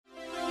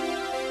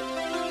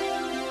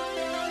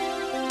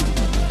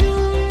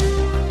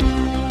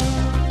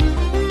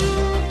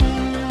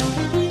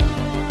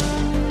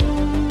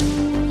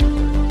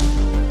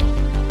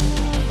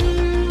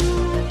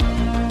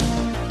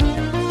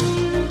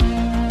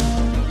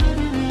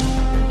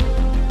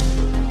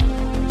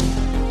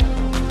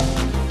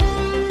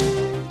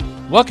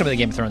Welcome to the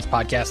Game of Thrones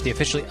podcast, the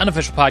officially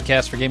unofficial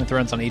podcast for Game of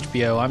Thrones on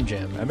HBO. I'm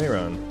Jim. I'm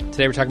Aaron.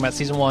 Today we're talking about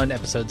Season 1,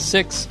 Episode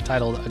 6,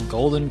 titled A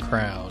Golden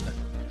Crown.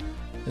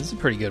 This is a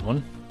pretty good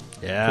one.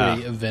 Yeah.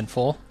 Pretty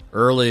eventful.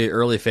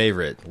 Early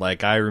favorite.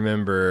 Like, I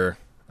remember,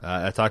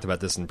 I talked about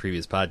this in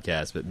previous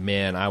podcasts, but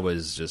man, I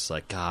was just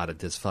like, God,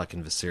 this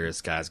fucking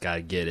Viserys guy's got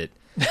to get it.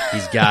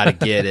 He's got to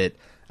get it.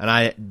 And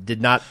I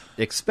did not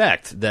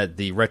expect that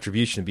the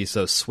retribution would be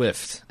so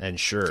swift and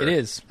sure. It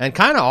is. And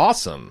kind of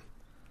awesome.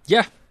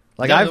 Yeah.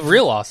 Like,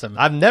 real awesome.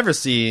 I've never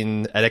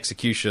seen an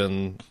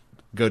execution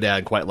go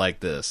down quite like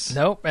this.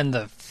 Nope. And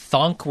the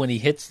thunk when he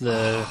hits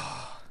the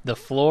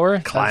floor.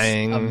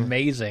 Clang. That's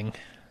amazing.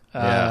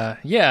 Yeah.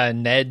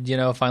 And Ned,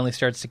 finally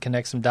starts to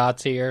connect some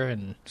dots here.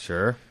 And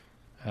Sure.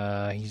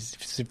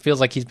 it feels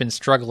like he's been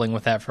struggling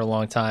with that for a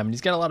long time. And he's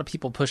got a lot of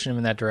people pushing him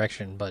in that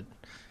direction, but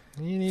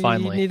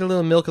finally. You need a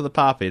little milk of the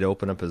poppy to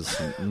open up his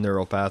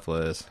neural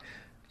pathways.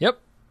 Yep.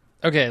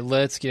 Okay,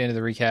 let's get into the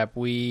recap.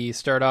 We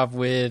start off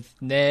with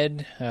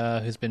Ned,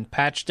 who's been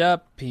patched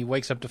up. He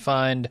wakes up to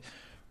find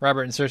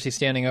Robert and Cersei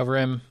standing over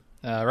him.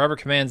 Robert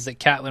commands that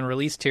Catelyn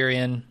release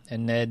Tyrion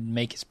and Ned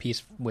make his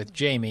peace with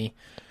Jaime.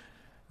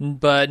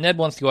 But Ned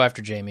wants to go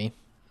after Jaime,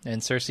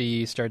 and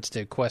Cersei starts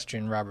to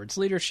question Robert's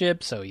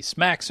leadership, so he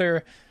smacks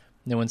her.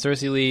 Then when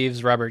Cersei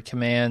leaves, Robert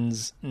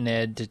commands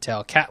Ned to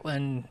tell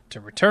Catelyn to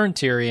return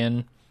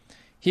Tyrion.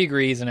 He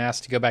agrees and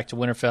asks to go back to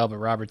Winterfell, but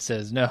Robert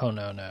says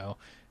no,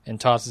 and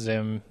tosses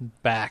him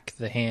back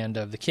the Hand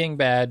of the King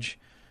badge,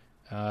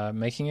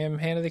 making him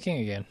Hand of the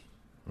King again.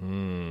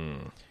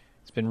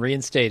 It's been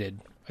reinstated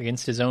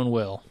against his own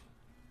will.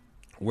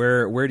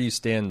 Where do you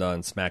stand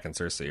on smacking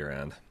Cersei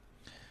around?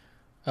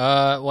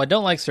 Well, I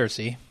don't like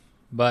Cersei,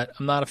 but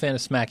I'm not a fan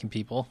of smacking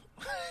people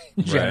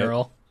in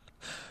general.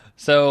 Right.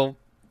 So,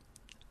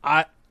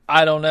 I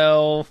don't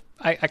know.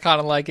 I kind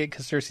of like it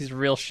because Cersei's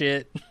real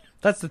shit.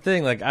 That's the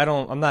thing. Like,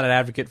 I'm not an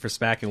advocate for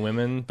smacking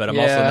women, but I'm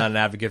also not an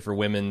advocate for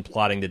women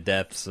plotting the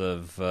deaths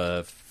of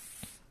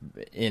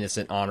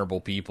innocent,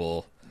 honorable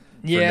people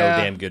for no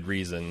damn good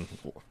reason.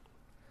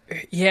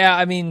 Yeah,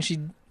 I mean, she.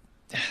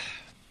 Because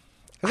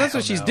that's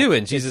what she's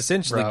doing. She's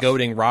essentially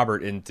goading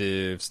Robert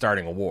into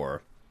starting a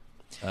war.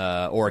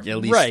 Or at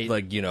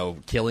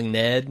least, killing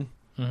Ned.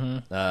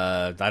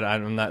 Mm-hmm.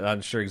 I'm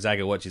not sure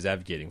exactly what she's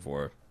advocating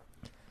for.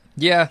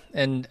 Yeah,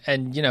 and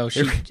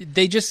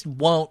they just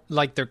won't,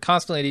 they're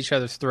constantly at each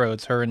other's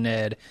throats, her and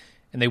Ned,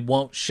 and they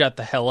won't shut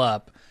the hell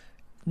up.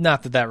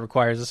 Not that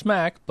requires a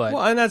smack, but...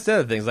 Well, and that's the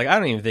other thing. I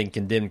don't even think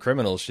condemned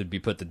criminals should be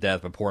put to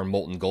death by pouring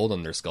molten gold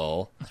on their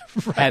skull.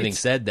 Right. Having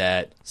said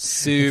that,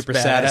 super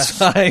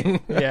satisfying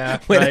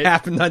when it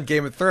happened on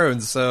Game of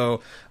Thrones.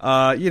 So,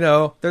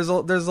 there's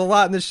a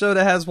lot in this show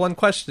that has one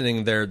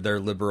questioning their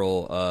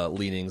liberal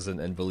leanings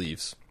and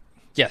beliefs.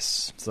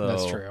 Yes, so,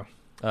 that's true.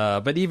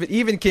 But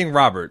even King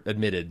Robert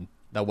admitted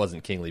that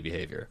wasn't kingly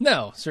behavior.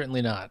 No,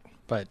 certainly not.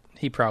 But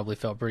he probably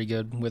felt pretty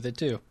good with it,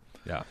 too.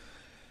 Yeah.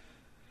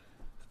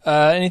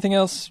 Anything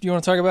else you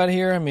want to talk about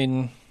here? I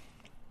mean,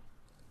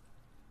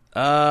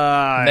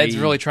 Ned's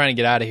really trying to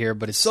get out of here,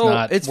 but it's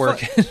not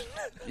working.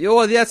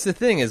 Well, that's the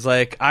thing. Is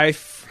I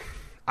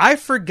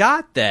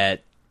forgot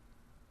that.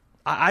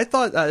 I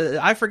thought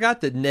I forgot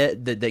that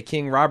that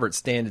King Robert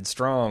stood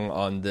strong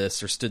on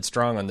this death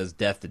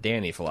to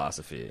Dany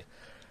philosophy.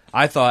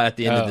 I thought at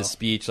the end of the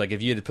speech,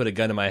 if you had to put a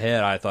gun to my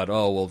head, I thought,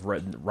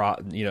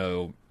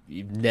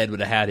 Ned would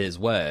have had his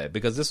way,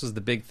 because this was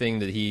the big thing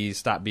that he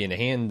stopped being a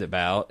hand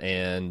about,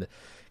 and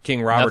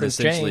King Robert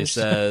essentially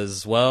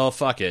says, well,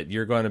 fuck it,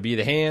 you're going to be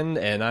the hand,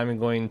 and I'm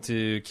going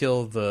to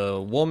kill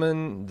the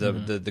woman,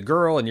 the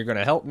girl, and you're going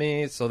to help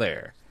me, so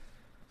there.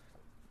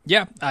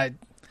 Yeah, I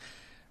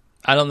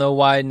don't know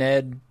why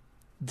Ned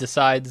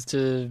decides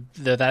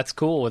that's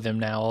cool with him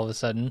now all of a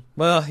sudden.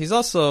 Well, he's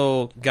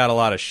also got a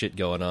lot of shit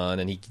going on,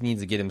 and he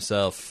needs to get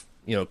himself,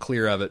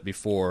 clear of it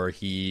before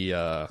he...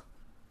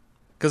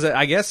 Because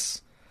I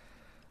guess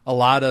a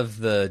lot of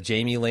the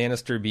Jaime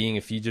Lannister being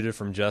a fugitive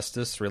from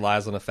justice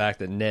relies on the fact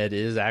that Ned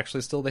is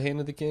actually still the Hand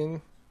of the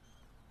King.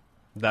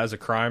 That was a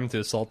crime to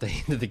assault the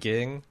Hand of the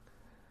King.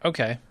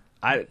 Okay.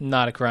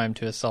 Not a crime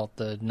to assault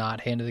the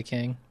not Hand of the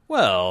King.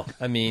 Well,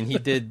 I mean, he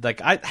did,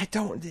 I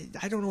don't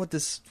know what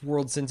this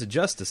world's sense of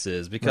justice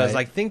is, because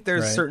I think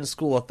there's a certain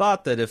school of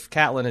thought that if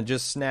Catelyn had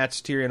just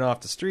snatched Tyrion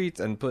off the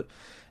streets and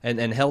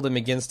and held him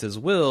against his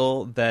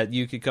will, that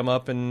you could come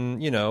up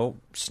and,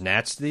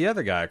 snatch the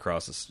other guy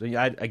across the street.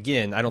 I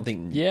don't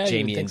think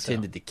Jaime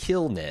intended to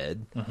kill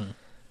Ned. Mm-hmm.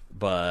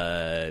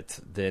 But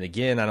then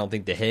again, I don't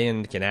think the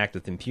Hand can act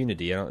with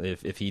impunity.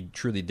 If he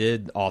truly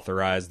did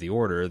authorize the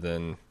order,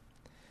 then...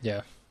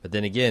 Yeah. But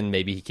then again,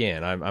 maybe he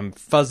can. I'm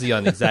fuzzy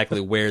on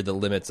exactly where the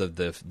limits of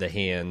the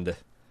Hand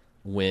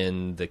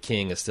when the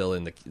king is still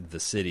in the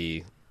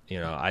city...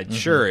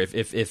 Sure,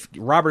 if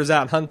Robert is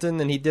out hunting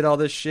and he did all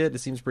this shit, it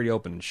seems pretty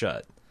open and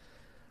shut.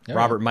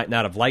 Robert might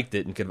not have liked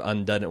it and could have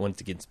undone it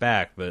once it gets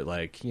back, but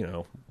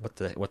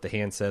what the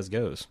Hand says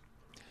goes.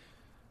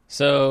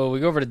 So we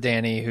go over to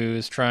Dany,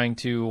 who's trying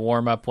to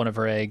warm up one of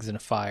her eggs in a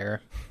fire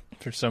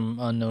for some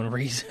unknown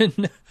reason.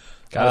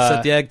 Gotta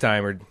set the egg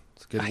timer.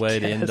 Good way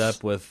to end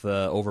up with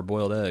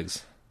overboiled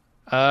eggs.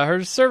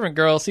 Her servant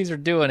girl sees her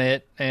doing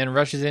it and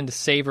rushes in to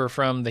save her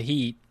from the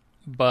heat,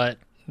 but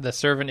the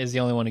servant is the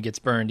only one who gets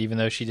burned, even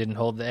though she didn't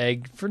hold the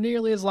egg for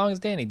nearly as long as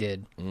Danny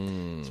did.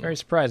 It's very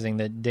surprising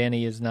that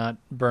Danny is not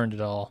burned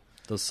at all.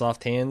 Those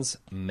soft hands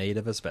made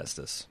of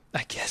asbestos.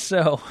 I guess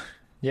so.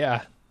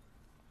 Yeah.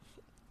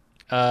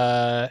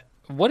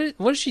 What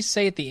does she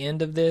say at the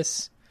end of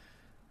this?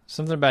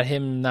 Something about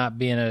him not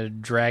being a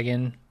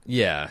dragon.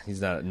 Yeah,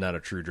 he's not a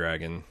true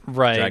dragon.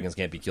 Right. Dragons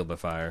can't be killed by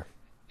fire.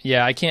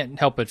 Yeah, I can't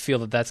help but feel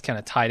that that's kind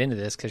of tied into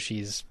this because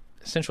she's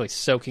essentially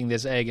soaking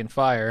this egg in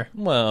fire.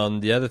 Well,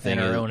 and the other thing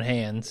in is, her own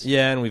hands.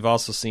 Yeah, and we've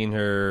also seen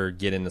her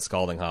get into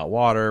scalding hot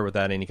water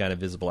without any kind of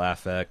visible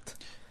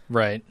affect.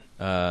 Right.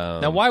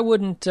 Now, why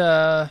wouldn't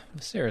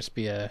Viserys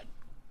be a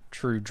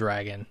true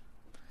dragon?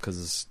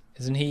 Because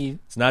isn't he?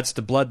 It's not just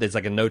a blood. It's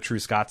like a no true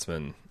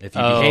Scotsman. If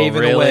you behave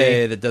in a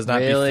way that does not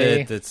be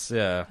fit, it's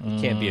you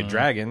can't be a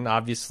dragon,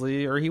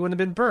 obviously, or he wouldn't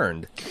have been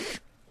burned.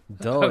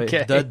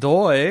 Okay. The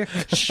doy.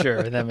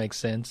 Sure, that makes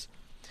sense.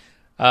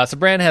 So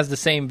Bran has the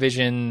same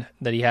vision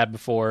that he had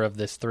before of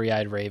this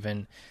three-eyed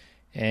raven,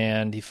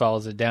 and he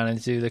follows it down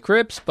into the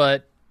crypts,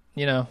 but,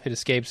 it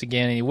escapes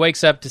again, and he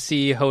wakes up to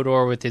see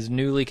Hodor with his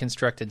newly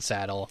constructed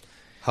saddle.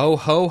 Ho,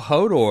 ho,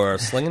 Hodor,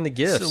 slinging the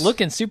gifts. So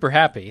looking super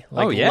happy.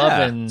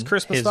 Loving it's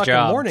Christmas his fucking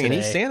job morning, today.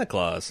 and he's Santa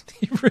Claus.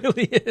 He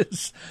really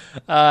is.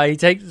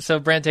 So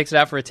Bran takes it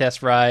out for a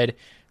test ride.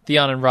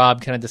 Theon and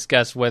Robb kind of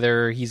discuss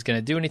whether he's going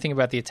to do anything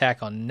about the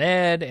attack on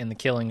Ned and the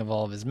killing of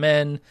all of his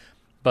men,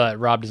 but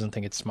Robb doesn't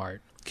think it's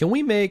smart. Can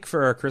we make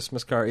for our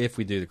Christmas card, if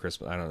we do the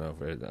Christmas, I don't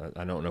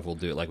know if we'll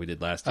do it like we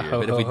did last year,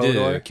 but if we do,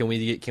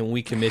 Hodor? can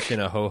we commission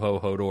a Ho Ho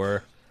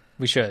Hodor?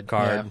 We should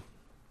card.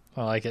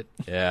 Yeah. I like it.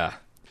 Yeah.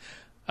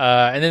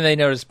 And then they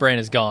notice Bran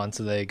is gone,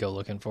 so they go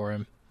looking for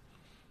him.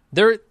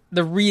 They're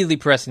really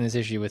pressing this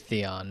issue with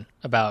Theon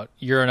about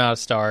you're not a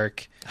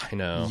Stark. I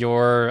know.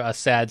 You're a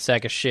sad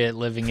sack of shit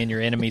living in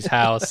your enemy's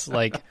house.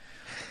 Like,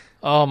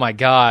 oh my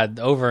God,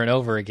 over and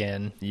over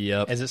again.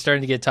 Yep. Is it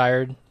starting to get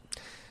tired?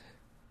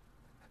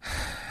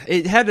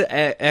 It had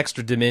an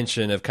extra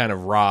dimension of kind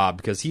of Robb,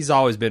 because he's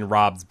always been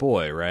Robb's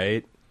boy,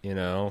 right?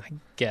 I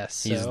guess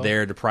so. He's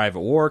there to Private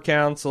War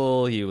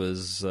Council. He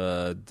was,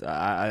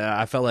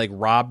 I felt like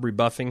Robb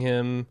rebuffing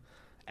him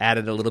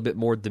added a little bit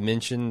more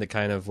dimension to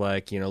kind of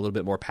like, a little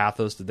bit more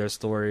pathos to their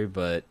story.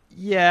 But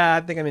yeah,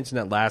 I think I mentioned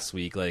that last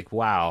week. Like,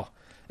 wow.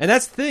 And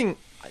that's the thing.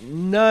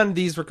 None of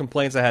these were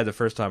complaints I had the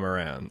first time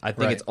around. I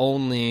think it's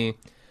only,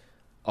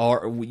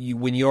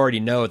 when you already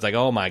know, it's like,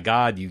 oh my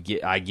God,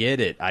 I get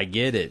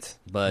it.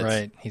 But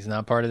right. He's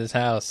not part of this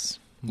house.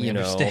 We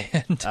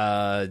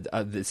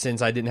understand.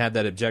 Since I didn't have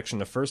that objection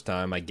the first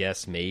time, I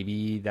guess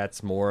maybe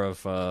that's more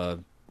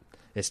of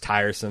it's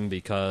tiresome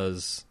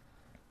because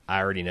I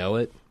already know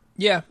it.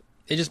 Yeah,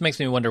 it just makes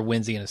me wonder,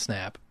 when's he going to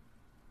snap?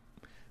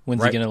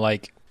 When's he going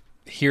to,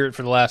 hear it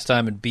for the last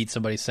time and beat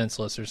somebody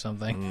senseless or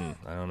something?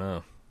 I don't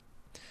know.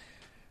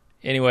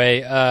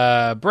 Anyway,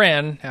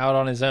 Bran, out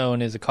on his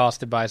own, is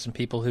accosted by some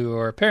people who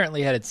are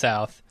apparently headed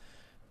south.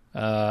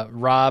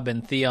 Robb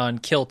and Theon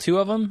kill two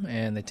of them,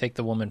 and they take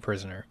the woman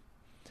prisoner.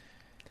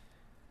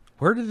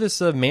 Where did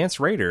this Mance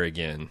Rayder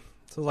again?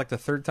 This is like the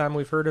third time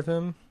we've heard of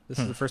him. This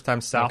is the first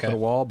time south of the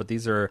Wall, but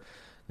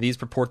these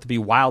purport to be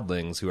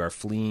wildlings who are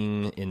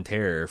fleeing in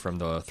terror from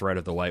the threat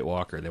of the White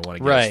Walker. They want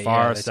to get as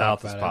far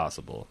south as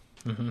possible.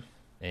 Mm-hmm.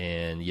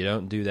 And you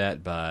don't do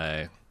that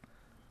by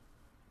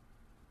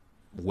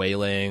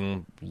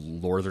waylaying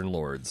northern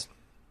lords.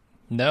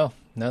 No,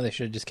 they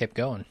should have just kept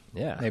going.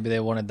 Yeah. Maybe they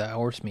wanted that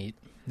horse meat.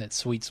 That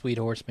sweet, sweet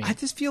horse meat. I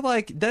just feel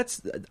like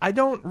I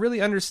don't really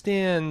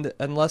understand,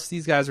 unless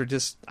these guys are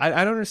just, I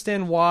don't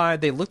understand why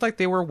they looked like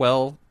they were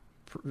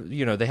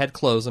they had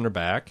clothes on their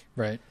back.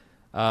 Right.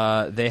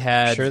 They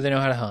had... Sure they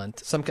know how to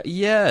hunt.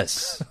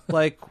 Yes.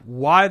 Like,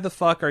 why the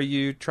fuck are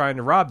you trying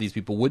to rob these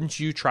people? Wouldn't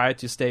you try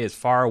to stay as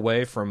far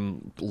away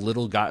from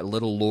little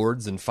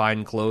lords in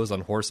fine clothes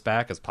on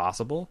horseback as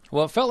possible?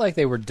 Well, it felt like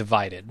they were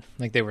divided.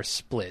 Like they were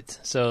split.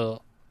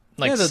 So...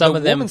 some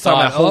of them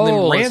thought,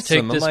 let's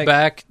take this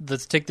back.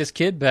 Let's take this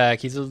kid back.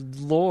 He's a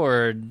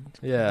lord.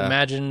 Yeah.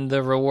 Imagine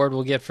the reward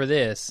we'll get for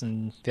this.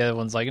 And the other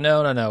one's like,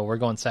 no, we're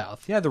going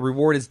south. Yeah, the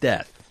reward is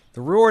death.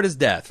 The reward is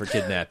death for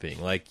kidnapping.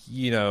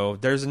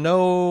 There's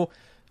no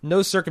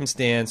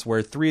circumstance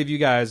where three of you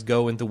guys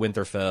go into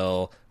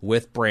Winterfell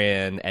with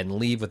Bran and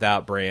leave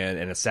without Bran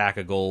and a sack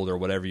of gold or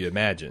whatever you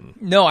imagine.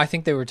 No, I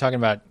think they were talking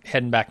about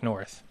heading back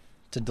north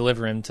to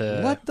deliver him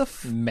to what the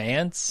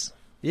Mance.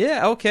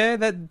 Yeah, okay,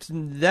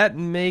 that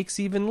makes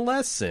even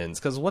less sense,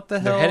 because what the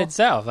hell? They're headed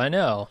south, I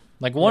know.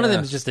 Like, one of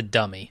them is just a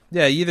dummy.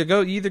 Yeah, you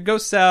either go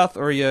south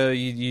or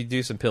you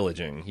do some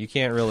pillaging. You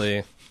can't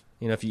really,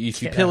 if you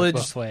pillage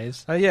both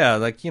ways.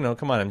 Yeah,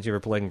 come on, haven't you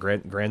ever played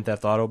Grand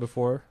Theft Auto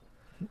before?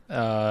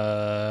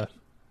 What?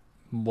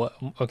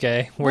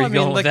 Okay, where are you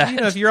going with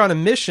that? If you're on a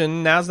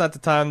mission, now's not the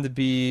time to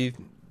be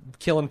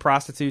killing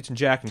prostitutes and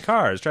jacking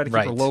cars. Try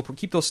to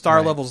keep those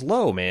star levels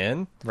low,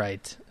 man.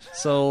 Right.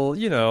 So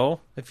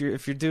if you're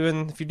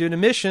doing a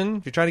mission,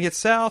 if you're trying to get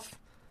south,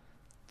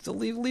 So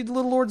leave the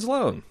little lords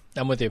alone.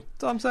 I'm with you.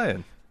 That's all I'm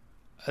saying.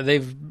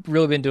 They've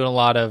really been doing a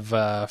lot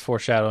of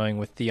foreshadowing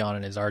with Theon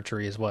and his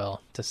archery as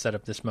well to set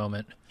up this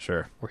moment.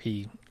 Sure. Where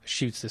he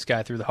shoots this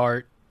guy through the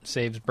heart,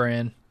 saves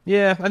Bran.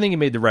 Yeah, I think he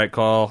made the right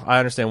call. I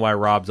understand why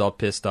Rob's all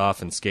pissed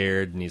off and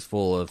scared, and he's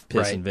full of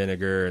piss and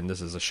vinegar, and this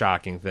is a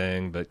shocking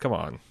thing, but come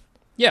on.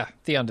 Yeah,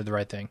 Theon did the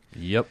right thing.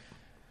 Yep.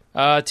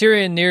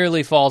 Tyrion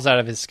nearly falls out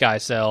of his sky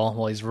cell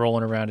while he's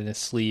rolling around in his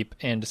sleep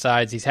and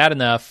decides he's had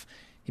enough.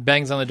 He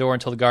bangs on the door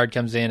until the guard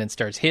comes in and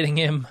starts hitting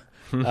him.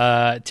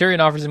 Tyrion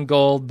offers him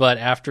gold, but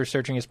after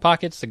searching his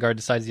pockets, the guard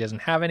decides he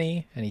doesn't have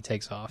any, and he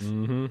takes off.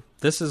 Mm-hmm.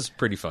 This is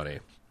pretty funny.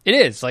 It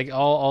is, like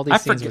all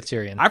these scenes with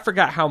Tyrion. I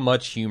forgot how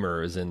much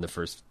humor is in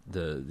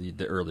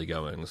the early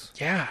goings.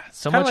 Yeah,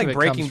 so kinda much like of it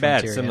Breaking comes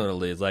Bad. from Tyrion.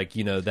 Similarly, it's like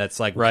that's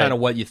like kind of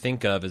what you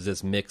think of as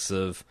this mix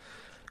of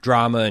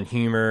drama and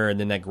humor, and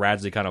then that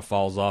gradually kind of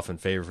falls off in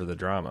favor of the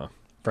drama.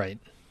 Right.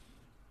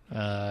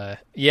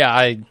 Yeah,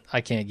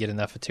 I can't get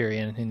enough of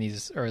Tyrion in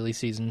these early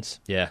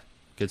seasons. Yeah,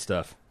 good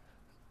stuff.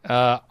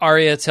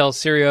 Arya tells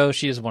Syrio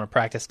she doesn't want to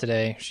practice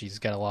today. She's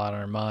got a lot on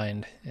her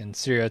mind. And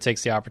Syrio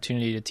takes the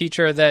opportunity to teach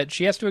her that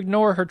she has to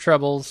ignore her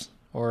troubles,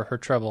 or her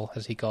trouble,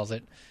 as he calls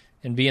it,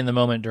 and be in the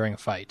moment during a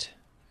fight.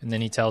 And then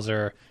he tells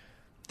her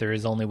there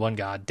is only one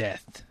God,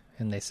 death.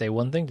 And they say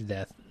one thing to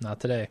death,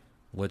 not today.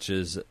 Which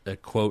is a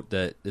quote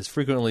that is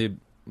frequently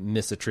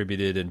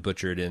misattributed and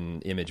butchered in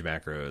image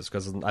macros.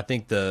 Because I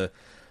think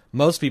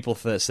most people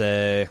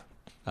say...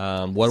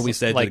 what do we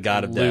say like to the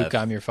God of Luke,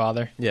 death? I'm your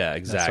father. Yeah,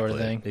 exactly. That sort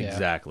of thing.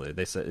 Exactly. Yeah.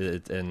 They said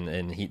it,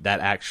 and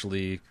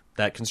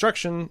that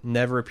construction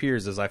never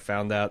appears. As I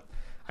found out,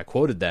 I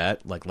quoted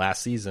that like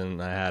last season.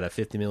 I had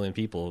 50 million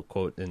people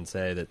quote and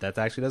say that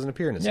actually doesn't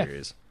appear in the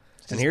series,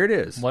 and here it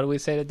is. What do we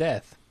say to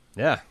death?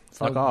 Yeah,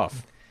 fuck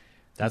off.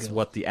 That's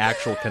what the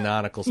actual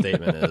canonical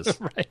statement is.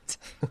 Right.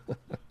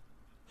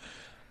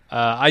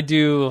 I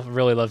do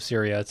really love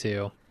Syrio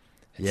too.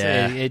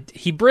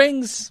 He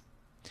brings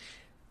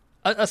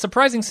a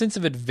surprising sense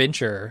of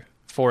adventure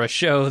for a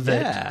show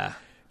that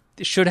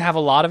should have a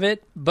lot of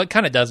it, but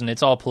kind of doesn't.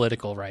 It's all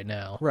political right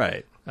now.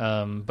 Right.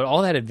 But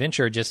all that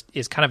adventure just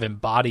is kind of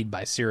embodied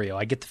by Syrio.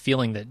 I get the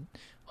feeling that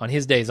on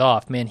his days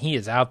off, man, he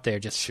is out there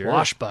just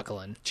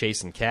swashbuckling.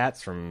 Chasing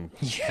cats from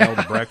hell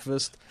to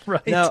breakfast.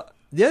 Right. Now,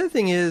 the other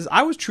thing is,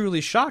 I was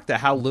truly shocked at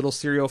how little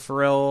Syrio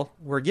Forel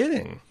we're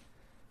getting.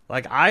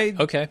 Like I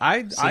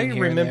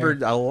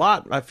remembered a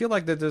lot. I feel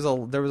like that there was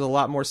a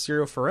lot more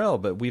Syrio Forel,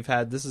 but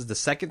this is the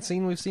second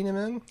scene we've seen him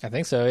in. I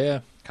think so. Yeah,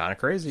 kind of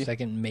crazy.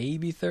 Second,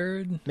 maybe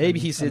third. Maybe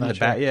he's in the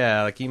back.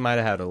 Yeah, like he might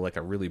have had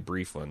a really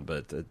brief one,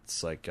 but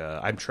it's like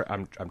I'm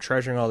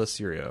treasuring all this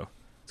Syrio.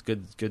 It's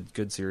good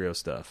Syrio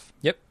stuff.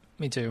 Yep,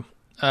 me too.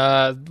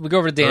 We go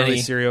over to Dany. Early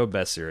Syrio,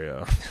 best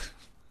Syrio.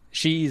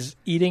 She's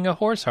eating a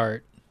horse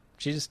heart.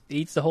 She just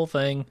eats the whole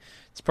thing.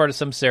 It's part of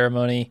some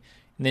ceremony.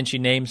 And then she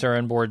names her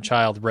unborn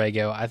child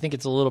Rhaego. I think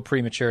it's a little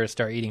premature to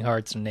start eating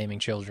hearts and naming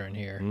children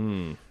here.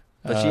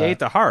 But she ate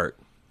the heart.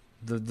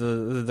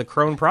 The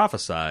crone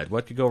prophesied.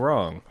 What could go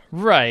wrong?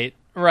 Right.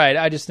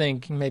 I just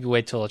think maybe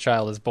wait till a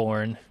child is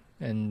born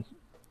and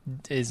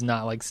is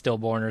not like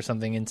stillborn or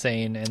something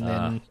insane, and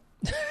then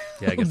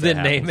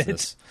then name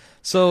it.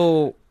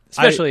 So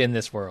especially in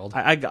this world,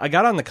 I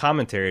got on the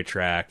commentary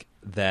track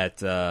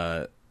that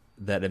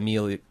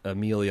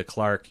Amelia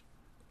Clark.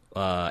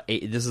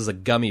 This is a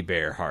gummy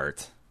bear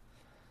heart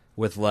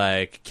with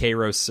like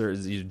Karo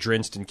syrup,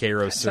 drenched in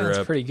Karo syrup.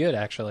 Sounds pretty good,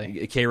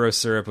 actually. Karo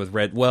syrup with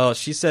red. Well,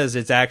 she says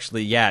it's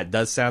actually it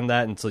does sound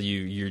that until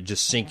you're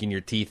just sinking your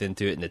teeth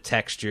into it, and the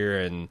texture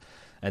and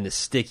the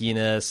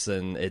stickiness,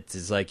 and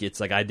it's like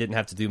I didn't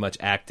have to do much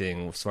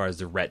acting as far as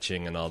the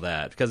retching and all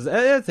that. Because the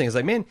other thing is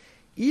like, man,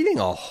 eating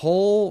a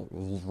whole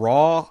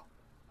raw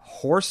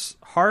horse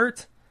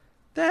heart,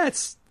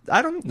 that's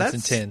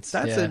intense.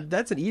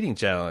 That's an eating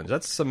challenge.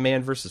 That's some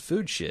man versus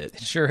food shit.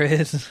 It sure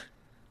is.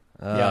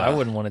 I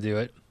wouldn't want to do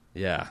it.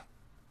 Yeah,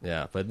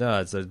 but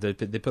no, they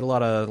put a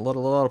lot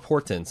of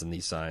portents in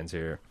these signs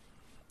here.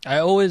 I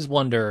always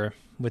wonder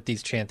with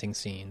these chanting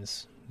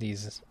scenes,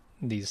 these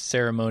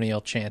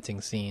ceremonial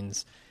chanting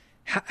scenes,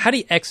 how do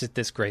you exit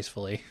this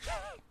gracefully?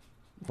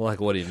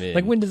 Like, what do you mean?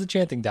 Like, when does the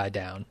chanting die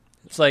down?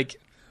 It's like,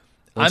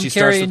 when I'm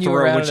carrying you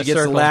around when she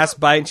gets the last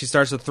bite and she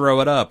starts to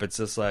throw it up, it's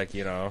just like,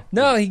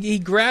 No, he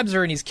grabs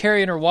her and he's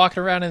carrying her,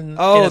 walking around in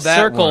a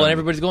circle, and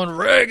everybody's going,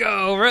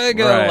 Rhaego.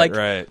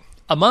 Right.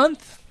 A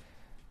month?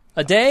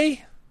 A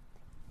day?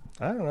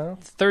 I don't know.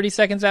 30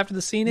 seconds after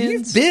the scene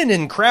ends? You've been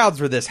in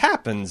crowds where this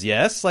happens,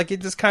 yes. Like, it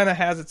just kind of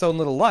has its own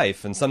little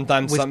life, and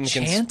sometimes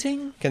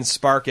something can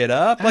spark it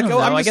up. I don't know.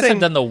 I guess I've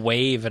done the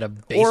wave at a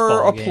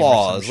baseball game. Or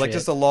applause, like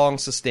just a long,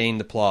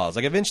 sustained applause.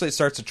 Like, eventually it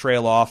starts to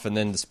trail off, and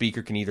then the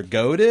speaker can either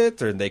goad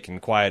it, or they can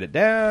quiet it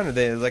down, or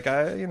they,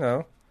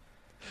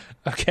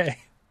 Okay.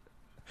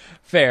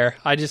 Fair.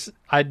 I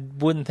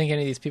wouldn't think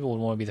any of these people would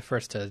want to be the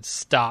first to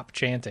stop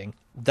chanting.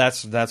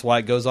 That's why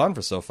it goes on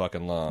for so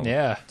fucking long.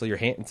 Yeah,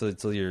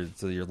 until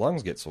your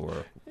lungs get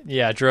sore.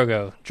 Yeah,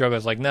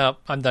 Drogo's like, nope,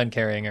 I'm done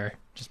carrying her.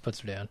 Just puts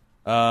her down.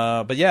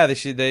 But yeah,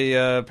 they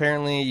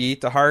apparently you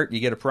eat the heart, you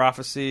get a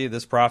prophecy.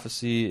 This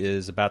prophecy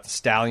is about the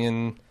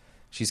stallion.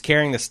 She's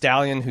carrying the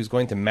stallion who's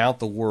going to mount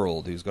the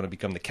world, who's going to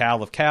become the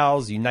cow of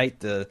cows,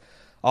 unite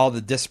all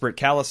the disparate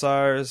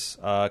Khalasars.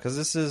 Because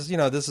this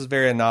is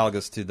very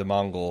analogous to the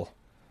Mongol,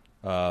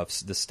 the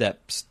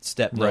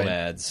steppe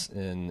nomads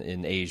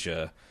in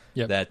Asia.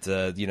 Yep. That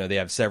they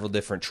have several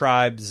different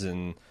tribes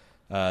and.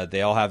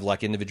 They all have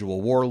like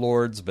individual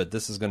warlords, but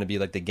this is going to be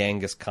like the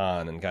Genghis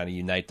Khan and kind of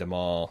unite them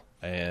all,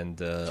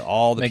 and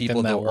all the people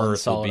of the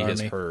earth will be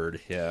his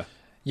herd. Yeah,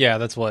 yeah,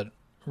 that's what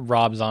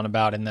Rob's on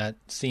about in that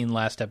scene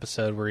last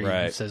episode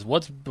where he says,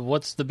 "What's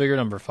the bigger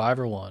number, 5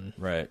 or 1?"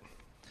 Right.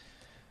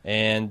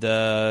 And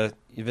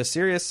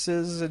Viserys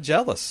is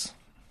jealous,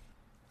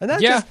 and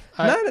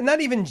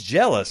not even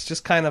jealous,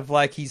 just kind of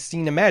like he's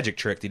seen a magic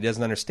trick that he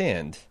doesn't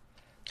understand.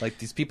 Like,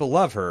 these people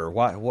love her.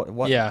 Why?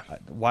 What? Yeah.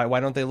 Why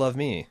don't they love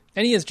me?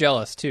 And he is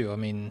jealous too. I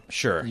mean,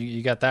 sure,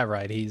 you got that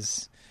right.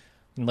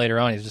 Later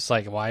on, he's just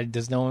like, why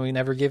does no one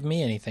ever give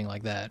me anything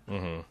like that?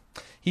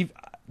 Mm-hmm.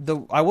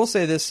 I will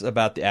say this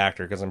about the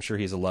actor because I'm sure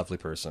he's a lovely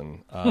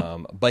person,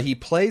 but he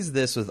plays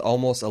this with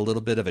almost a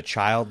little bit of a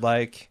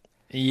childlike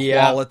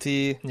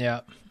quality.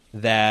 Yeah,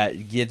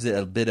 that gives it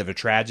a bit of a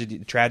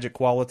tragic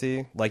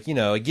quality. Like,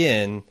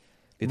 again.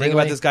 If you think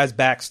about this guy's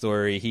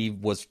backstory,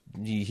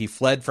 he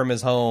fled from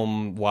his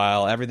home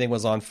while everything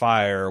was on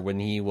fire when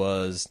he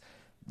was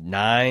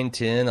 9,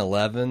 10,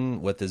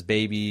 11 with his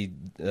baby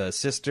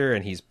sister,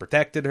 and he's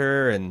protected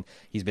her, and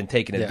he's been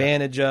taken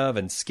advantage of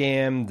and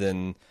scammed,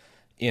 and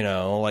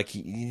like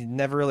he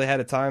never really had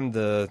a time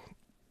to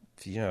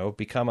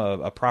become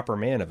a proper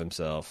man of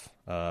himself.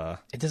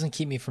 It doesn't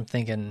keep me from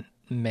thinking,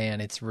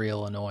 man, it's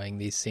real annoying,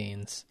 these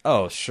scenes.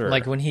 Oh, sure.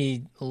 Like when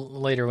he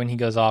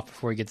goes off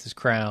before he gets his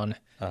crown.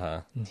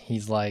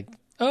 He's like,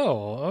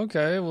 oh,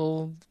 okay,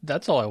 well,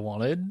 that's all I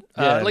wanted.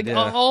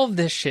 All of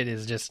this shit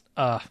is just,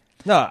 no,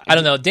 I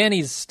don't know.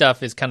 Danny's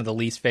stuff is kind of the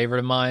least favorite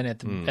of mine at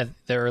the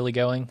early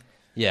going.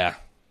 Yeah.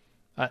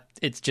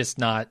 It's just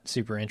not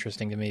super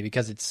interesting to me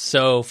because it's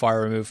so far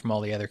removed from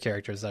all the other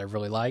characters that I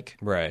really like.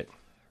 Right.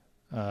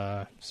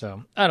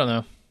 So, I don't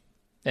know.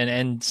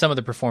 And some of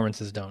the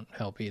performances don't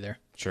help either.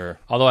 Sure.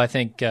 Although I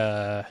think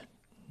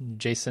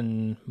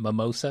Jason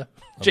Momoa,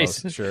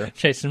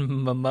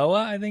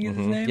 I think is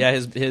his name. Yeah,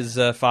 his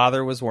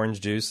father was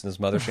orange juice and his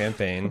mother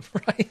champagne.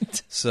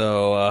 Right.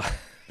 So,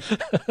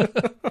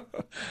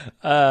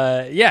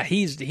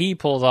 he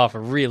pulls off a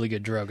really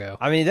good Drogo.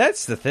 I mean,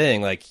 that's the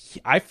thing. Like,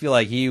 I feel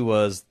like he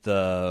was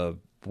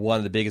one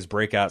of the biggest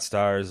breakout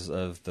stars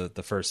of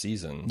the first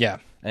season. Yeah.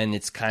 And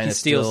it's kind of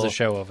steals the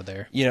show over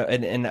there.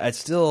 And it's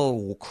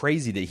still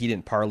crazy that he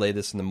didn't parlay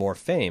this into more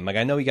fame. Like,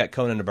 I know he got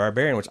Conan the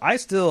Barbarian, which I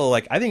still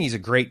like. I think he's a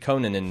great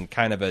Conan in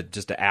kind of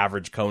just an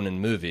average Conan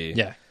movie.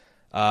 Yeah.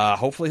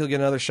 Hopefully he'll get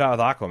another shot with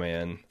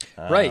Aquaman.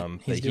 Right.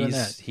 He's doing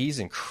that. He's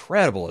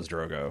incredible as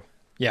Drogo.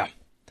 Yeah.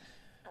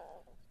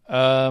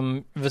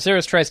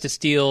 Viserys tries to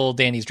steal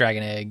Dany's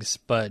dragon eggs,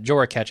 but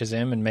Jorah catches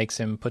him and makes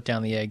him put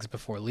down the eggs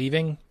before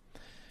leaving.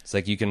 It's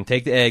like, you can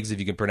take the eggs if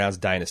you can pronounce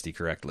dynasty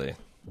correctly.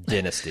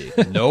 Dynasty.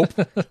 Nope.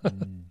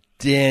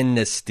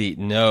 Dynasty.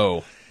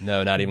 No,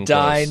 not even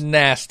close.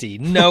 Dynasty.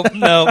 Nope.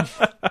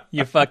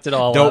 You fucked it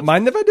all up. Don't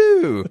mind if I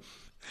do.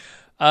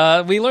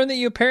 We learned that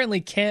you apparently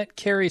can't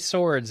carry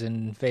swords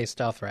in Vaes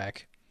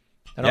Dothrak.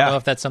 I don't know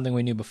if that's something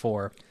we knew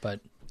before,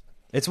 but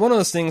it's one of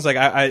those things. Like,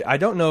 I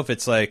don't know if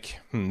it's like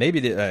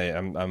maybe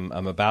I'm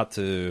about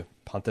to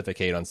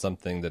pontificate on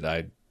something that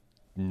I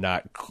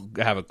not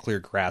have a clear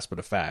grasp of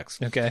the facts.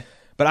 Okay.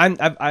 But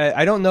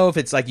I don't know if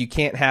it's like you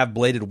can't have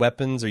bladed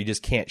weapons or you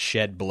just can't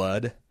shed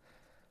blood,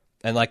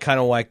 and like kind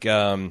of like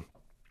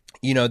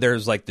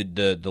there's like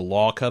the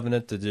law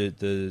covenant that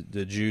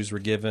the Jews were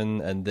given,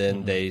 and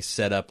then they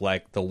set up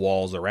like the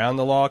walls around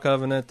the law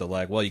covenant. They're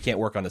like, well, you can't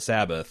work on the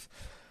Sabbath.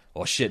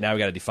 Well, shit, now we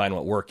got to define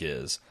what work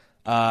is.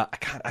 I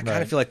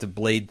kind of feel like the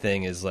blade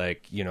thing is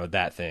like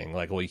that thing.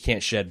 Like, well, you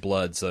can't shed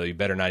blood, so you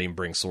better not even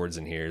bring swords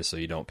in here, so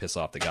you don't piss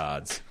off the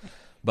gods.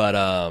 But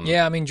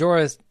yeah, I mean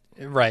Jorah.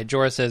 Right,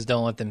 Jorah says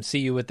don't let them see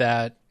you with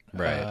that.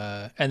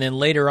 Right. And then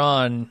later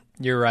on,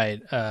 you're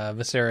right,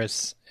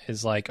 Viserys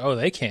is like, oh,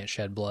 they can't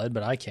shed blood,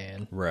 but I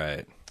can.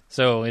 Right.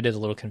 So it is a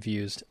little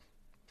confused.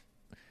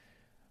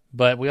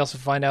 But we also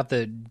find out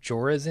that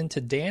Jorah is into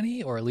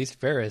Dany, or at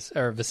least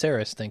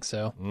Viserys thinks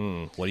so.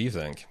 What do you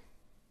think?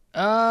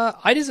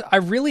 I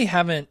really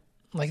haven't,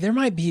 like, there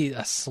might be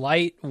a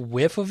slight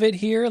whiff of it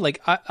here.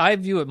 Like, I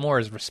view it more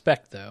as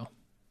respect, though.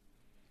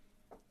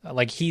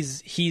 Like,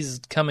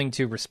 he's coming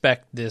to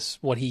respect this,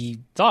 what he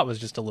thought was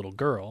just a little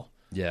girl.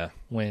 Yeah.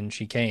 When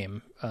she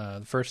came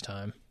the first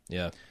time.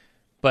 Yeah.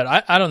 But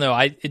I don't know.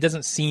 It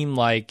doesn't seem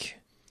like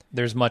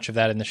there's much of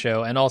that in the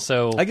show. And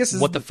also, I guess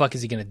what the fuck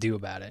is he going to do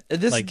about it?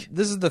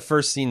 This is the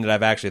first scene that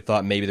I've actually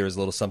thought maybe there was a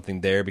little something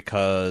there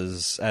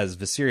because, as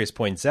Viserys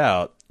points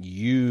out,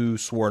 you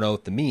swore an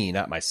oath to me,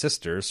 not my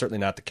sister. Certainly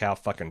not the cow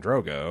fucking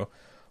Drogo.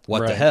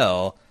 What the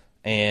hell?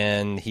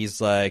 And he's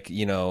like,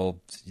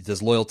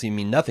 does loyalty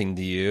mean nothing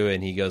to you?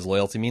 And he goes,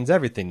 loyalty means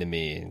everything to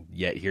me.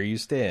 Yet here you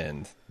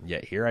stand.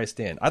 Yet here I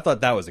stand. I thought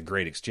that was a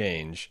great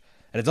exchange.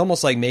 And it's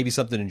almost like maybe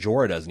something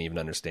Jorah doesn't even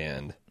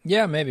understand.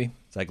 Yeah, maybe.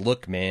 It's like,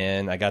 look,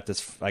 man, I got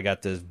this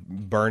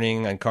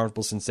burning,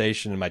 uncomfortable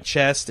sensation in my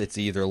chest. It's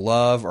either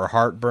love or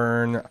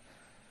heartburn.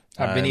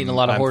 I've been eating a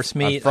lot of horse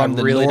meat. I'm from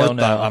the really north. don't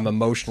know. I'm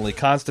emotionally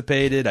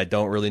constipated. I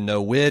don't really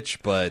know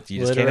which, but you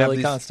just can't have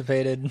these.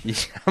 Constipated.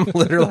 I'm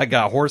literally, I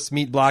got horse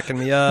meat blocking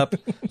me up.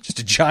 Just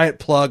a giant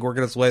plug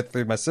working its way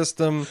through my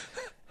system.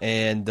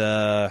 And,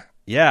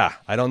 yeah,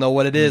 I don't know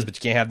what it is, but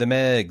you can't have them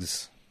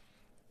eggs.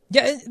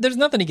 Yeah, there's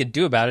nothing he can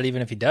do about it,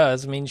 even if he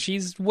does. I mean,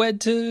 she's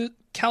wed to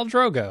Khal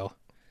Drogo.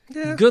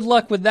 Yeah. Good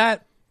luck with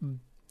that,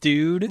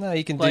 dude. No,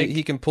 he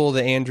can pull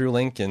the Andrew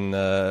Lincoln,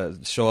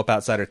 show up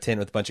outside her tent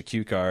with a bunch of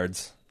cue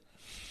cards.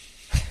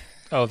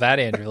 Oh, that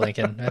Andrew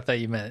Lincoln. I thought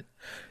you meant.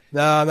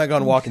 No, I'm not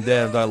going Walking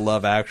Dead. I'm talking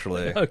Love,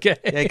 Actually. Okay.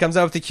 Yeah, he comes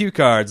out with the cue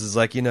cards. It's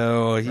like, he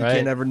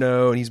can't ever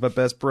know, and he's my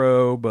best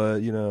bro,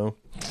 but,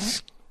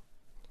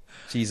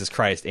 Jesus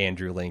Christ,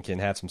 Andrew Lincoln.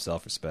 Have some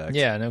self-respect.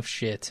 Yeah, no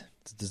shit.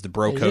 Does the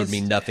bro code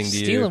mean nothing to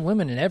you? Stealing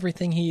women in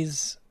everything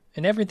he's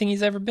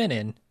ever been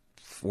in.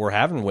 Or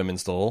having women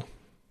stole.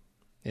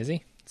 Is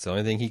he? It's the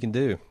only thing he can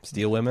do.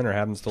 Steal women or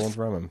have them stolen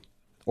from him.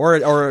 Or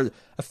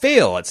a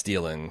fail at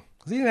stealing.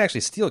 Because he didn't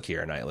actually steal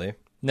Keira Knightley.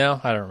 No,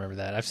 I don't remember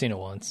that. I've seen it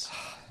once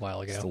a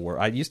while ago.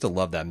 I used to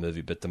love that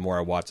movie, but the more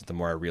I watch it, the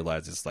more I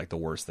realize it's like the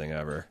worst thing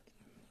ever.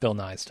 Bill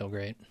Nye's still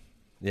great.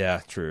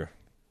 Yeah, true.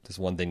 Just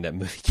one thing that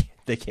movie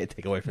they can't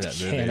take away from that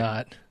movie.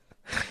 Cannot.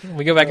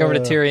 We go back over to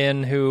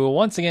Tyrion, who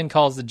once again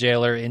calls the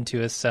jailer into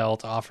his cell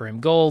to offer him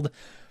gold.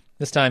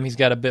 This time he's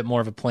got a bit more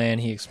of a plan.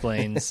 He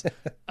explains,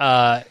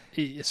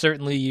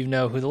 certainly you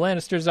know who the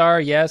Lannisters are.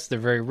 Yes, they're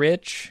very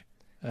rich.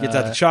 Gets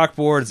out the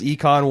chalkboard. It's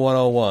Econ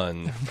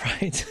 101.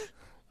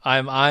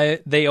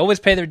 Right. They always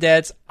pay their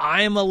debts.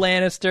 I'm a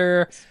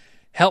Lannister.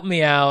 Help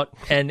me out.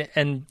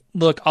 And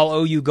look, I'll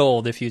owe you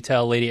gold if you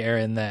tell Lady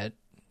Arryn that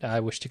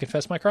I wish to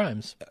confess my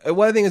crimes.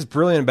 What I think is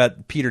brilliant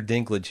about Peter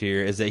Dinklage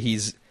here is that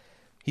he's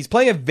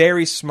playing a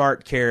very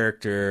smart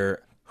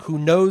character who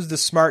knows the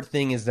smart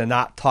thing is to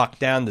not talk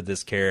down to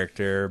this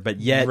character, but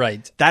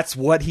yet that's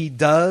what he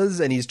does,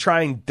 and he's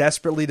trying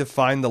desperately to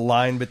find the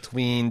line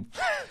between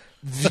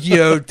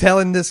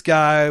telling this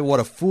guy what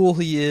a fool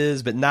he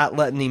is, but not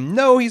letting him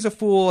know he's a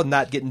fool, and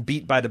not getting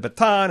beat by the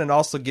baton, and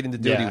also getting to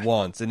do what he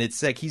wants. And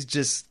it's like he's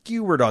just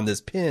skewered on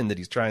this pin that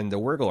he's trying to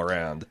wiggle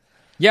around.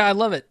 Yeah, I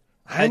love it.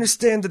 I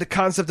understand that the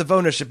concept of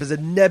ownership is a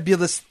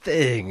nebulous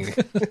thing.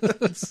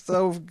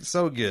 so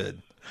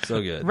good. So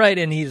good. Right,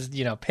 and he's,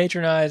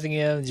 patronizing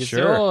him. Just,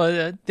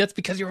 sure. That's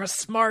because you're a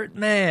smart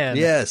man.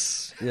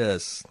 Yes.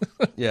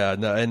 Yeah,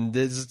 no, and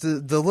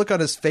the look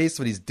on his face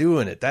when he's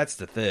doing it, that's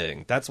the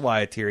thing. That's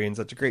why Tyrion's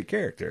such a great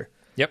character.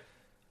 Yep.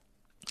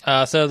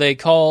 So they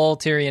call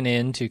Tyrion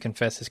in to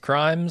confess his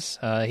crimes.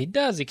 He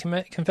does. He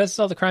confesses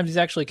all the crimes he's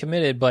actually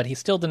committed, but he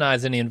still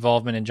denies any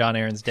involvement in Jon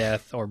Arryn's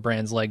death or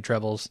Bran's leg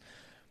troubles.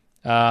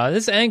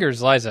 This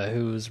angers Lysa,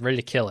 who's ready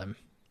to kill him.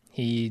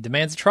 He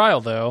demands a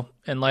trial, though,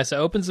 and Lysa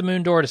opens the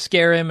moon door to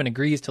scare him and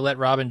agrees to let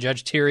Robin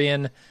judge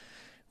Tyrion,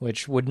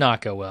 which would not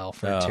go well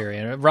for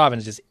Tyrion.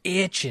 Robin's just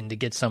itching to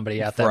get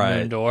somebody out that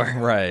moon door.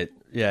 Right.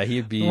 Yeah,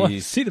 he'd be...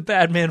 see the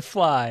bad man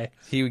fly.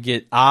 He would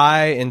get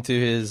eye into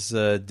his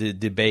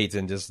debate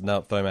and just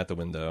throw him out the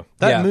window.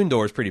 That moon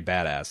door is pretty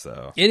badass,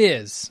 though. It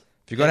is.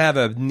 If you're going to have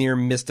a near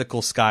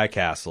mystical sky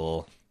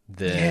castle,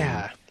 then...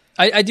 Yeah.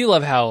 I do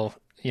love how...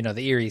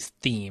 the Erie's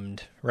themed,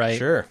 right?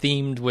 Sure.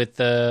 Themed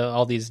with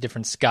all these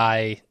different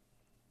sky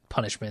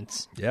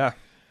punishments. Yeah,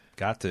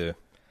 got to.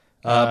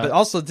 But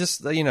also,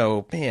 just,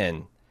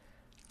 man,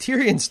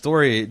 Tyrion's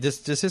story,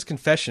 just his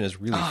confession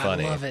is really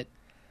funny. I love it.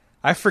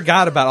 I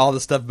forgot about all the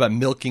stuff about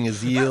milking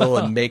his eel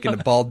and making a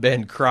bald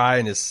man cry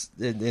and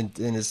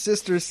his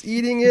sister's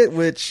eating it,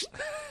 which,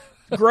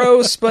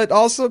 gross, but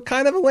also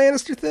kind of a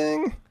Lannister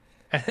thing.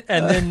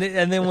 And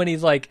then when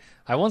he's like,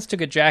 I once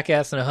took a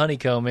jackass and a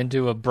honeycomb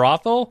into a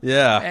brothel.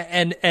 Yeah.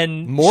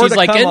 And more she's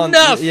like,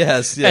 enough.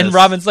 Yes. And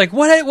Robin's like,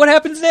 what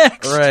happens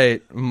next?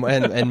 Right.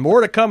 And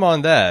more to come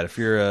on that if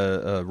you're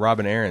a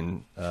Robin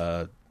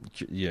Arryn,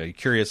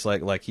 curious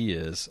like he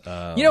is.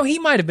 He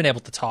might have been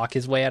able to talk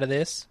his way out of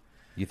this.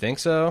 You think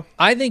so?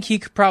 I think he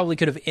probably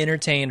could have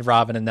entertained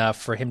Robin enough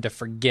for him to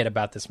forget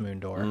about this moon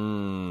door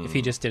if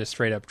he just did a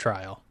straight up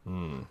trial.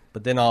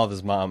 But then all of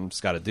his mom's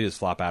got to do is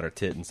flop out her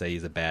tit and say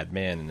he's a bad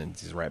man, and then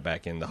he's right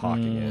back into Hawk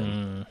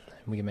again.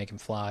 We can make him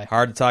fly.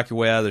 Hard to talk your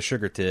way out of the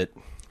sugar tit.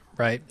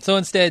 Right. So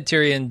instead,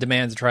 Tyrion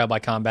demands a trial by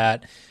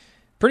combat.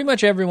 Pretty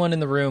much everyone in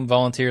the room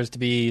volunteers to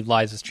be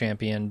Lysa's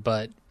champion,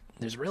 but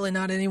there's really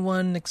not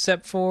anyone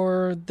except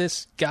for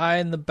this guy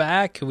in the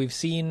back who we've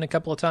seen a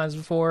couple of times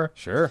before.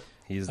 Sure.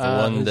 He's the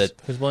one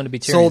who's willing to be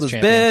Tyrion's sold his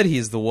champion. bed.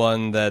 He's the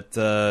one that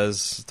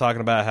is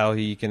talking about how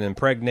he can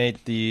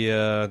impregnate the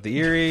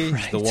Eyrie. Right.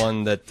 He's the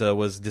one that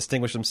was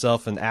distinguished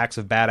himself in acts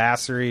of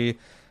badassery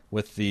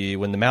with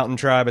when the Mountain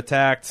Tribe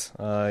attacked.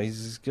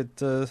 He's good,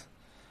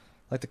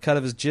 like the cut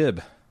of his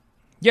jib.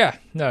 Yeah,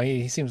 no,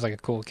 he seems like a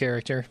cool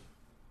character.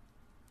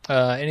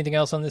 Anything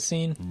else on this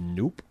scene?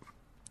 Nope.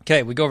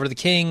 Okay, we go over to the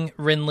king,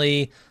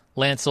 Renly,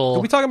 Lancel.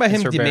 Are we talking about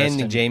him Sir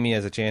demanding Barristan. Jaime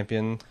as a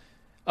champion?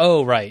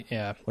 Oh, right,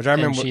 yeah. Which I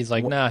remember. And she's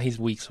like, nah, he's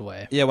weeks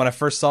away. Yeah, when I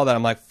first saw that,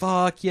 I'm like,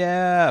 fuck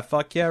yeah,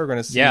 we're going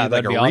to see like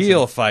that'd a be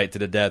real awesome. fight to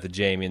the death of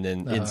Jaime and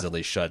then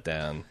instantly shut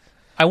down.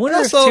 I wonder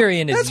if Also,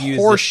 Tyrion has that's used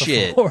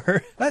horseshit. it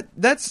before.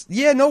 That's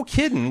no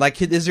kidding.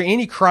 Like, is there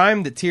any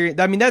crime that Tyrion?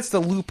 I mean, that's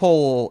the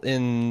loophole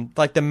in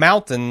like the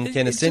Mountain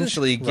can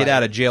essentially get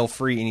out of jail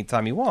free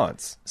anytime he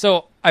wants.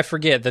 So I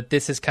forget that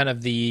this is kind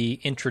of the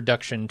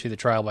introduction to the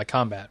trial by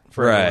combat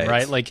for everyone,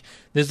 right? Like,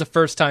 this is the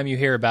first time you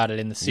hear about it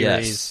in the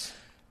series. Yes.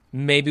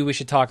 Maybe we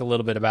should talk a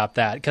little bit about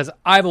that, because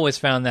I've always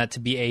found that to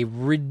be a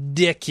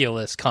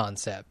ridiculous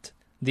concept.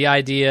 The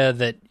idea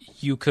that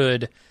you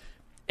could,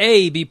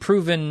 be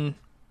proven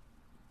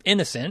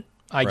innocent,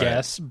 I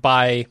guess,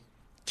 by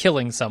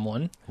killing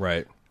someone.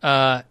 Right.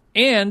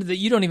 And that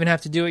you don't even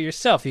have to do it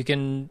yourself. You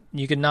can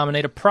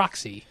nominate a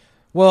proxy.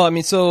 Well, I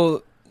mean,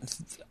 so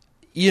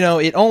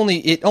it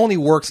only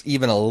works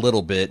even a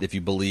little bit if you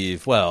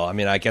believe. Well, I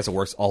mean, I guess it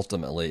works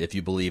ultimately if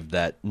you believe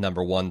that,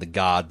 number one, the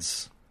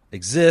gods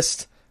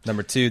exist.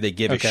 Number two, they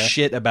give a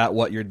shit about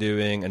what you're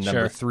doing, and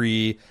number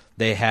three,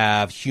 they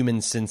have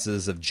human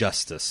senses of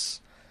justice.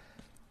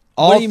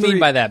 What do you mean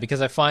by that? Because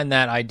I find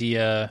that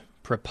idea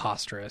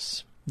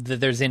preposterous, that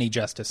there's any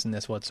justice in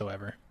this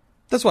whatsoever.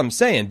 That's what I'm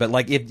saying. But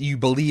like, if you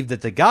believe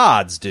that the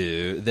gods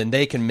do, then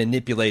they can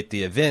manipulate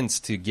the events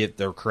to get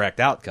their correct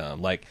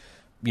outcome. Like,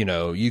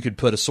 you could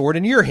put a sword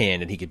in your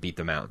hand and he could beat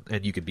the mountain,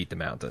 and you could beat the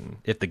mountain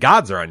if the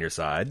gods are on your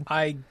side.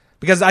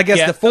 Because I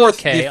guess the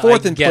fourth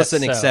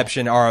implicit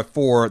exception are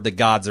for the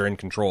gods are in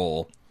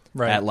control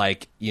at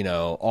like,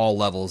 all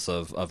levels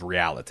of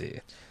reality.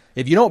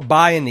 If you don't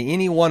buy into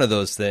any one of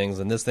those things,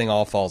 then this thing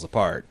all falls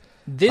apart.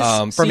 This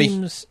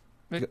seems.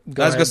 I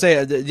was going to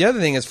say the other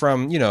thing is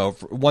from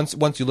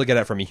once you look at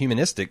it from a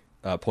humanistic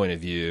point of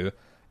view.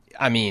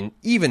 I mean,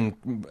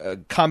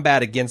 even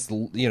combat against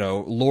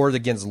lord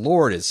against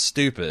lord is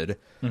stupid,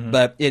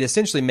 but it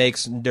essentially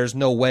makes there's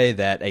no way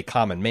that a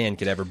common man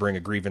could ever bring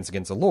a grievance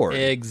against a lord.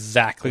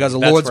 Exactly, because a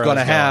lord's going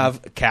to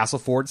have castle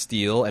fort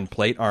steel and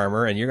plate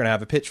armor, and you're going to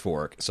have a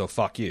pitchfork. So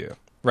fuck you.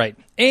 Right.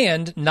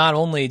 And not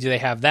only do they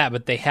have that,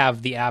 but they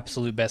have the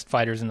absolute best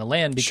fighters in the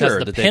land,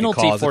 because the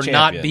penalty for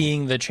not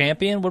being the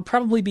champion would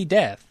probably be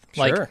death.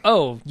 Like,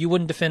 you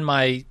wouldn't defend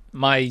my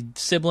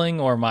sibling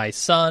or my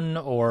son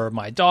or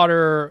my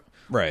daughter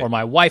or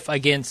my wife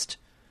against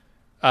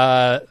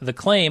the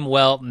claim.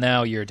 Well,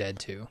 now you're dead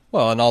too.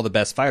 Well, and all the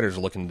best fighters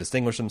are looking to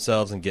distinguish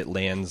themselves and get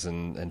lands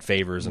and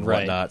favors and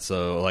whatnot.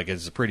 So, like,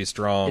 it's a pretty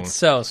strong. It's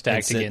so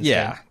stacked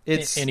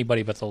against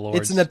anybody but the lords.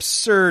 It's an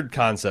absurd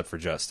concept for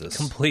justice.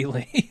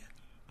 Completely.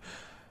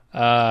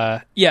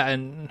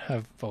 And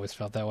I've always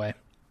felt that way.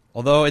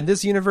 Although in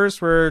this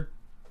universe where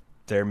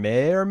there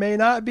may or may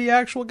not be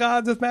actual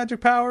gods with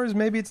magic powers,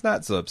 maybe it's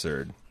not so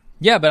absurd.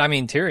 Yeah, but I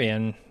mean,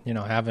 Tyrion,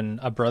 having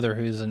a brother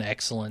who's an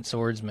excellent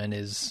swordsman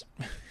is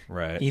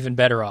even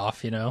better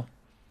off,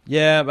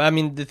 Yeah, but I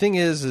mean, the thing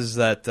is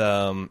that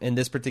in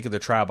this particular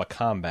trial by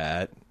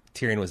combat,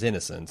 Tyrion was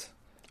innocent.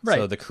 Right.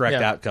 So the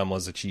correct outcome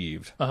was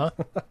achieved.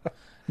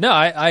 No,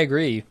 I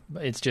agree.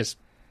 It's just,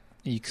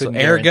 you couldn't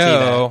ergo, guarantee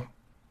that.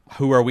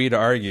 Who are we to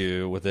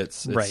argue with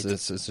its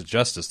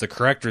justice? The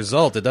correct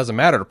result, it doesn't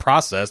matter the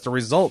process. The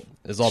result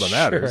is all that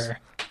matters.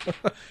 Sure.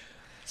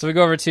 So we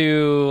go over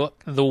to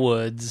the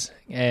woods,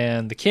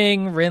 and the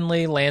king,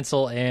 Renly,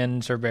 Lancel,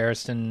 and Sir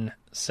Barristan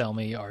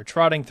Selmy are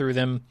trotting through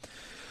them,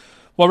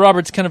 while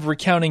Robert's kind of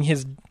recounting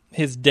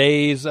his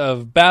days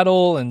of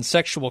battle and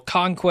sexual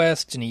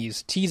conquest, and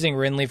he's teasing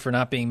Renly for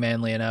not being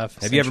manly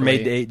enough. Have you ever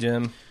made the 8,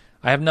 Jim?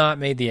 I have not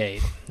made the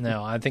 8.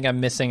 No, I think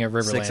I'm missing a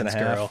Riverlands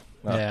girl.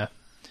 Oh. Yeah.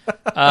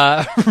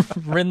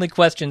 Renly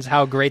questions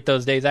how great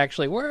those days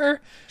actually were.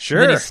 Sure.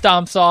 And then he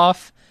stomps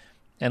off,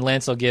 and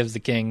Lancel gives the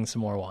king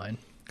some more wine.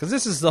 Because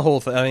this is the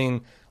whole thing. I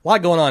mean, a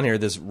lot going on here.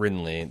 This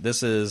Renly.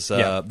 This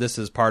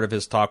is part of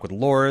his talk with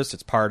Loras.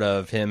 It's part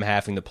of him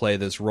having to play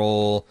this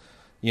role,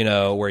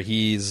 where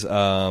he's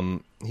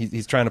trying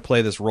to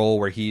play this role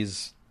where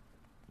he's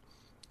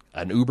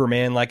an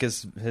Uberman like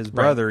his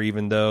brother,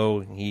 even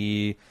though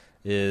he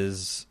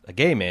is a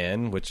gay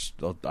man, which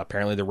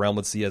apparently the realm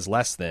would see as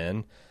less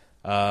than.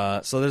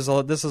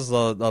 So this is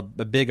a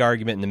big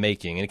argument in the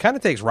making, and it kind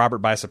of takes Robert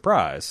by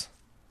surprise.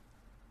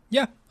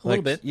 Yeah, a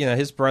little bit.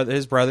 His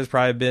brother's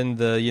probably been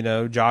the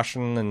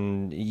Joshin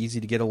and easy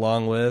to get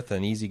along with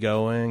and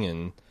easygoing,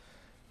 and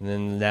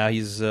then now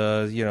he's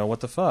what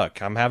the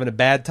fuck? I'm having a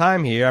bad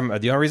time here.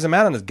 The only reason I'm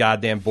out on this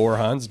goddamn boar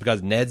hunt is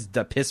because Ned's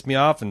pissed me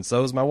off, and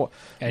so's the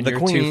you're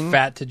queen. Too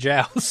fat to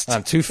joust.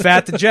 I'm too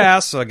fat to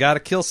joust, so I got to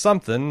kill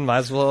something. Might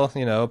as well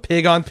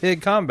pig on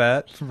pig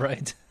combat.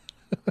 Right.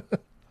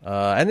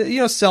 And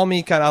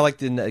Selmy kind of, I like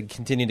the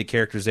continue the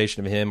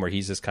characterization of him where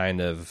he's just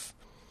kind of,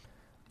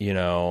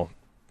 I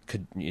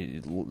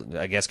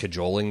guess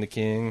cajoling the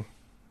king.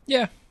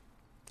 Yeah.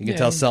 You can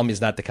tell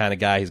Selmy's not the kind of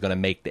guy who's going to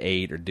make the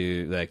 8 or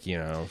do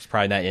he's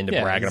probably not into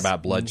bragging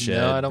about bloodshed.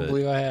 No, I don't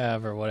believe I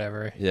have or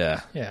whatever.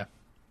 Yeah. Yeah.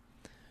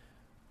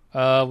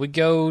 We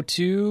go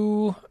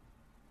to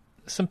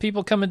some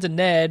people coming to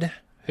Ned,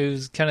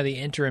 who's kind of the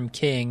interim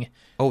king.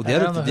 Oh,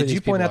 did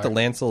you point out that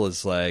Lancel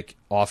is like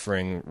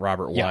offering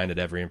Robert wine at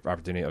every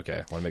opportunity? Okay, I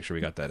want to make sure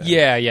we got that in.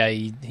 Yeah.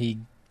 He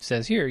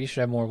says, here, you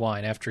should have more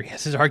wine after he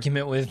has his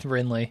argument with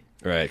Renly.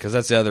 Right, because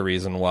that's the other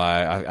reason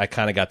why I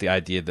kind of got the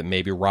idea that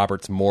maybe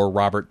Robert's more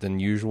Robert than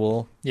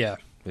usual. Yeah.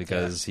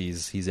 Because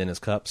he's in his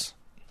cups.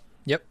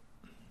 Yep.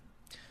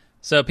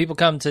 So people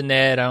come to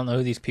Ned. I don't know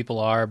who these people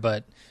are,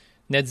 but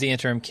Ned's the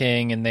interim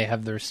king, and they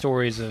have their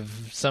stories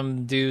of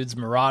some dudes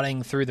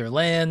marauding through their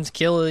lands,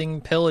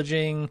 killing,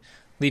 pillaging,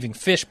 leaving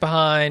fish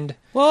behind.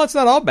 Well, it's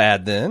not all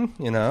bad then,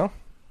 you know.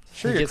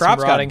 Sure, your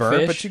crops got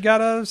burnt, but you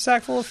got a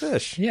sack full of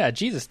fish. Yeah,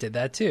 Jesus did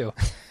that too.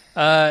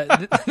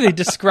 They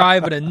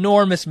describe an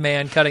enormous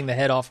man cutting the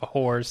head off a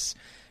horse,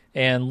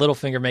 and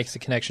Littlefinger makes the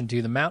connection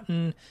to the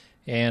mountain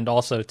and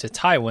also to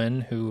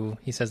Tywin, who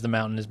he says the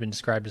mountain has been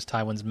described as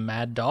Tywin's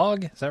mad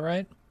dog. Is that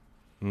right?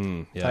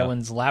 Yeah.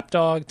 Tywin's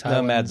lapdog?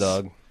 No, mad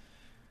dog.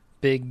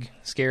 Big,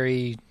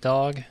 scary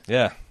dog?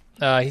 Yeah.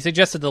 He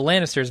suggested the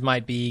Lannisters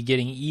might be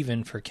getting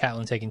even for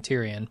Catelyn taking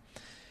Tyrion.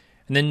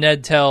 And then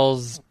Ned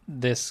tells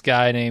this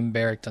guy named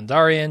Beric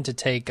Dondarrion to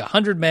take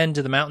 100 men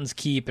to the Mountain's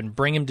Keep and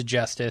bring him to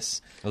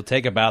justice. It'll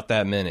take about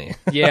that many.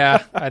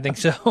 Yeah, I think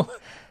so.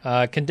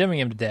 Condemning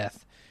him to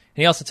death.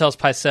 And he also tells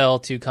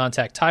Pycelle to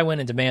contact Tywin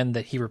and demand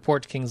that he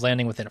report to King's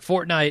Landing within a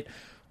fortnight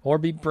or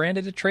be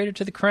branded a traitor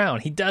to the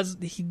crown. He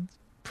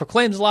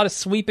proclaims a lot of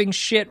sweeping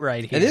shit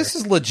right here. And this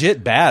is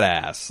legit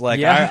badass. Like,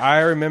 yeah.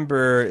 I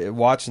remember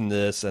watching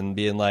this and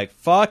being like,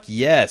 fuck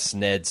yes,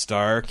 Ned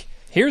Stark.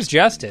 Here's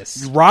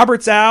justice.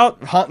 Robert's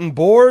out hunting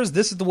boars.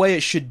 This is the way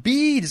it should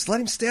be. Just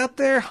let him stay out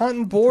there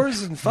hunting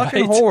boars and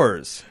fucking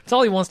whores. That's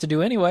all he wants to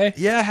do anyway.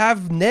 Yeah,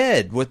 have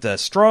Ned with a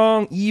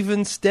strong,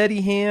 even,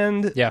 steady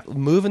hand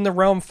moving the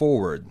realm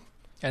forward.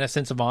 And a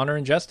sense of honor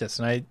and justice.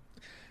 And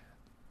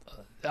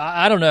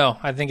I don't know.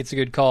 I think it's a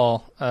good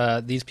call.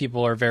 These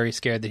people are very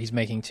scared that he's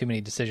making too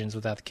many decisions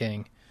without the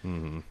king.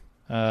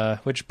 Mm-hmm.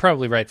 Which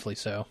probably rightfully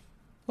so.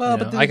 Well,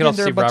 but then I can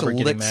also see Robert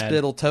getting mad.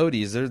 Lick-spittle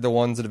toadies. They're the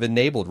ones that have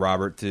enabled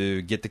Robert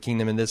to get the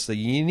kingdom in this. So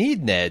you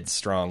need Ned's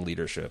strong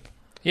leadership.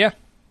 Yeah,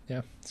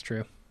 it's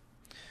true.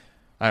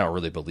 I don't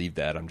really believe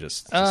that. I'm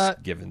just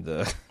giving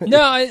the...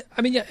 No, I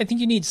mean, I think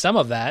you need some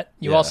of that.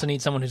 You also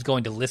need someone who's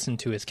going to listen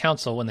to his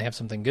counsel when they have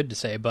something good to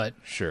say. But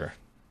sure.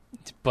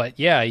 But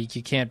yeah,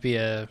 you can't be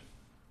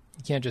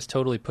You can't just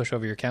totally push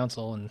over your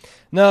counsel. And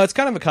no, it's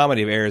kind of a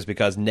comedy of errors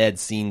because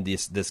Ned's seen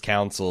this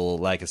council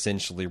like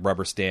essentially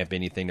rubber stamp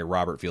anything that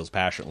Robert feels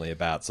passionately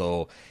about.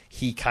 So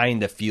he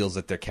kind of feels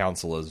that their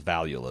counsel is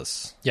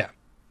valueless. Yeah,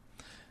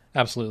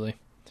 absolutely.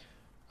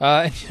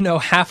 And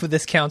half of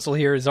this council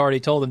here has already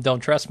told him,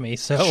 "Don't trust me."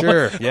 So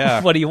sure,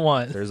 yeah. What do you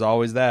want? There's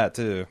always that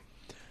too.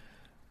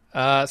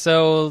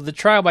 So the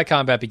trial by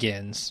combat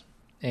begins,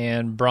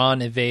 and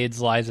Bronn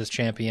evades Lysa's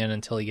champion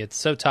until he gets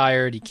so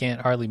tired he can't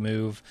hardly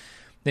move.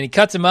 Then he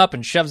cuts him up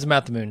and shoves him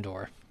out the moon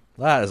door.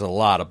 That is a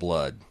lot of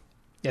blood.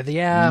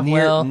 Yeah,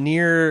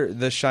 near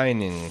the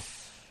shining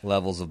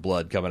levels of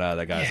blood coming out of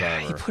that guy's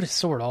armor. He put his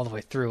sword all the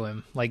way through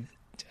him. Like,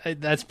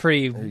 that's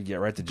pretty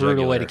right to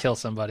brutal way to kill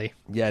somebody.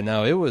 Yeah,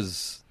 no,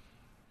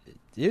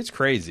 it's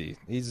crazy.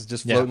 He's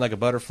just floating like a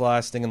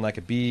butterfly, stinging like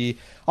a bee.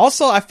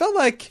 Also, I felt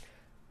like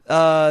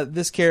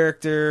this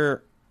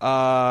character,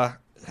 I'm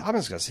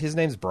just gonna say his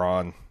name's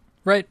Bronn.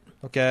 Right.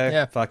 Okay,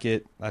 yeah. Fuck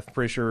it. I'm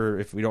pretty sure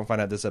if we don't find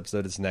out this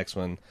episode, it's the next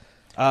one.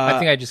 I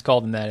think I just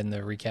called him that in the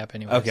recap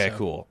anyway. Okay,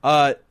 cool.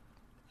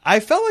 I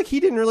felt like he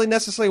didn't really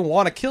necessarily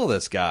want to kill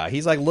this guy.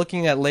 He's like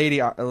looking at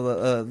Lady Ara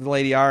and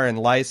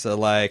Lysa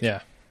like,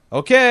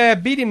 okay, I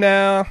beat him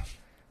now.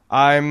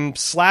 I'm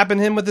slapping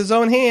him with his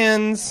own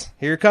hands.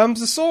 Here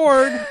comes the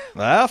sword.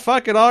 Well,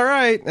 fuck it, all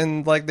right.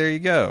 And like, there you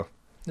go.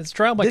 It's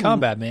trial by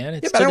combat, man.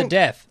 It's to the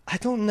death. I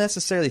don't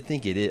necessarily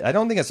think it is. I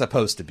don't think it's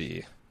supposed to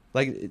be.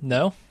 Like,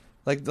 no?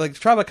 Like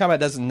trial by combat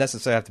doesn't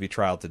necessarily have to be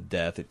trial to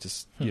death. It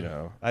just,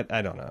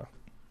 I don't know.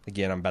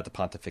 Again, I'm about to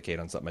pontificate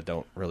on something I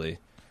don't really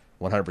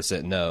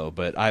 100% know,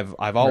 but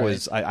I've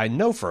always, I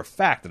know for a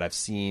fact that I've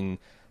seen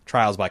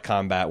trials by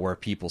combat where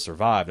people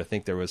survived. I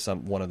think there was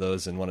one of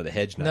those in one of the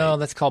Hedge Knights. No,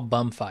 that's called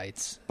bum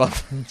fights.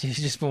 You've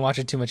just been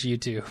watching too much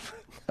YouTube.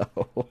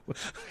 No,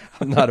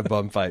 I'm not a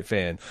bum fight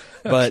fan.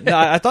 But no,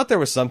 I thought there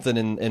was something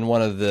in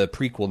one of the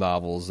prequel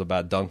novels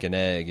about Dunk and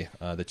Egg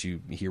that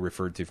you hear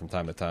referred to from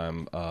time to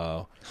time,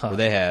 where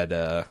they had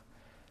a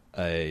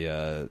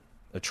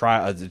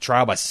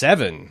trial by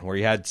 7, where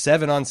you had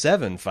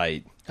 7-on-7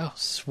 fight. Oh,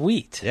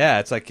 sweet! Yeah,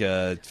 it's like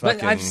a fucking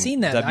But I've seen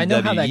that. WWE I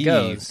know how that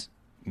goes.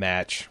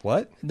 Match.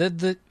 What?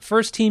 The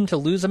first team to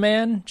lose a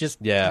man just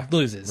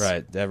loses.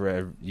 Right.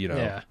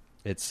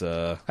 It's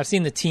I've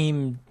seen the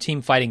team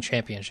fighting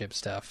championship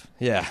stuff.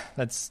 Yeah,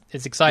 it's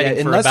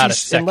exciting for about a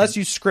second. Unless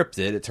you script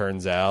it, it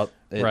turns out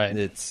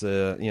it's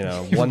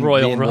one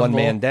Royal Rumble. One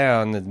man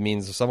down. It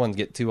means someone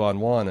get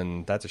 2-on-1,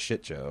 and that's a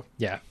shit show.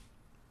 Yeah.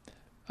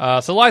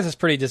 So Lysa's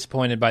pretty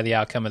disappointed by the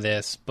outcome of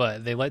this,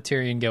 but they let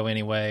Tyrion go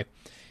anyway.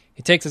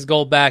 He takes his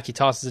gold back, he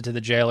tosses it to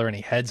the jailer, and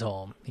he heads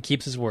home. He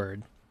keeps his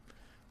word.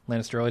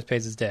 Lannister always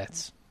pays his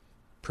debts.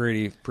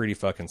 Pretty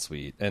fucking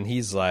sweet. And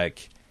he's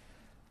like,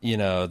 you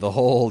know, the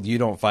whole "you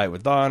don't fight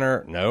with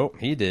honor." Nope,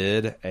 he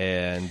did.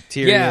 And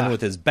Tyrion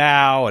with his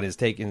bow and is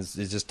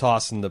just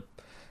tossing the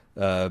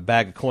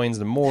bag of coins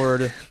to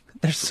Mord.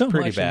 There's so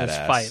much in this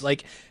fight.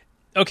 Like,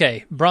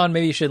 okay, Bronn,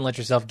 maybe you shouldn't let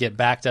yourself get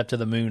backed up to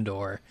the moon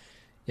door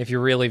if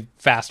you're really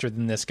faster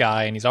than this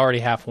guy and he's already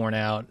half worn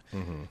out.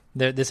 Mm-hmm.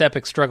 This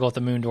epic struggle with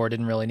the moon door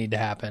didn't really need to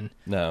happen.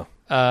 No.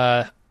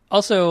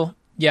 Also,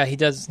 yeah, he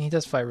does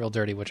fight real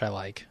dirty, which I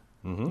like.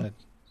 Mm-hmm.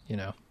 You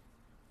know,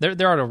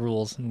 there are no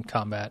rules in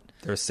combat.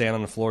 There's sand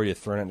on the floor, you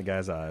throw it in the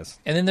guy's eyes.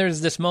 And then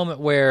there's this moment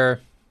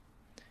where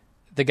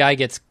the guy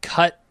gets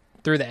cut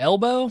through the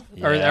elbow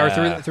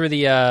or through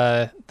the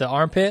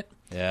armpit.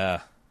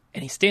 Yeah.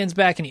 And he stands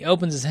back and he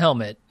opens his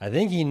helmet. I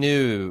think he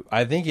knew.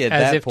 I think at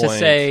as that if point, to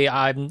say,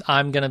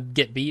 "I'm gonna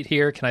get beat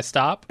here. Can I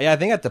stop?" Yeah, I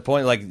think at the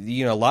point, like,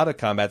 you know, a lot of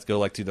combats go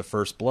like to the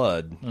first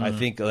blood. Mm. I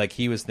think like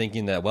he was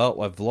thinking that,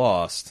 well, I've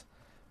lost,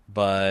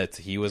 but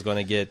he was going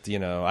to get. You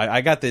know,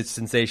 I got the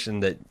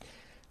sensation that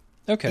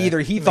either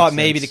he thought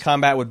maybe the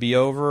combat would be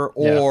over,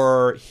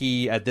 or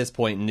he at this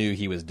point knew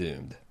he was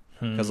doomed.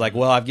 Because like,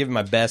 well, I've given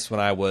my best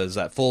when I was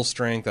at full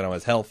strength and I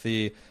was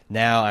healthy.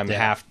 Now I'm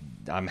half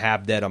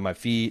dead on my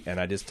feet, and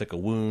I just took a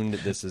wound.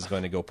 This is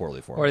going to go poorly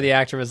for me. Or the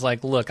actor was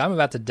like, "Look, I'm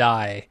about to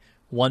die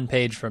 1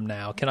 page from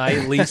now. Can I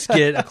at least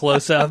get a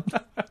close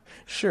up?"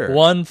 Sure.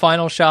 One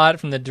final shot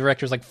from the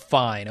director's like,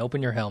 "Fine,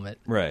 open your helmet."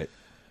 Right.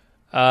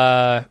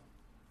 I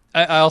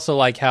also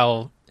like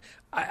how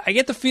I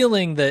get the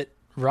feeling that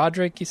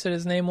Roderick, you said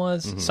his name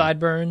was,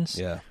 Sideburns.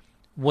 Yeah.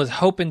 Was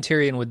hoping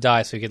Tyrion would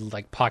die so he could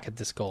like pocket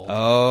this gold.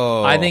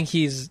 Oh, I think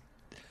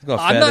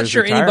I'm not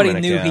sure anybody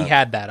knew he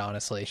had that.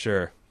 Honestly,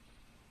 sure.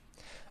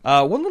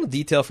 One little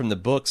detail from the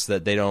books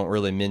that they don't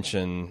really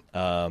mention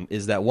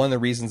is that one of the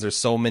reasons there's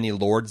so many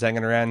lords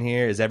hanging around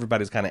here is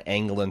everybody's kind of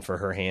angling for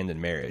her hand in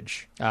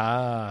marriage.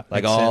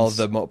 Like all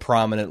the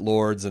prominent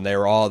lords, and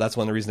that's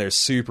one of the reasons they're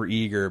super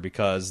eager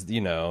because you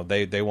know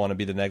they want to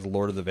be the next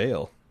Lord of the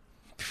Vale.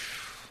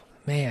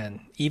 Man,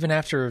 even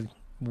after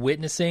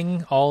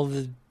witnessing all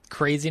the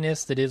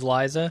craziness that is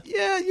Lysa.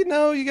 Yeah, you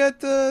know, you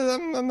got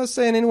I'm not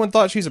saying anyone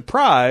thought she's a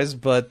prize,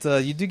 but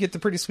you do get the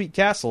pretty sweet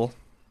castle.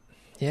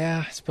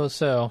 Yeah, I suppose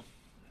so.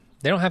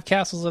 They don't have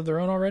castles of their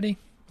own already?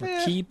 Or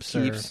keeps?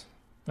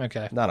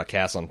 Okay. Not a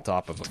castle on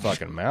top of a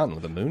fucking mountain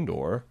with a moon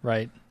door.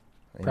 Right.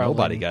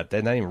 Nobody got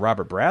that. Not even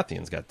Robert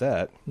Baratheon's got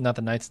that. Not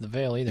the Knights of the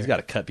Vale either. He's got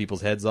to cut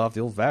people's heads off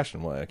the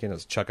old-fashioned way. I can't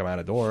just chuck them out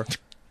a door.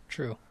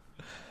 True.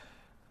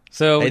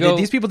 So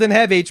these people didn't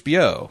have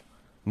HBO.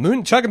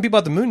 Chucking people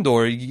out the moon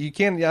door, you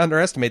can't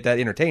underestimate that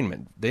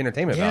entertainment. The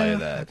entertainment value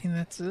of that. I mean,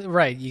 that's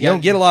right. You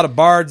don't get a lot of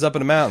bards up in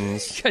the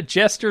mountains. You got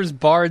jesters,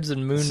 bards,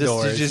 and moon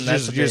doors. You're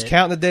just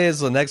counting the days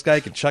so the next guy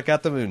can chuck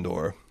out the moon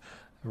door.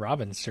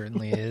 Robin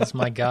certainly is.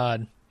 My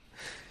God.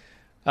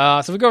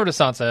 So we go over to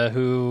Sansa,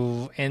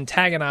 who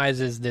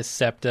antagonizes this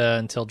Septa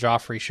until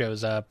Joffrey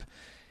shows up.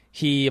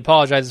 He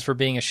apologizes for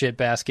being a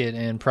shitbasket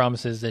and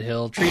promises that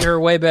he'll treat her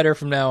way better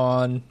from now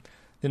on.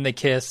 Then they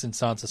kiss, and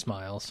Sansa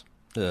smiles.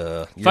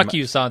 Fuck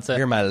you, Sansa.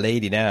 You're my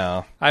lady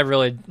now.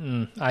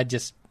 I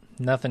just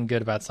nothing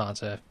good about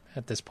Sansa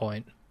at this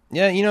point.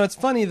 Yeah, you know, it's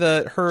funny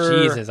that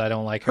Jesus, I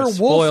don't like her. Her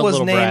Spoiled wolf was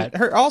little named.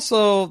 brat.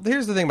 Also,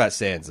 here's the thing about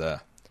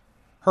Sansa.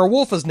 Her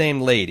wolf was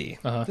named Lady.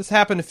 Uh-huh. This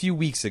happened a few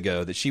weeks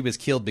ago that she was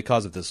killed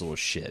because of this little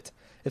shit.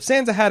 If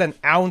Sansa had an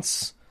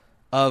ounce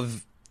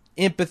of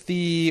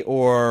empathy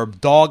or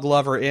dog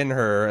lover in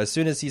her, as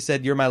soon as he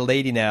said, "You're my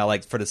lady now,"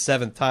 like for the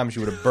 7th time, she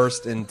would have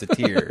burst into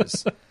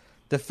tears.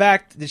 The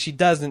fact that she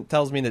doesn't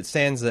tells me that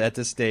Sansa at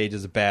this stage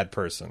is a bad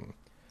person.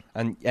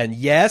 And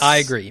yes, I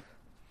agree.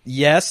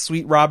 Yes,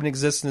 Sweet Robin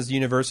exists in this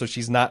universe, so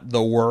she's not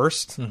the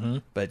worst. Mm-hmm.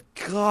 But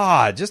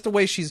God, just the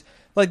way she's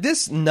like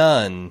this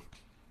nun,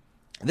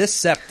 this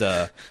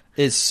Septa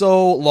is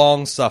so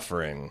long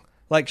suffering.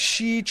 Like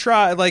she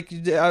tried, like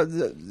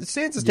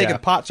Sansa's taking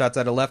pot shots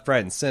at her left,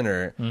 right, and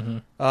center. Mm-hmm.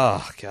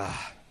 Oh God.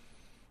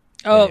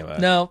 Oh, anyway.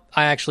 No,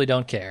 I actually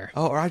don't care.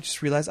 Oh, or I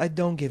just realized I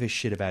don't give a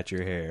shit about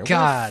your hair.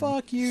 God. Well,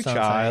 fuck you, Sansa,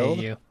 child. I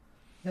hate you.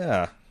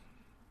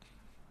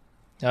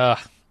 Yeah.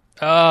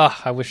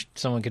 I wish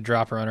someone could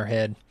drop her on her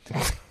head.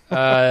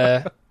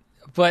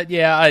 But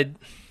yeah,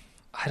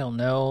 I don't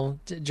know.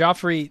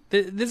 Joffrey,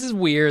 this is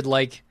weird.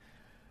 Like,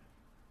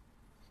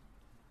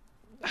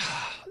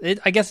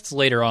 I guess it's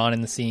later on in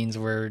the scenes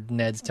where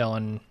Ned's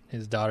telling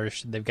his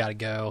daughters they've got to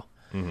go.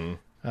 Mm-hmm.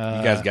 You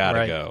guys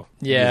gotta go.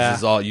 Yeah, this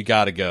is all you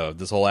gotta go.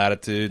 This whole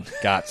attitude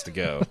gots to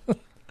go.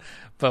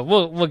 But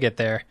we'll get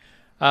there.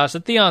 So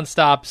Theon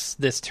stops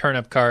this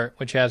turnip cart,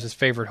 which has his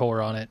favorite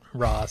whore on it,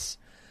 Ross.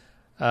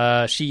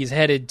 She's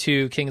headed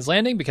to King's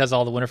Landing because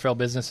all the Winterfell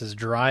business is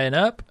drying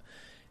up,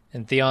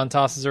 and Theon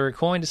tosses her a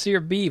coin to see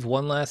her beef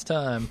one last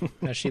time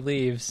as she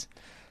leaves.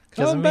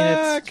 Because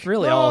it's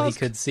really Ross. All he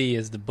could see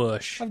is the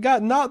bush. I've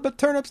got naught but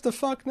turnips to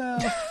fuck now.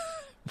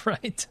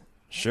 Right.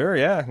 Sure,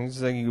 yeah. It's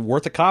like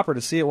worth a copper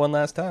to see it one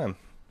last time.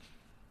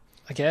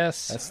 I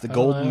guess. That's the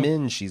gold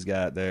minge she's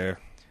got there.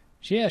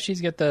 Yeah, she's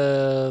got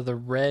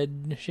the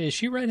red... Is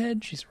she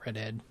redhead? She's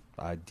redhead.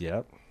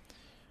 Yep.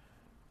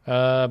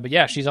 But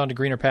yeah, she's on to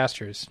greener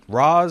pastures.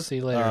 Roz, See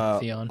you later,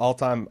 Theon. All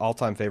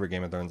time favorite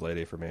Game of Thrones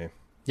lady for me.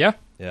 Yeah?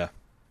 Yeah.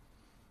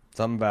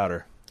 Something about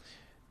her.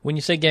 When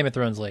you say Game of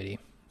Thrones lady,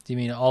 do you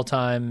mean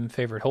all-time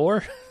favorite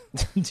whore?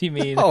 Do you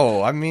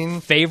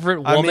mean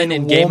favorite woman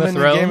in Game of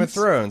Thrones? Game of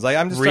Thrones. Like,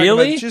 I'm just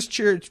really? talking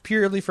about just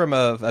purely from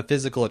a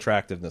physical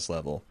attractiveness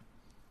level.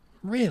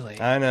 Really?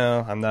 I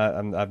know.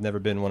 I've never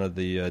been one of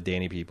the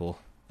Dany people.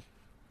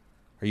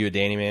 Are you a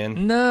Dany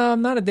man? No,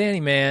 I'm not a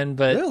Dany man,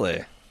 but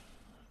really,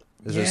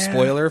 is it a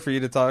spoiler for you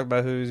to talk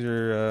about who's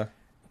your?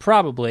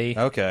 Probably.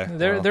 Okay.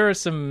 There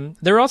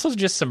are also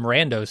just some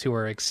randos who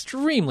are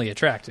extremely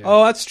attractive.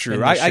 Oh, that's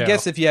true. I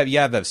guess if you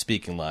have that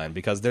speaking line,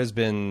 because there's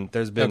been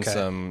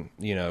some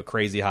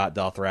crazy hot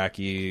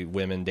Dothraki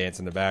women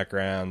dancing in the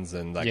backgrounds,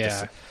 and like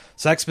the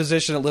sex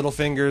position at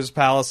Littlefinger's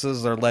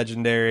palaces are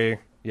legendary.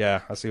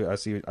 Yeah, I see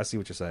what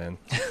you're saying.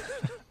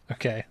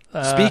 Okay.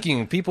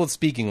 People with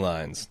speaking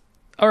lines.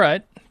 All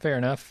right, fair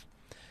enough.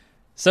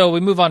 So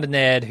we move on to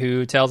Ned,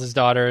 who tells his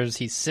daughters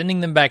he's sending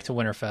them back to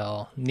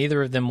Winterfell.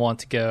 Neither of them want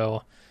to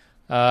go.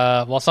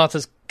 While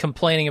Sansa's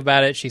complaining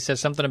about it, she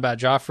says something about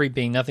Joffrey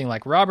being nothing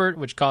like Robert,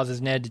 which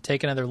causes Ned to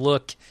take another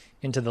look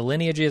into the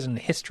lineages and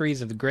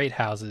histories of the great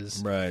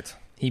houses. Right.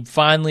 He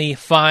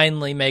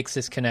finally makes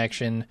this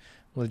connection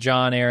with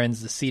Jon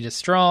Arryn's The Seat is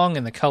Strong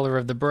and the color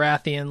of the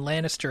Baratheon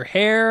Lannister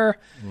hair.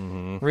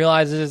 Mm-hmm.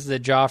 Realizes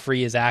that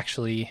Joffrey is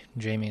actually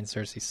Jaime and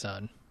Cersei's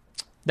son.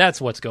 That's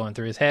what's going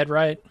through his head,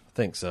 right? I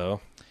think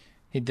so.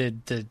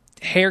 The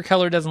hair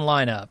color doesn't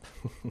line up.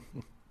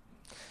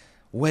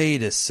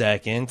 Wait a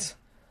second.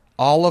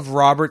 All of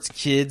Robert's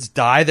kids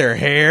dye their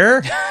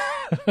hair?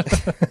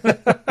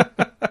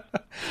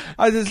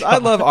 I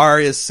love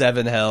Arya's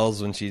Seven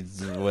Hells when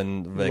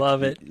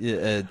love it.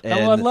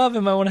 I love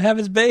him. I want to have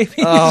his baby.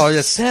 Oh,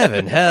 yeah,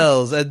 Seven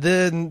Hells. And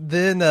then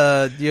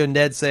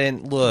Ned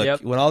saying, "Look,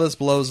 when all this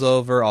blows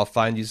over, I'll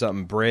find you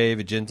something brave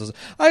and gentle."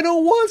 I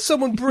don't want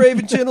someone brave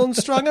and gentle and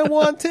strong. I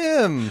want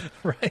him.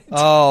 Right.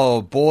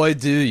 Oh boy,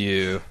 do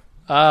you?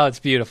 Oh, it's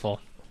beautiful.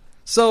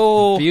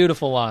 So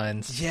beautiful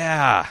lines.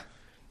 Yeah.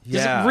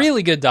 There's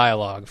really good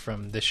dialogue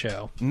from this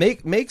show.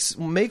 Makes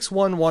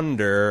one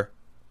wonder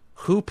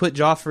who put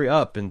Joffrey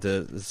up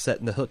into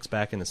setting the hooks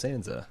back into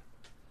Sansa.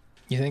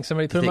 You think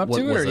somebody put him up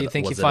to it, or do you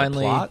think he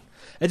finally?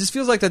 It just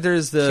feels like that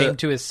came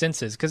to his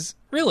senses, because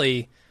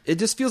really, it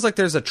just feels like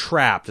there's a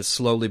trap that's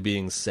slowly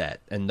being set,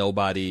 and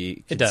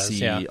nobody can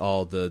see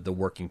all the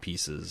working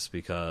pieces,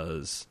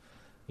 because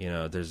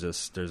there's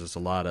just a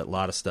lot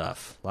of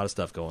stuff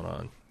going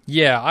on.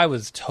 Yeah, I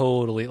was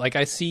totally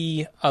I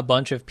see a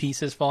bunch of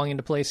pieces falling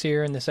into place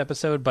here in this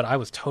episode, but I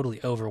was totally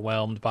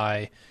overwhelmed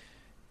by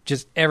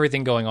just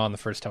everything going on the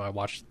first time I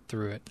watched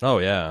through it. Oh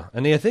yeah,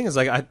 and the thing is,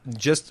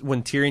 just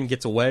when Tyrion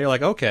gets away, you're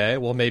like, okay,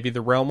 well maybe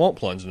the realm won't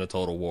plunge into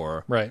total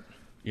war, right?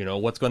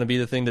 What's going to be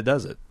the thing that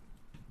does it?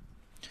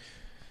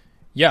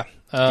 Yeah,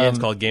 it's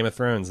called Game of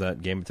Thrones.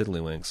 That Game of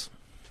Tiddlywinks.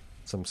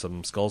 Some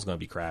skull's going to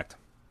be cracked.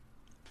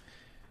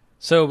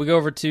 So we go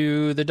over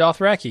to the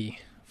Dothraki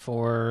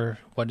for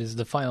what is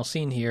the final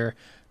scene here.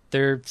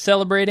 They're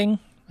celebrating,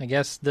 I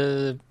guess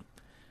they're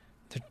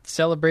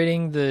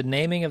celebrating the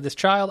naming of this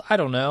child. I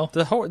don't know.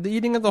 The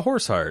eating of the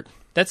horse heart.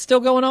 That's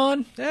still going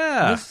on?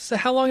 Yeah.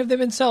 How long have they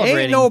been celebrating?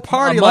 Ain't no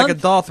party like a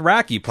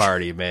Dothraki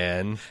party,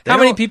 man. How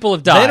many people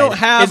have died? They don't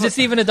have. Is this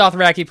even a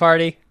Dothraki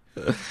party?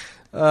 Is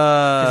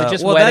it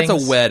just weddings?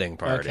 That's a wedding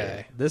party.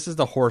 Okay. This is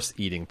the horse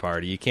eating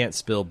party. You can't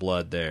spill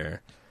blood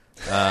there.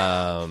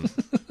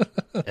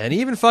 And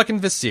even fucking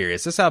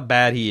Viserys, this is how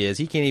bad he is.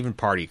 He can't even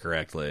party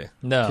correctly.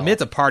 No.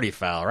 Commits a party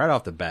foul right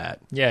off the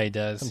bat. Yeah, he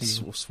does.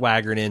 He's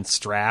swaggering in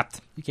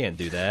strapped. You can't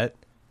do that.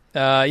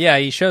 Yeah,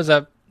 he shows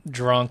up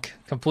drunk,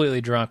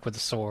 completely drunk with a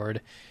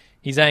sword.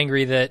 He's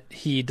angry that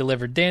he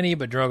delivered Dany,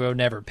 but Drogo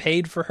never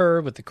paid for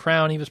her with the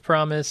crown he was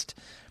promised.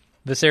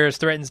 Viserys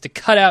threatens to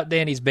cut out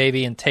Dany's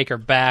baby and take her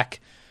back,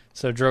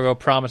 so Drogo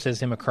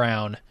promises him a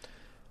crown.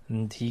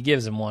 And he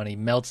gives him one. He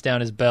melts down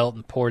his belt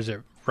and pours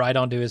it right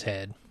onto his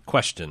head.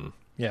 Question.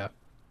 Yeah.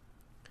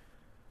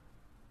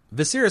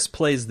 Viserys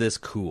plays this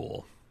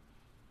cool.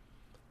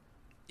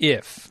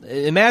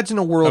 Imagine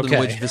a world in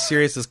which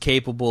Viserys is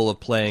capable of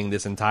playing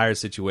this entire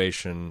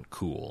situation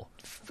cool.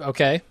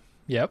 Okay.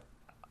 Yep.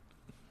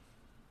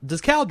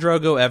 Does Khal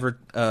Drogo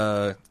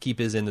ever keep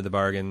his end of the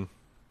bargain?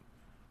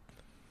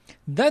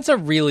 That's a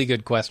really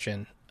good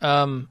question.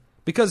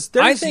 Because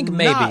there's I think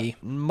maybe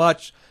not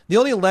much. The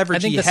only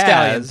leverage he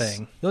has,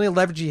 the only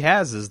leverage he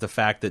has is the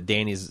fact that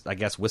Dany's, I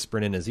guess,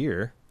 whispering in his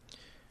ear.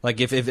 Like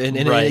if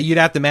right. You'd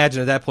have to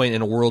imagine at that point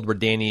in a world where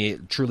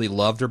Dany truly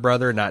loved her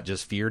brother, not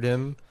just feared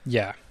him.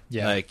 Yeah.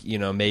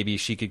 Maybe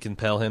she could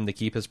compel him to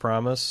keep his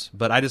promise.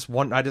 But I just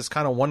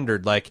kind of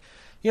wondered,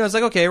 it's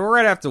like, okay, we're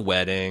right after the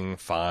wedding,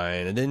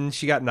 fine, and then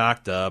she got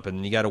knocked up,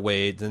 and you got to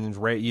wait. And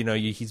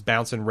he's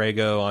bouncing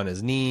Rhaego on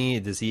his knee.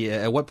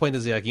 At what point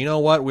does he you know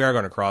what? We are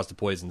going to cross the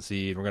poison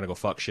sea, and we're going to go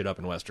fuck shit up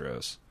in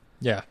Westeros.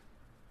 Yeah,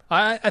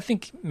 I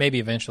think maybe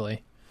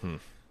eventually.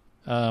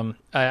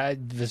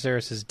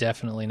 Viserys is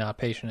definitely not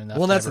patient enough.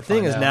 Well, that's the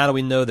thing is out. now that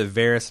we know that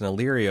Varys and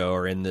Illyrio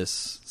are in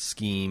this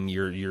scheme,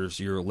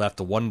 you're left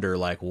to wonder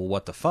like, well,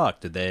 what the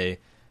fuck did they?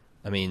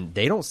 I mean,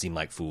 they don't seem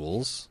like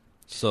fools,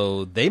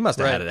 so they must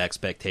have had an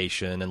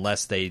expectation,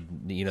 unless they,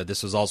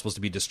 this was all supposed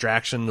to be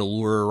distraction to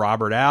lure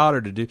Robert out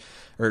or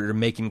to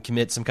make him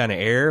commit some kind of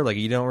error. Like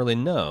you don't really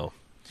know.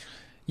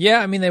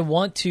 Yeah, I mean, they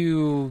want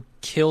to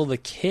kill the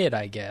kid,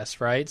 I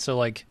guess, right? So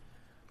like.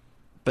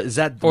 But is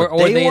that what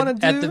they want to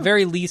do? At the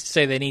very least,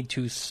 say they need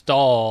to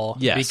stall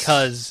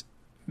because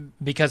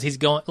he's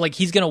going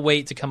to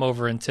wait to come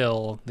over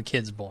until the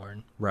kid's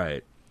born.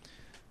 Right.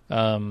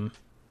 Right.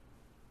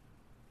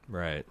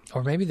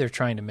 Or maybe they're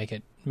trying to make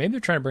it. Maybe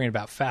they're trying to bring it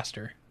about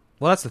faster.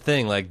 Well, that's the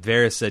thing. Like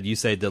Varys said, you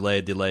say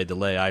delay, delay,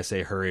 delay. I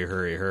say hurry,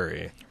 hurry,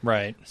 hurry.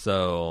 Right.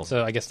 So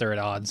I guess they're at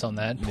odds on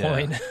that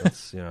point.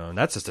 That's, and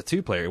that's just a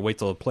 2-player. Wait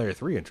till player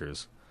 3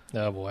 enters.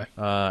 Oh boy.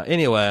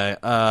 Anyway.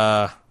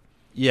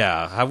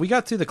 Yeah, have we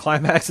got to the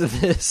climax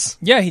of this?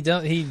 Yeah,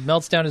 he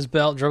melts down his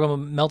belt. Drogo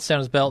melts down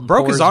his belt and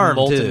broke pours his arm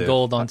molten too.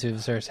 gold onto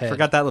Viserys' head.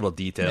 Forgot that little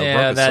detail.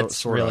 Yeah, broke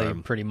that's really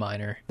pretty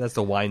minor. That's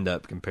the wind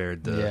up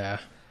compared to. Yeah.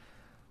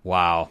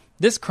 Wow.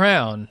 This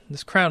crown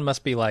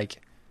must be like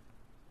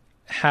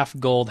half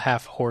gold,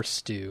 half horse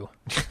stew.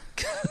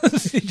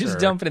 You just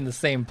dump it in the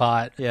same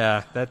pot.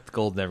 Yeah, that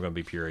gold's never going to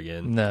be pure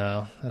again.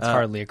 No, that's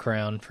hardly a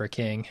crown for a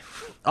king.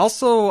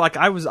 Also, like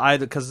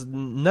because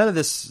none of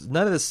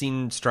this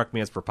scene struck me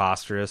as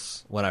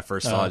preposterous when I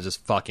first saw it.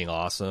 Just fucking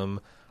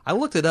awesome. I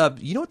looked it up.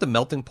 You know what the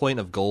melting point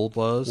of gold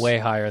was? Way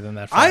higher than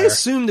that fire. I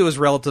assumed it was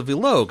relatively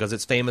low because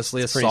it's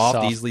famously a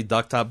soft, easily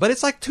ductile. But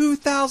it's like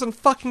 2,000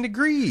 fucking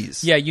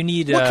degrees. Yeah, you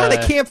need what kind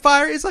of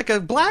campfire is like a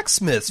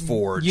blacksmith's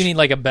forge? You need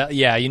like a bell.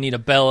 Yeah, you need a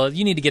bell.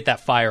 You need to get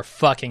that fire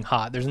fucking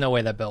hot. There's no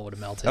way that bell would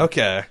have melted.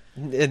 Okay,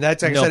 and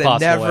that's like I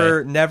said,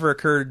 it never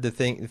occurred to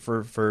think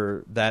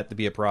for that to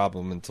be a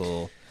problem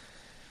until.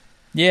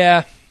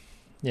 Yeah,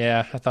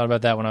 I thought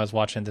about that when I was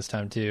watching it this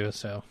time too.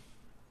 So.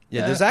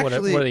 Yeah, there's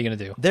actually. What are they going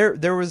to do?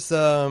 There was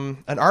an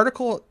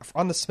article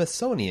on the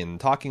Smithsonian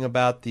talking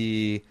about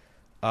this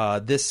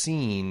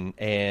scene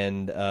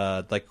and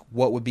like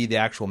what would be the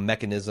actual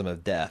mechanism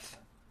of death.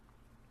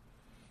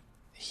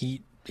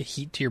 Heat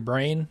to your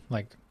brain,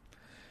 like.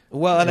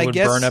 Well, and it I would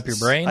guess burn up your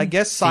brain. I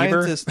guess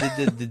scientists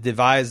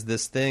devised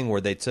this thing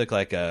where they took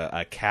like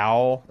a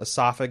cow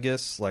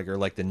esophagus, or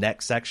the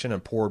neck section,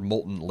 and poured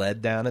molten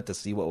lead down it to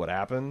see what would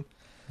happen.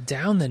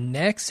 Down the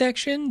neck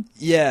section?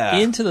 Yeah.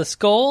 Into the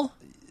skull?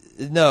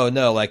 No,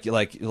 like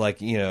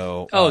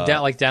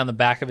down down the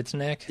back of its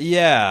neck.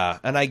 Yeah,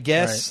 and I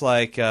guess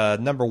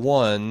number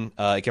one,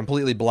 it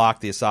completely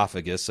blocked the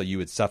esophagus, so you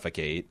would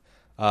suffocate.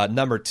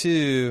 Number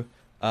two,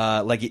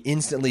 it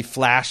instantly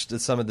flashed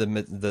some of the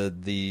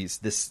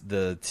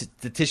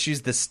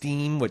tissues, the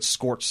steam, which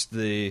scorched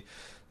the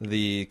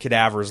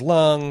cadaver's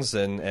lungs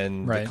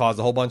and caused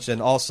a whole bunch.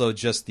 And also,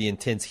 just the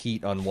intense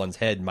heat on one's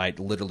head might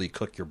literally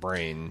cook your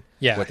brain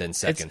within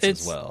seconds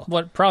as well.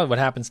 What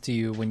happens to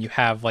you when you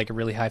have like a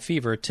really high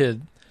fever to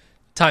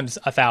times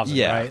 1,000,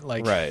 right?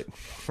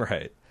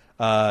 Right.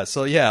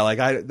 So yeah,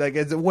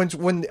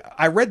 when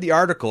I read the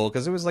article,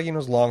 because it was it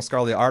was a long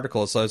scholarly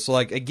article. So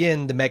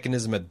again, the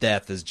mechanism of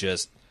death is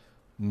just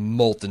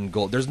molten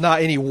gold. There's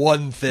not any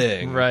one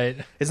thing. Right.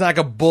 It's not like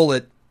a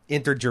bullet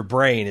entered your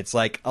brain. It's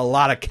like a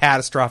lot of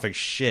catastrophic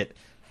shit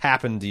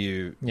happened to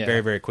you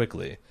very, very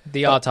quickly.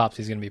 The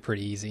autopsy is going to be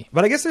pretty easy.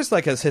 But I guess there's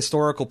a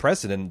historical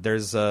precedent.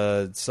 There's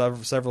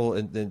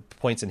several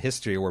points in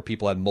history where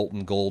people had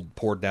molten gold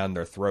poured down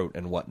their throat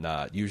and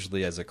whatnot,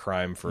 usually as a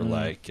crime for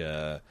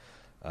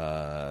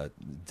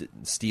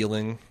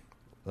stealing,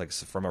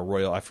 from a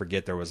royal. I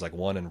forget, there was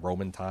one in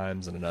Roman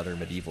times and another in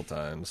medieval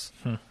times.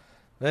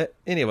 But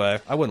anyway,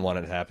 I wouldn't want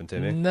it to happen to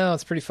me. No,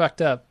 it's pretty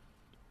fucked up.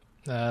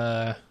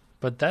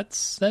 But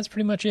that's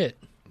pretty much it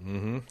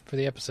for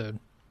the episode.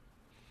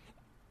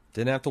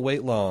 Didn't have to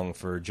wait long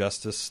for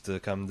justice to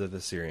come to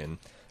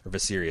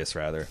Viserys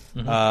rather.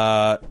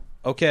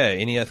 Okay,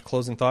 any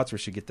closing thoughts? Or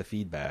should we get the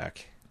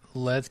feedback?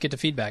 Let's get to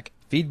feedback.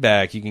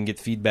 Feedback. You can get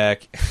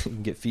feedback. You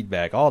can get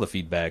feedback. All the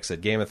feedbacks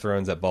at Game of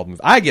Thrones at Bald Move.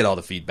 I get all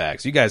the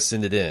feedbacks. You guys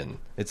send it in.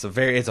 It's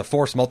a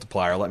force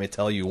multiplier. Let me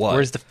tell you what.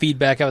 Where's the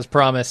feedback I was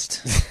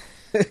promised?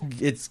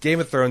 It's Game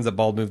of Thrones at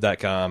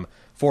baldmove.com.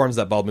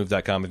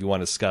 Forums.baldmove.com if you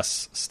want to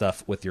discuss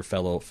stuff with your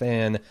fellow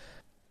fan.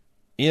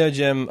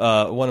 Jim,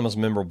 one of the most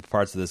memorable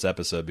parts of this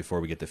episode before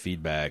we get the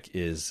feedback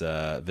is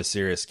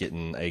Viserys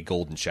getting a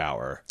golden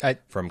shower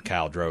from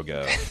Khal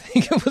Drogo. I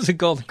think it was a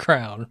golden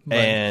crown. But...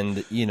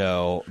 And,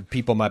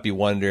 people might be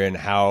wondering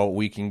how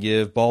we can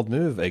give Bald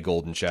Move a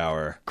golden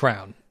shower.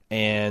 Crown.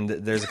 And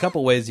there's a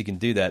couple ways you can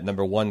do that.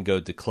 Number one, go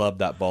to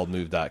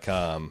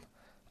club.baldmove.com.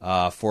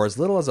 For as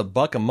little as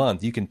 $1 a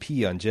month, you can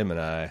pee on Jim and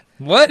I.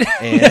 What?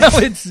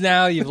 And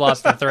now you've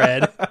lost the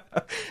thread.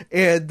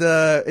 And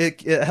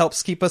it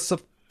helps keep us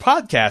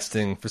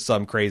podcasting for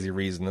some crazy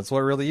reason. That's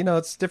what really,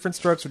 it's different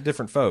strokes for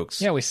different folks.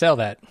 Yeah, we sell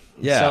that.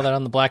 We sell that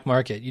on the black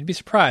market. You'd be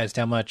surprised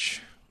how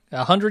much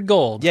 100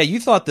 gold. Yeah, you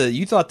thought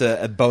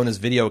the bonus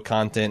video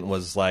content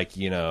was like,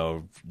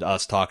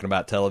 us talking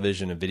about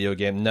television and video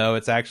game. No,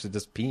 it's actually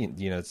just P.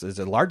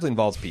 It largely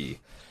involves P.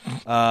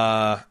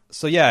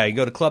 So yeah, you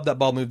go to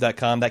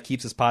club.baldmove.com. That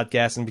keeps us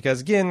podcasting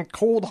because, again,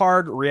 cold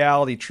hard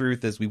reality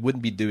truth is we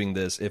wouldn't be doing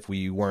this if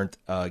we weren't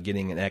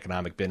getting an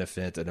economic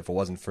benefit, and if it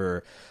wasn't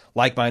for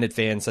like-minded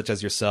fans such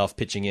as yourself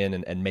pitching in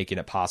and making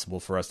it possible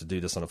for us to do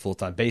this on a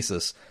full-time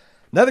basis.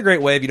 Another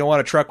great way, if you don't want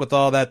to truck with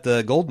all that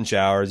golden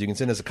showers, you can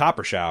send us a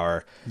copper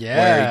shower. Yeah.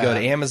 Where you go to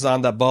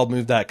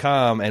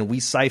amazon.baldmove.com and we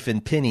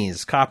siphon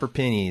pennies, copper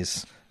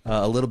pennies,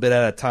 a little bit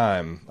at a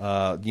time.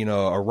 A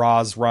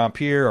Roz romp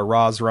here, a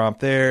Roz romp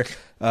there.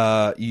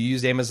 You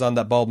use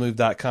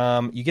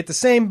amazon.baldmove.com. You get the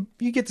same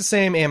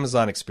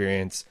Amazon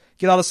experience.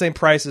 Get all the same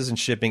prices and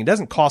shipping. It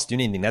doesn't cost you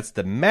anything. That's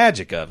the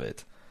magic of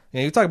it.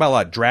 You talk about a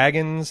lot of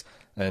dragons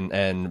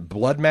and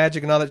blood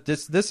magic and all that.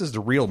 This is the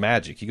real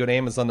magic. You go to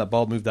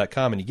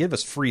amazon.baldmove.com and you give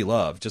us free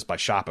love just by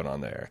shopping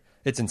on there.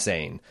 It's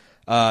insane.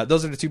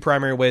 Those are the two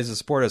primary ways to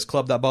support us: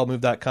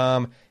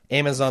 club.baldmove.com,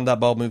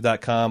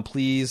 amazon.baldmove.com.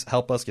 Please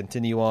help us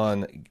continue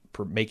on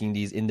making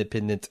these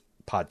independent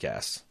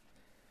podcasts.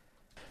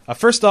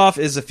 First off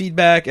is a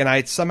feedback, and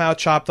I somehow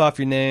chopped off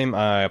your name.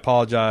 I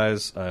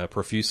apologize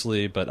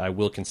profusely, but I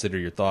will consider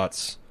your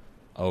thoughts.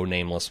 Oh,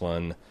 nameless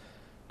one.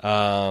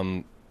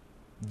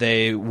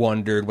 They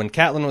wondered, when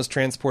Catelyn was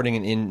transporting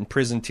an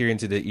imprisoned Tyrion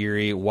to the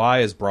Eyrie, why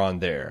is Bronn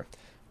there?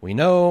 We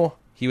know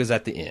he was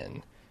at the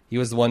inn. He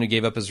was the one who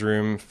gave up his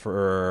room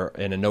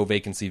in a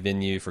no-vacancy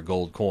venue for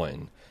gold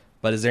coin.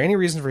 But is there any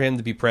reason for him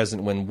to be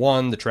present when,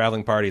 1, the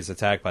traveling party is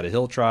attacked by the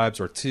Hill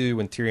tribes, or 2,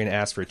 when Tyrion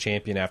asks for a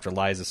champion after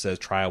Lysa says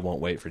trial won't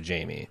wait for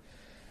Jaime?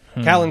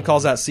 Catelyn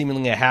calls out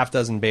seemingly a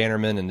half-dozen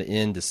bannermen in the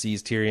inn to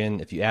seize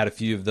Tyrion. If you add a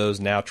few of those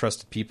now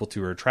trusted people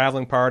to her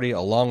traveling party,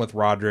 along with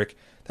Roderick,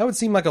 that would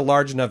seem like a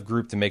large enough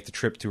group to make the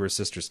trip to her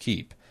sister's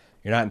keep.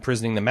 You're not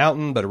imprisoning the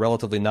Mountain, but a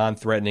relatively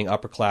non-threatening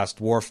upper-class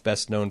dwarf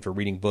best known for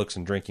reading books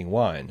and drinking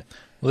wine.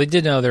 Well, they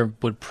did know there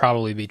would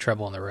probably be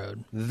trouble on the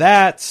road.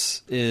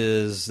 Let's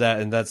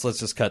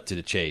just cut to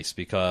the chase,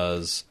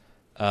 because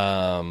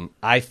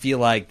I feel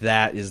like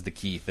that is the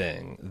key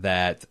thing.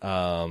 That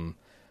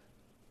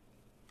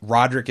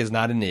Roderick is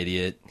not an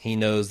idiot. He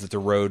knows that the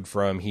road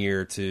from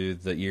here to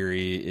the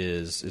Eyrie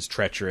is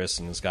treacherous,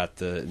 and you got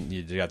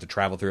to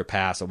travel through a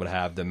pass that would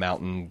have the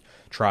mountain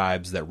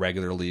tribes that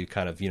regularly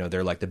kind of,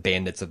 they're like the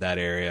bandits of that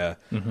area.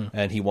 Mm-hmm.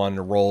 And he wanted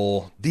to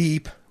roll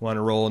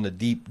in the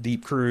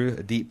deep crew,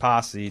 a deep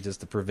posse, just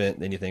to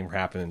prevent anything from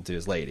happening to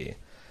his lady.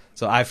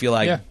 So I feel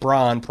like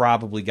Bronn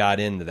probably got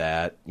into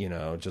that,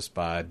 just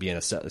by being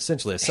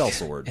essentially a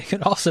sellsword. It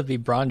could also be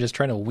Bronn just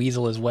trying to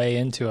weasel his way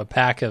into a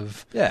pack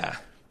of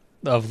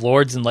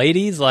lords and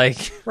ladies,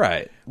 like,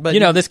 right. But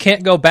this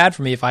can't go bad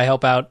for me if I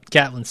help out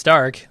Catelyn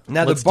Stark.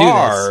 Now the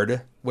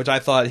bard, which I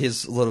thought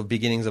his little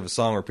beginnings of a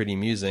song were pretty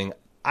amusing,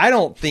 I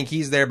don't think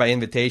he's there by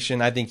invitation.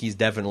 I think he's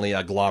definitely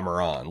a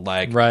glommeron.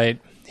 Like,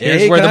 right.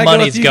 Here's where the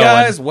money's going.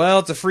 Guys? Well,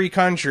 it's a free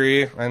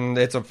country and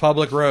it's a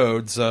public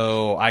road,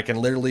 so I can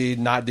literally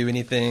not do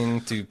anything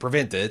to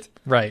prevent it.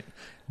 Right.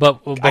 But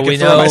I we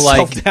can know, throw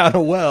myself down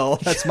a well.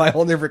 That's my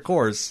only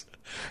recourse.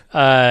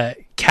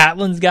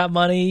 Catelyn's got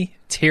money.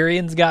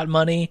 Tyrion's got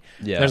money.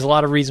 Yeah. There's a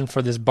lot of reason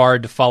for this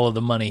bard to follow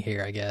the money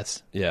here, I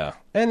guess. Yeah.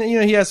 And,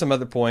 he has some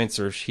other points,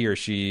 or he or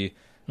she,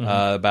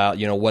 about,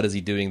 what is he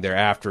doing there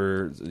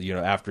after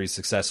he's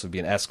successfully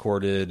being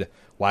escorted?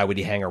 Why would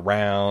he hang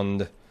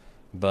around?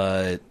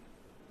 But,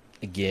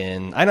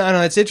 again, I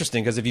know it's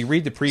interesting, because if you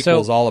read the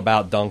prequels all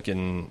about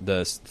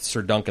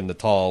Sir Duncan the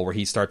Tall, where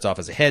he starts off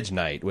as a hedge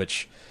knight,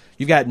 which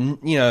you've got,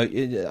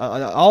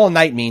 all a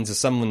knight means is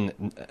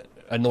someone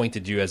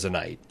anointed you as a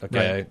knight,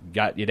 okay? Right.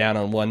 Got you down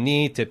on one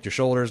knee, tipped your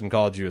shoulders, and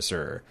called you a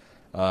sir.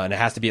 And it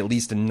has to be at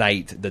least a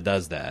knight that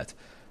does that.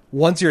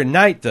 Once you're a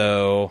knight,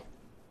 though,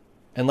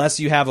 unless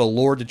you have a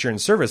lord that you're in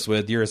service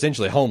with, you're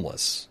essentially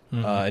homeless.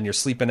 Mm-hmm. And you're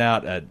sleeping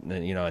out at,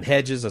 in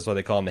hedges. That's why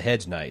they call them the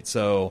hedge knight.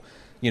 So,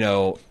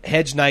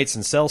 hedge knights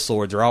and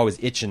sellswords are always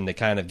itching to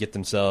kind of get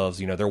themselves,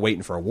 they're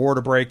waiting for a war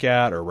to break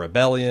out, or a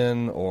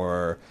rebellion,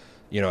 or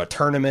a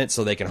tournament,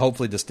 so they can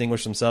hopefully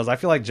distinguish themselves. I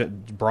feel like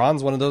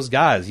Bronn's one of those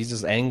guys. He's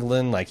just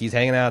angling, like he's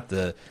hanging out at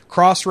the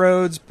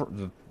crossroads,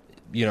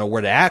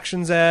 where the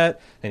action's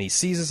at, and he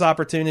sees this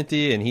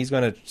opportunity, and he's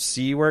going to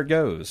see where it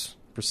goes,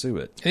 pursue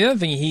it. The other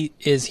thing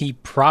he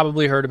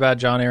probably heard about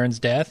Jon Arryn's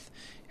death,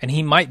 and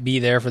he might be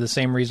there for the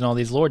same reason all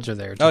these lords are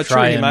there, to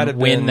try and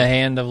win the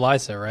hand of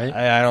Lysa, right?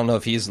 I don't know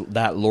if he's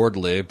that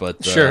lordly,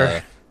 but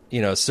sure.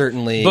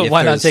 Certainly. But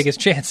why not take his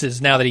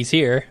chances now that he's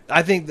here?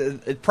 I think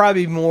that it'd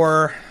probably be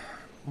more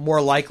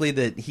likely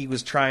that he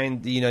was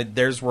trying,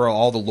 there's where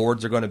all the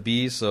lords are going to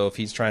be, so if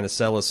he's trying to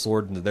sell his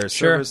sword into their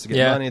service to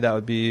get money, that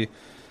would be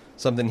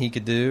something he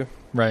could do.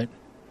 Right.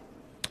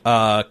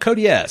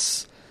 Cody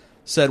S.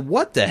 said,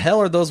 what the hell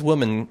are those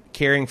women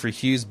caring for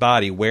Hugh's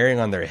body wearing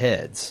on their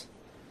heads?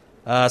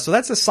 So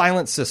that's the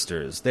Silent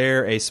Sisters.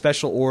 They're a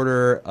special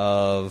order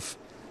of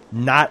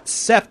not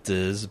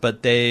septas,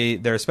 but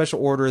they're a special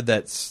order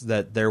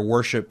that their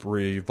worship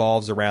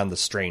revolves around the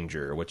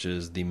stranger, which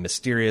is the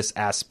mysterious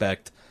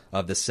aspect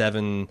of the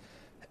seven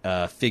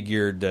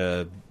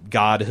figured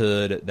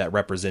godhood that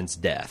represents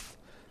death.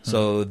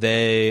 So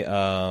they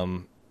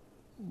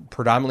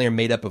predominantly are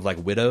made up of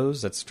like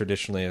widows. That's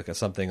traditionally like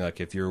something like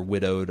if you're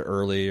widowed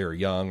early or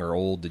young or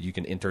old that you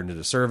can enter into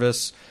the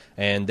service.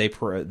 And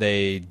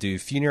they do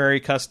funerary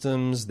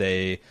customs.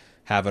 They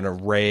have an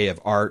array of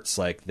arts,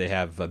 like they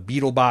have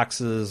beetle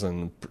boxes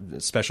and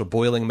special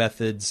boiling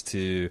methods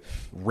to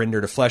render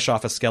the flesh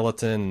off a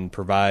skeleton and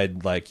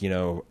provide like,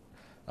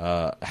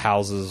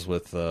 houses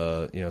with,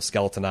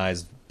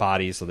 skeletonized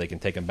bodies so they can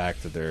take them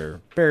back to their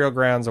burial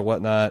grounds or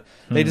whatnot.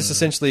 They just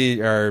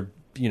essentially are,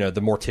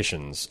 the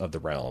morticians of the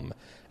realm.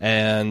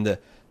 And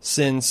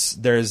since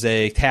there's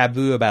a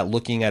taboo about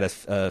looking at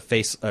a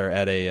face or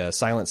at a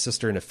silent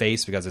sister in the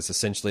face because it's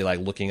essentially like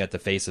looking at the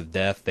face of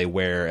death, they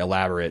wear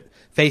elaborate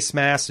face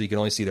masks so you can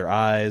only see their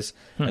eyes.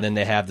 And then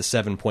they have the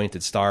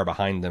 7-pointed star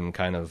behind them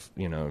kind of,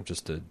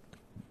 just to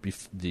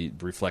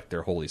reflect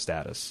their holy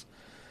status.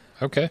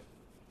 Okay.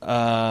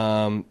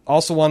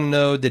 Also want to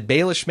know, did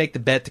Baelish make the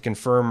bet to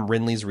confirm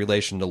Renly's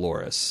relation to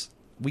Loras?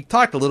 We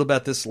talked a little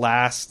about this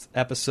last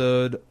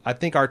episode. I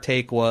think our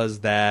take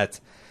was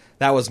that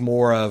was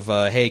more of,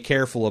 hey,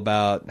 careful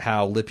about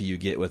how lippy you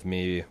get with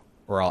me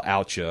or I'll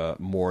out you,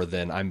 more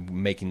than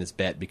I'm making this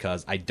bet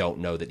because I don't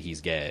know that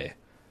he's gay.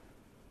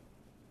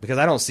 Because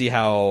I don't see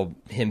how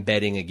him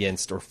betting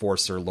against or for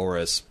Sir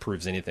Loras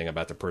proves anything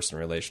about their personal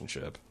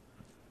relationship.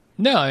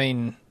 No, I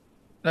mean,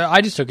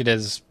 I just took it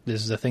as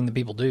this is a thing that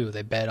people do.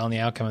 They bet on the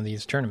outcome of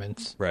these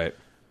tournaments. Right.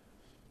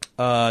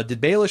 Did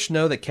Baelish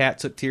know that Kat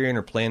took Tyrion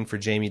or planned for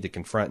Jaime to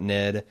confront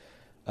Ned?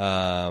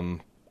 That's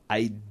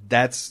a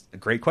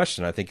great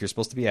question. I think you're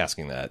supposed to be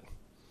asking that.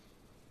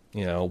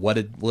 What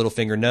did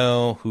Littlefinger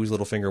know? Who's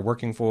Littlefinger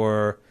working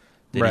for?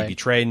 Did he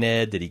betray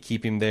Ned? Did he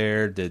keep him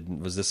there?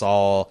 Was this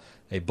all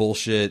a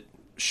bullshit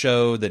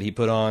show that he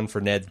put on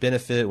for Ned's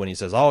benefit when he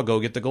says, I'll go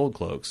get the gold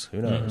cloaks?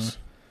 Who knows?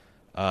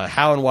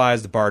 How and why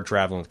is the Bard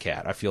traveling with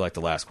Kat? I feel like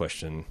the last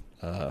question,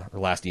 or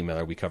last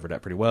emailer, we covered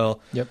that pretty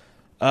well. Yep.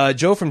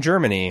 Joe from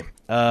Germany,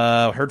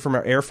 heard from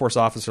our Air Force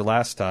officer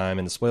last time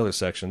in the spoiler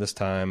section. This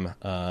time,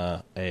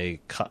 a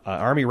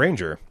Army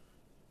Ranger.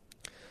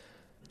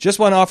 Just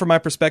want to offer my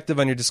perspective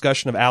on your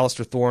discussion of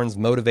Alistair Thorne's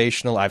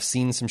motivational I've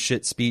seen some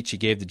shit speech he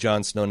gave to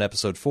Jon Snow in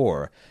episode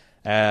 4.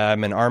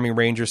 I'm an Army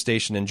Ranger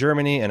stationed in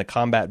Germany and a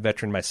combat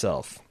veteran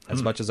myself.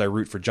 As much as I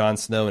root for Jon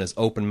Snow and his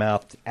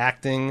open-mouthed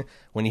acting,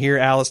 when you hear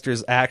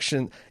Alistair's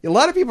action, a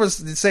lot of people are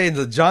saying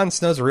that Jon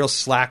Snow's a real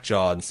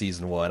slackjaw in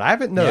season 1. I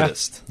haven't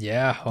noticed.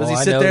 Yeah. Does he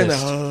sit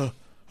there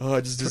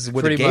and just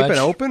with a gaping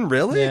open?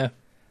 Really? Yeah.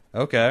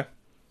 Okay.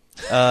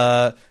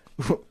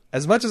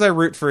 As much as I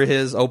root for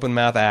his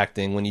open-mouth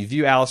acting, when you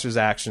view Alistair's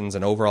actions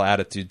and overall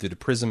attitude through the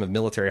prism of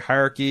military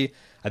hierarchy,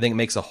 I think it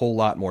makes a whole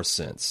lot more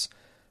sense.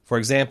 For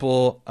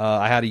example,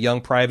 I had a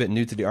young private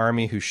new to the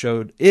Army who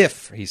showed, I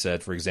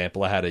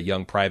had a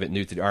young private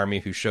new to the Army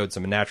who showed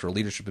some natural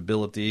leadership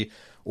ability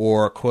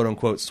or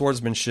quote-unquote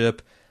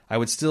swordsmanship, I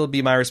would still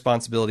be my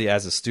responsibility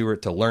as a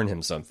steward to learn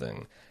him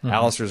something.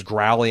 Alistair's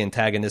growly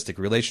antagonistic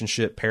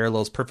relationship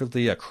parallels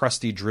perfectly a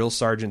crusty drill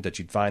sergeant that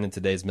you'd find in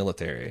today's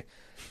military.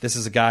 This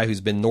is a guy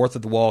who's been north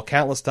of the wall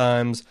countless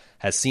times,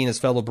 has seen his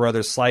fellow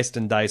brothers sliced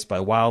and diced by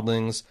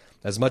wildlings.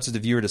 As much as the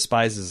viewer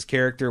despises his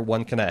character,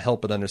 one cannot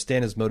help but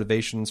understand his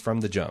motivations from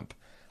the jump.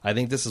 I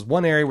think this is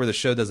one area where the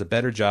show does a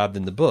better job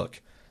than the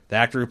book. The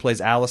actor who plays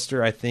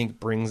Alistair, I think,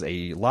 brings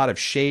a lot of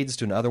shades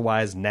to an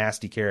otherwise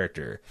nasty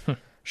character.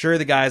 Sure,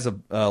 the guy has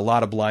a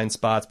lot of blind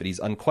spots, but he's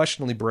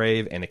unquestionably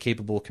brave and a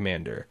capable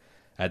commander.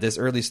 At this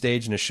early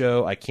stage in the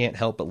show, I can't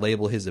help but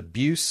label his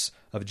abuse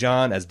of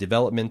Jon as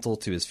developmental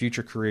to his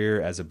future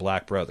career as a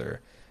black brother.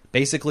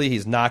 Basically,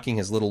 he's knocking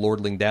his little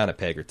lordling down a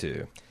peg or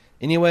two.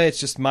 Anyway, it's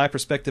just my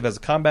perspective as a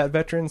combat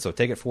veteran, so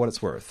take it for what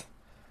it's worth.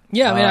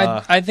 Yeah, I mean,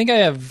 I think I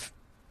have,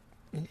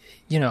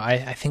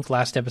 I think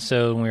last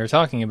episode when we were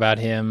talking about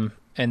him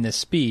and this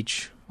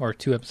speech, or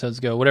 2 episodes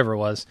ago, whatever it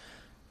was,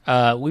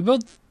 we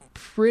both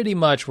pretty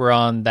much were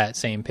on that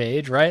same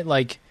page, right?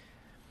 Like,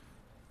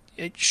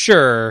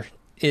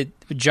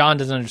 Jon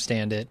doesn't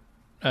understand it,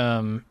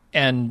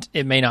 and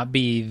it may not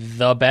be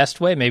the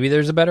best way. Maybe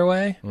there's a better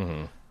way.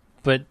 Mm-hmm.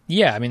 But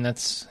yeah, I mean,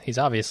 he's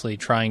obviously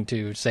trying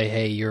to say,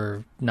 hey,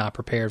 you're not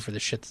prepared for the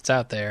shit that's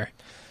out there.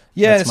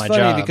 Yeah, it's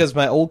funny because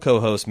my old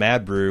co-host,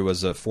 Mad Brew,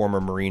 was a former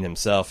Marine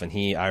himself, and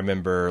I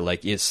remember,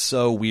 like, it's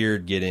so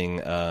weird getting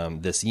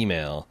this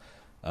email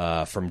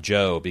from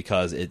Joe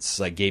because it's,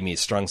 like, gave me a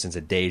strong sense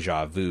of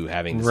deja vu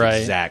having this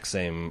exact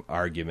same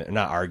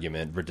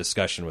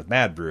discussion with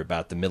Mad Brew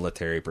about the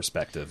military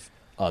perspective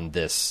on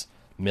this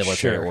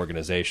military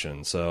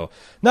organization. So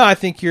no, I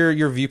think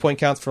your viewpoint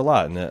counts for a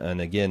lot,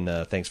 and again,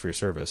 thanks for your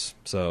service.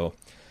 So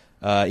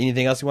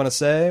anything else you want to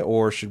say,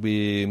 or should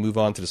we move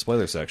on to the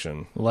spoiler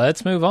section?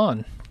 Let's move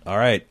on. All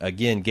right.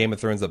 Again, Game of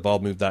Thrones at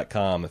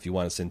baldmove.com if you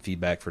want to send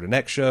feedback for the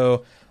next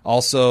show.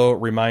 Also,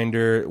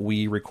 reminder,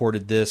 we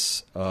recorded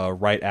this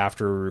right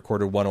after we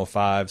recorded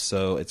 105,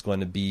 so it's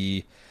going to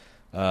be,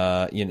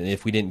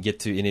 if we didn't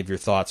get to any of your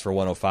thoughts for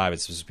 105,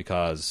 it's just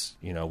because,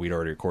 we'd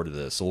already recorded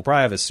this. So we'll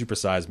probably have a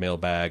supersized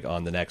mailbag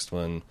on the next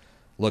one.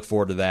 Look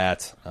forward to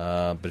that.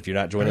 But if you're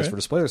not joining us for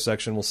the spoiler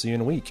section, we'll see you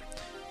in a week.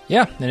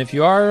 Yeah, and if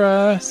you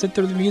are, sit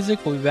through the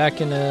music. We'll be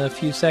back in a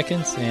few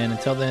seconds. And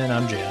until then,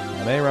 I'm Jim.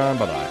 I'm Aaron.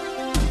 Bye-bye.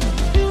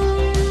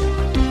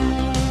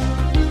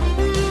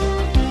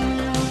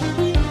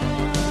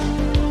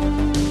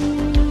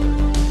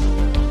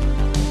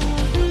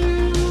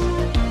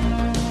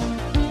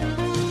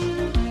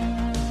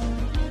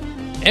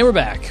 And we're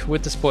back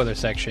with the spoiler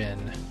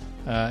section.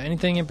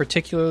 Anything in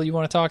particular you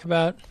want to talk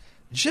about?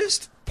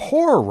 Just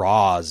poor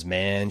Roz,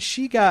 man.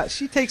 She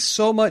takes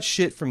so much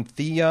shit from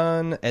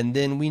Theon, and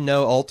then we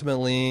know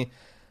ultimately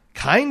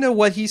kind of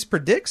what he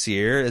predicts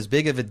here, as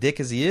big of a dick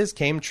as he is,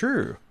 came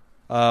true.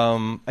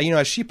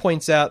 As she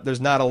points out,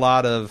 there's not a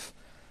lot of,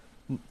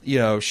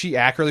 she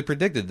accurately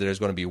predicted that there's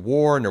going to be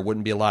war and there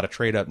wouldn't be a lot of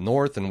trade up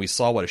north, and we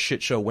saw what a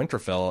shit show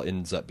Winterfell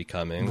ends up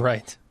becoming.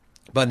 Right.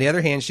 But on the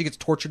other hand, she gets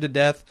tortured to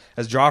death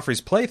as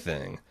Joffrey's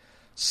plaything.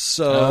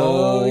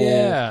 So,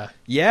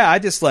 yeah, I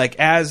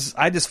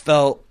just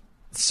felt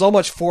so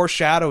much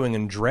foreshadowing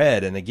and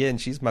dread. And again,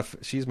 she's my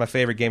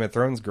favorite Game of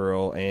Thrones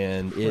girl,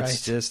 and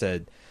it's just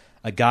a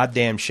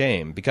goddamn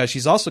shame because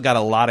she's also got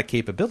a lot of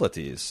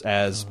capabilities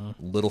as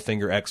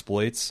Littlefinger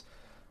exploits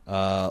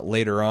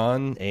later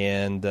on,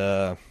 and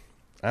I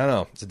don't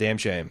know, it's a damn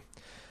shame.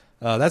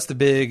 That's the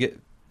big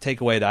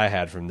takeaway that I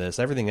had from this.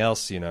 Everything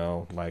else,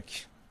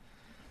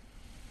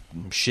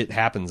 shit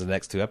happens in the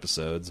next two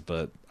episodes,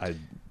 but I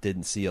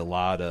didn't see a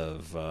lot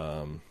of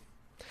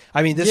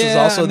this is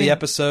also the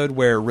episode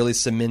where it really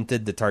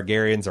cemented the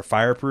Targaryens are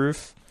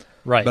fireproof,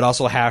 right? But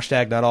also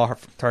hashtag not all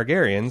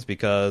Targaryens,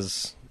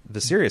 because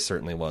Viserys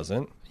certainly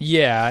wasn't.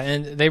 Yeah,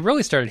 and they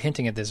really started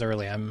hinting at this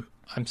early. I'm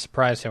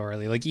surprised how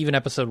early. Like even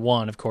episode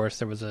 1, of course,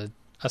 there was a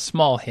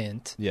small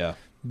hint. Yeah.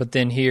 But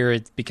then here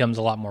it becomes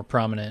a lot more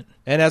prominent.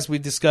 And as we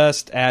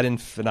discussed ad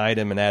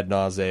infinitum and ad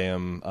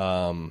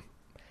nauseum,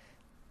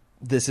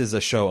 this is a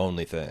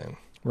show-only thing.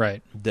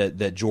 Right.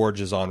 That George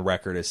is on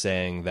record as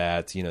saying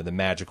that, the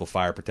magical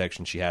fire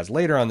protection she has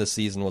later on this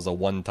season was a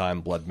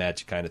one-time blood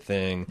magic kind of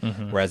thing,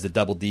 whereas the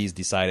Double D's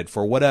decided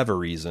for whatever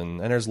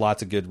reason, and there's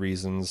lots of good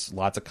reasons,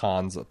 lots of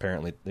cons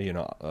apparently,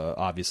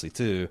 obviously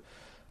too,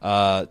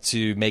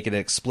 to make it an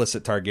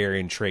explicit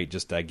Targaryen trait,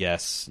 just I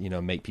guess,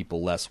 make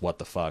people less what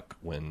the fuck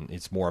when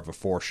it's more of a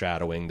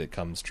foreshadowing that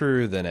comes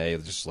true than a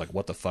just like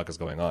what the fuck is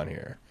going on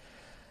here.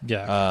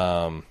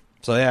 Yeah.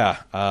 So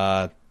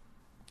yeah.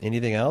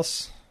 Anything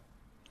else?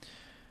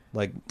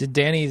 Like, did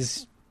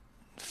Dany's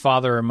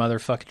father or mother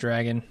fuck a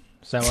dragon?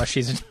 Is that why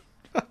she's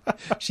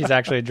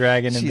actually a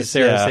dragon and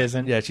Viserys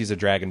isn't? Yeah, she's a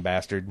dragon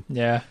bastard.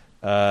 Yeah.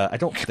 I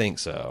don't think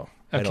so.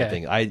 Okay. I don't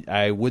think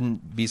I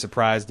wouldn't be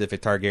surprised if a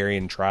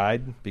Targaryen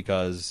tried,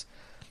 because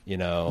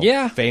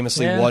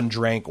famously one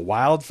drank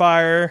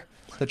wildfire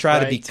to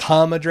try to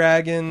become a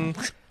dragon.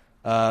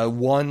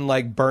 One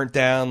burnt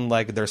down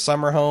their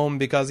summer home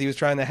because he was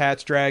trying to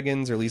hatch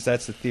dragons, or at least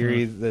that's the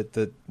theory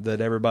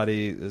that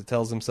everybody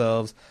tells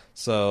themselves.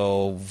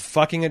 So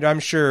fucking it, I'm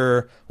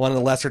sure one of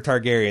the lesser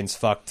Targaryens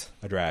fucked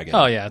a dragon.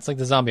 Oh yeah, it's like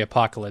the zombie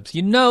apocalypse.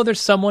 There's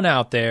someone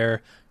out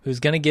there who's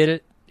gonna get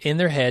it in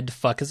their head to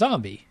fuck a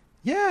zombie.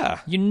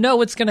 Yeah,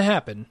 it's gonna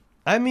happen.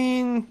 I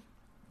mean,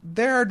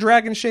 there are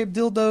dragon-shaped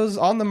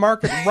dildos on the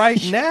market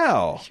right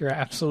now. You're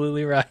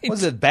absolutely right.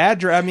 Was it bad?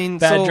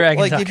 Bad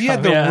dragon. If you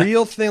had the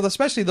real thing,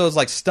 especially those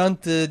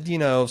stunted,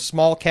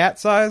 small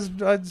cat-sized,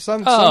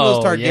 some of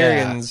those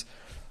Targaryens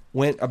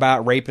went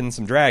about raping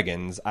some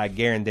dragons. I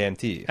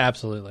guarantee.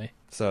 Absolutely.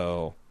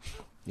 So,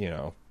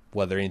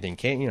 whether anything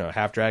came,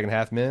 half dragon,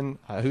 half men,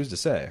 who's to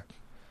say?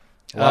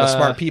 A lot of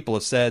smart people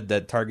have said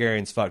that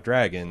Targaryens fuck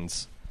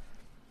dragons.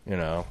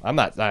 I'm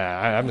not.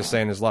 I'm just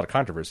saying there's a lot of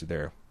controversy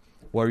there.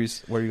 What are you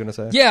going to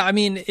say? Yeah, I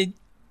mean,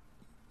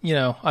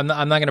 I'm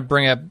not going to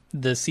bring up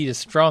the Seed is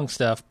Strong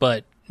stuff,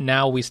 but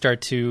now we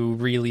start to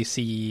really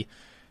see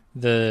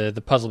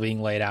the puzzle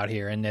being laid out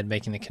here, and Ned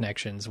making the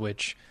connections,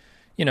 which,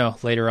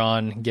 later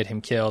on get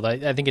him killed.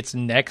 I think it's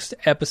next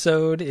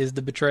episode is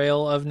the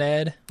betrayal of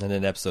Ned, and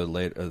then episode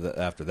later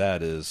after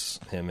that is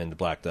him into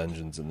Black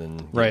Dungeons, and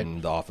then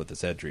getting off with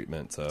his head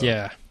treatment. So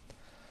yeah.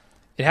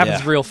 It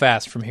happens real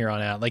fast from here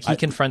on out. He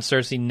confronts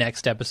Cersei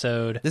next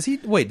episode. Does he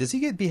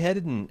get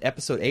beheaded in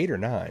episode 8 or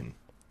 9?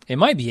 It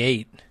might be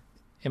 8.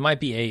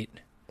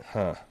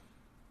 Huh.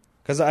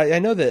 Because I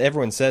know that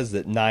everyone says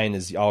that 9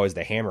 is always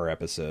the Hammer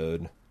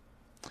episode.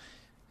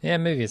 Yeah,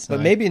 maybe it's 9.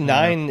 But maybe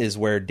 9 is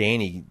where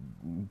Dany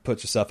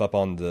puts herself up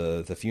on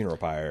the funeral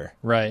pyre.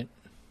 Right.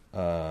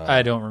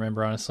 I don't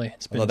remember, honestly.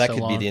 It's been that so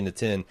could long. be the end of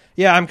 10.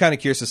 Yeah, I'm kind of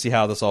curious to see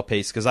how this all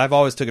paced, because I've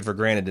always took it for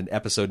granted that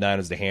episode 9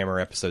 is the Hammer,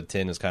 episode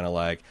 10 is kind of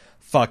like,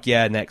 fuck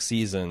yeah, next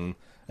season.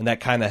 And that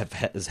kind of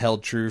has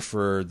held true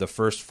for the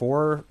first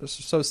 4 or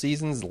so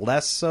seasons,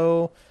 less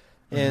so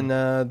in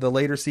the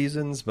later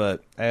seasons,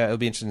 but it'll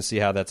be interesting to see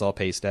how that's all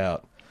paced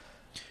out.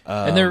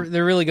 And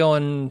they're really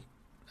going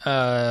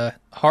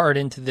hard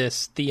into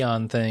this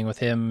Theon thing with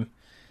him,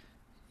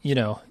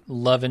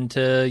 loving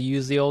to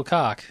use the old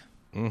cock.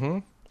 Mm-hmm.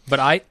 But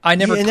I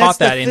never caught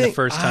that in the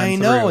first time. I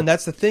know, through. and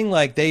that's the thing.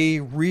 Like, they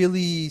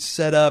really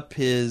set up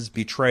his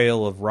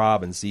betrayal of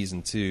Robb in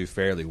season 2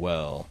 fairly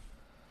well.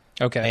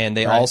 Okay, and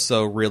they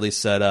also really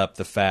set up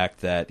the fact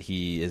that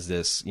he is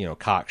this,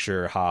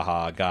 cocksure,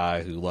 ha-ha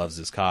guy who loves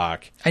his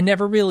cock. I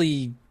never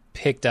really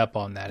picked up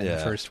on that in the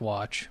first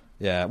watch.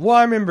 Yeah, well,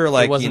 I remember,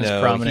 like, he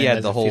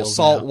had the whole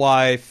salt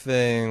wife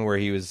thing where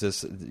he was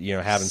just,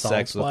 having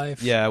sex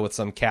with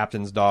some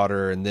captain's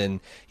daughter, and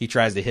then he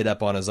tries to hit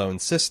up on his own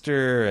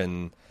sister,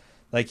 and,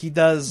 like, he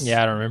does...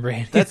 Yeah, I don't remember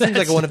any that seems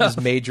like stuff. one of his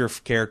major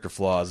character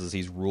flaws is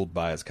he's ruled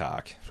by his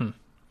cock.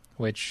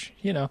 Which,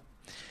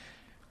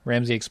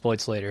 Ramsay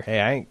exploits later.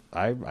 Hey,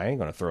 I ain't going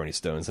to throw any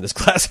stones in his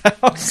glass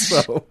house,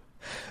 so...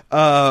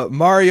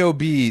 Mario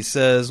B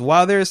says,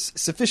 while there's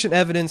sufficient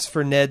evidence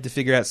for Ned to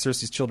figure out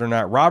Cersei's children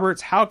are not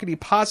Robert's, how could he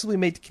possibly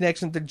make the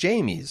connection to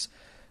Jaime's?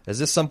 Is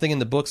this something in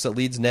the books that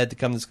leads Ned to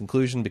come to this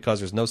conclusion because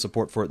there's no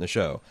support for it in the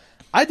show?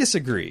 I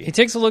disagree. He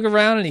takes a look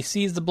around and he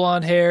sees the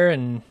blonde hair,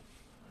 and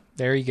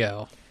there you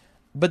go.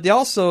 But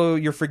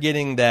you're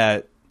forgetting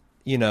that,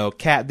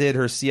 Kat did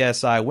her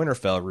CSI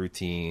Winterfell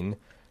routine,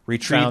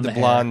 retrieved the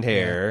blonde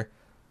hair,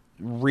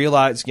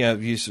 realized,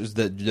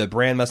 the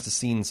Bran must have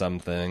seen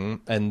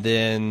something, and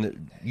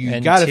then you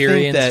got to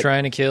think that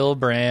trying to kill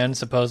Bran,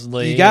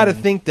 supposedly. You got to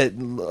think that,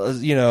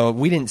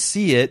 we didn't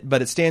see it,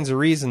 but it stands to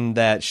reason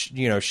that,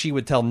 she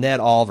would tell Ned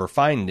all of her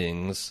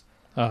findings.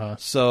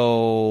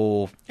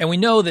 So... And we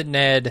know that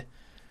Ned,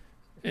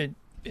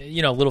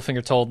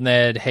 Littlefinger told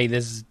Ned, hey,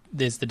 this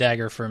is the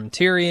dagger from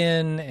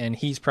Tyrion, and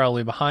he's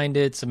probably behind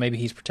it, so maybe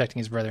he's protecting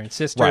his brother and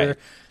sister. Right.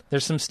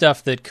 There's some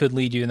stuff that could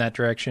lead you in that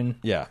direction.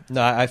 Yeah.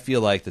 No, I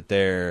feel like that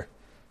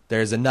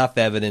there's enough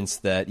evidence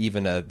that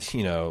even a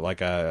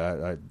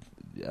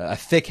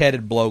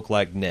thick-headed bloke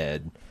like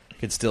Ned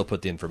could still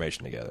put the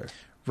information together.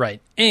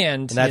 Right.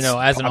 And that's,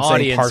 as an I'm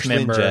audience partially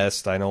member... in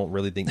jest. I don't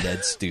really think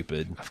Ned's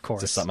stupid. Of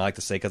course. It's just something I like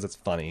to say because it's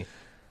funny.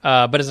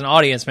 But as an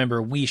audience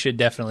member, we should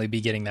definitely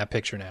be getting that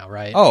picture now,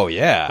 right? Oh,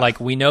 yeah. Like,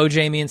 we know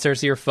Jaime and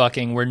Cersei are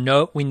fucking. We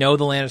know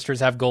the Lannisters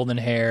have golden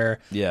hair.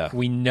 Yeah.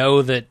 We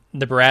know that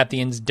the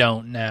Baratheons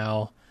don't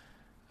now.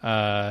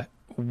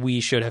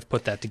 We should have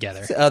put that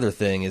together. The other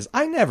thing is,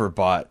 I never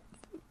bought...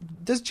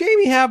 Does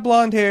Jaime have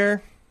blonde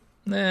hair?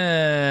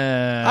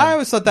 I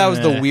always thought that was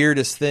the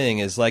weirdest thing,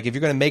 is like, if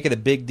you're going to make it a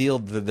big deal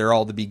that they're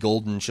all to be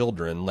golden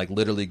children, like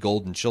literally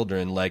golden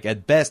children, like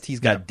at best he's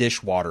got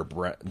dishwater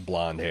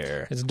blonde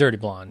hair. It's dirty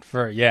blonde.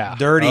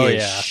 Dirty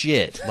as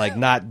shit. Like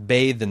not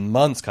bathed in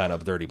months kind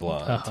of dirty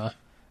blonde.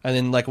 And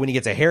then like when he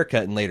gets a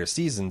haircut in later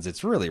seasons,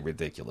 it's really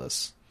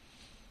ridiculous.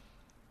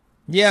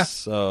 Yeah.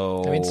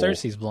 So I mean,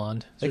 Cersei's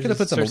blonde. They could have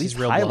put some at least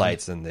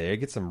highlights in there,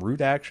 get some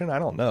root action. I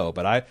don't know,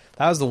 but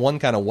that was the one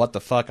kind of what the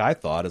fuck I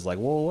thought is like,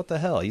 well, what the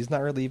hell? He's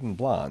not really even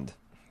blonde.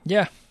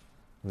 Yeah.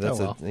 That's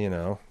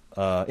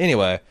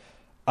anyway.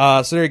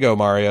 So there you go,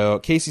 Mario.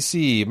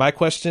 KCC, my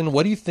question: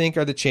 what do you think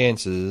are the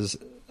chances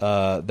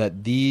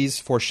that these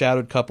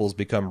foreshadowed couples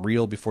become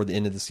real before the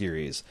end of the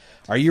series?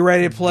 Are you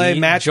ready to play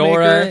Matchmaker?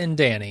 Jorah and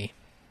Dany.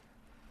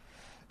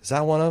 Is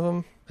that one of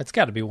them? That's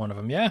got to be one of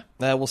them, yeah.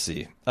 We'll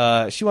see.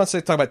 She wants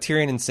to talk about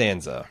Tyrion and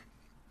Sansa.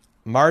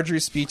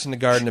 Marjorie's speech in the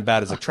garden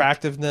about his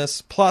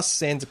attractiveness, plus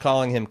Sansa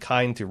calling him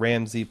kind to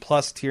Ramsay,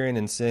 plus Tyrion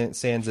and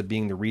Sansa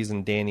being the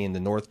reason Dany and the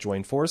North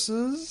joined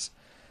forces.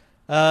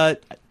 The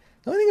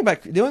only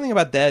thing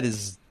about that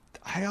is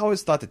I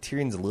always thought that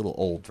Tyrion's a little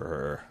old for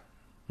her.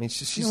 I mean,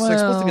 she's like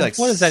supposed to be like...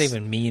 What does that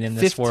even mean in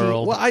this 15?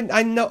 world? Well,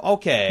 I know,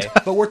 okay,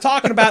 but we're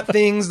talking about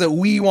things that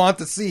we want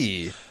to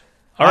see.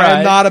 All I right.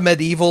 am not a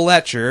medieval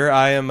lecher.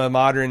 I am a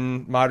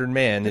modern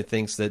man who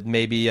thinks that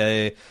maybe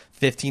a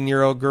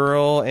 15-year-old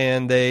girl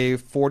and a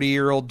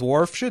 40-year-old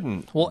dwarf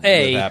shouldn't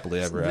live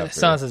happily ever after.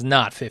 Sansa's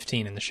not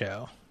 15 in the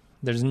show.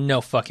 There's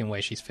no fucking way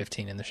she's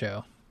 15 in the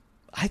show.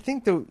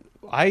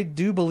 I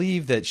do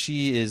believe that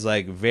she is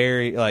like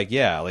very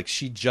like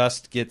she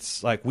just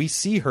gets like we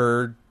see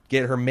her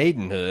get her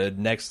maidenhood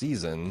next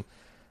season.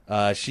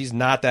 She's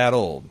not that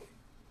old.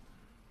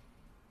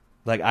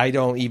 Like, I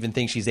don't even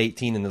think she's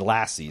 18 in the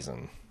last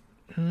season.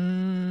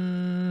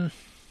 You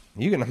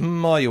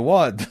can all you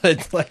want,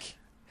 but like...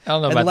 I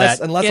don't know about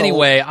that.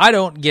 Anyway, I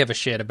don't give a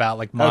shit about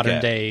like modern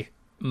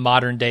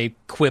day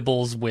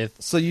quibbles with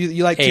So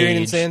you like Tyrion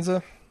and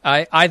Sansa?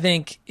 I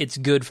think it's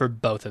good for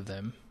both of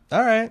them.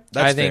 All right,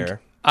 that's fair.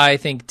 I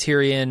think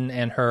Tyrion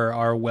and her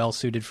are well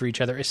suited for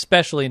each other,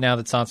 especially now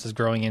that Sansa's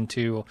growing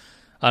into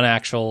an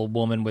actual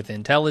woman with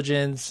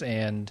intelligence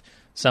and...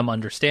 some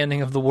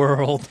understanding of the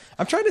world.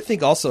 I'm trying to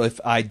think also if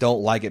I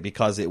don't like it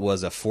because it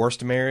was a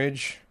forced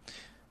marriage.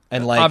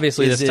 And like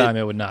obviously this time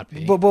it would not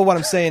be. But what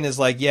I'm saying is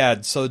like,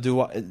 yeah, so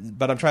do I,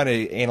 but I'm trying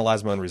to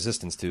analyze my own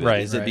resistance to it.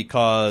 Right, is it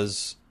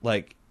because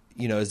like,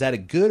 is that a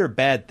good or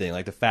bad thing?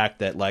 Like the fact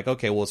that like,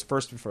 okay, well it's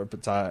forced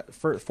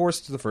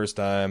the first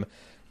time,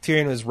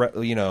 Tyrion was,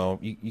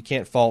 you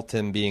can't fault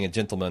him being a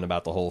gentleman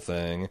about the whole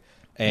thing.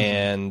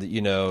 And,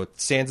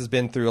 Sansa's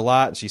been through a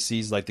lot, and she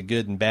sees, like, the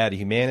good and bad of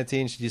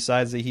humanity, and she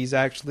decides that he's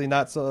actually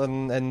not so,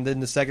 and then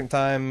the second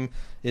time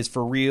is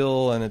for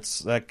real, and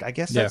it's, like, I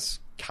guess that's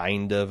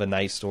kind of a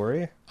nice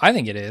story. I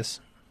think it is.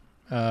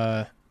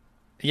 I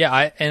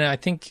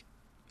think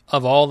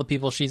of all the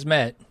people she's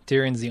met,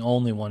 Tyrion's the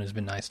only one who's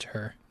been nice to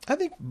her. I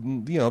think,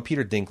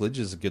 Peter Dinklage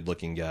is a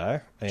good-looking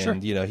guy,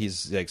 and, sure.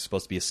 He's, like,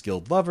 supposed to be a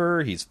skilled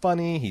lover, he's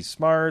funny, he's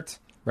smart.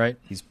 Right.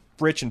 He's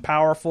rich and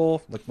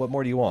powerful. Like, what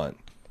more do you want?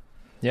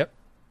 Yep.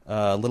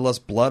 A little less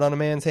blood on a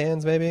man's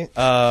hands, maybe.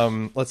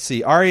 Let's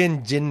see. Arya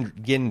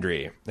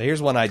Gendry. Now, here's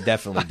one I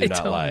definitely do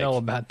not like. I don't know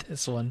about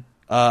this one.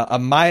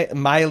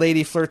 My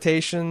Lady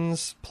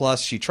flirtations,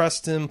 plus she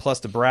trusts him,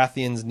 plus the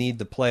Baratheons need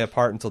to play a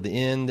part until the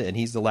end, and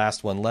he's the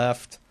last one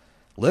left.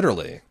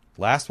 Literally.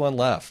 Last one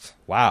left.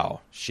 Wow.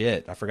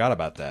 Shit. I forgot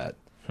about that.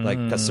 Like,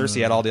 because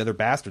Cersei had all the other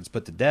bastards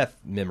put to death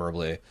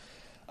memorably.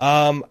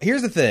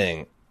 Here's the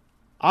thing.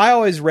 I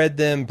always read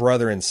them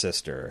brother and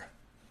sister.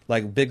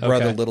 Like big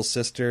brother, little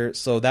sister.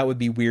 So that would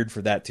be weird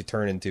for that to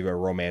turn into a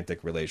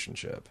romantic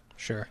relationship.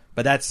 Sure.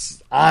 But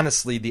that's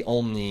honestly the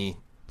only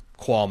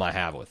qualm I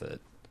have with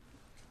it.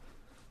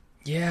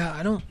 Yeah,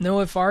 I don't know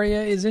if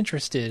Arya is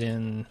interested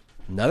in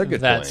another good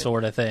that point.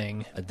 Sort of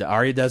thing.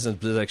 Arya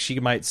doesn't, like, she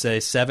might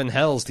say 7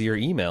 hells to your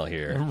email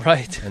here.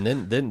 Right. And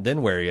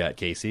then where are you at,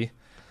 Casey?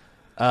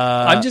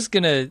 I'm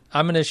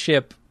gonna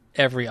ship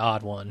every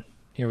odd one.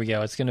 Here we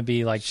go. It's going to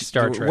be like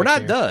Star Trek. We're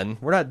not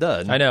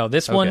done. I know.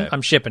 This one,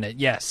 I'm shipping it.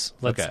 Yes.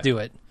 Let's do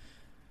it.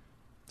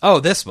 Oh,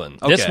 this one.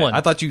 Okay. This one.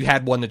 I thought you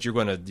had one that you're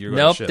going to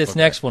Nope, ship. This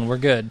next one. We're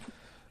good.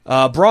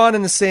 Bronn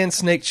and the Sand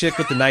Snake chick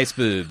with the nice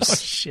boobs. Oh,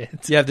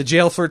 shit. You have the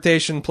jail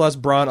flirtation, plus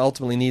Bronn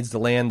ultimately needs to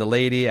land the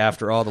lady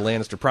after all the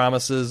Lannister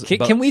promises.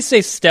 Can we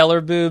say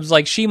stellar boobs?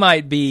 Like, she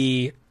might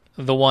be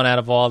the one out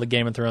of all the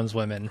Game of Thrones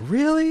women.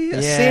 Really?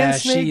 A Sand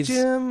Snake,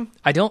 Jim?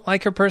 I don't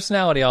like her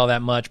personality all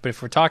that much, but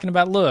if we're talking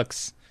about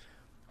looks...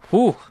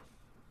 Whew.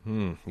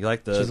 You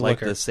like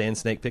the Sand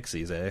Snake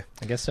pixies, eh?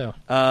 I guess so.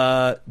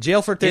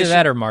 Jail flirtation. Either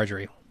that or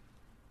Marjorie.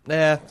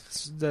 Yeah.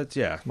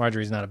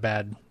 Marjorie's not a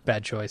bad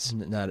choice.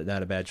 Not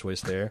a bad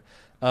choice there.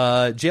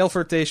 Jail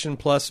flirtation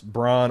plus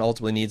Bronn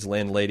ultimately needs to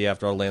land the lady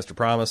after all Lannister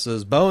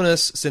promises.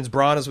 Bonus, since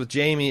Bronn is with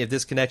Jaime, if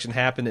this connection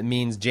happened, it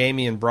means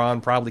Jaime and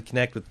Bronn probably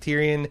connect with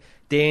Tyrion,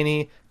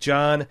 Dany,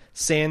 Jon,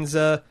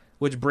 Sansa,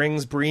 which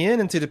brings Brienne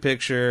into the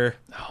picture.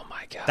 Oh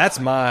my god. That's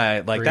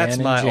my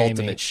Jaime.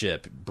 ultimate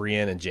ship,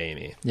 Brienne and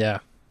Jaime. Yeah.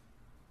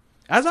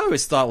 As I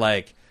always thought,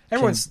 like,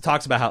 everyone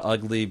talks about how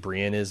ugly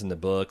Brienne is in the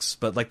books,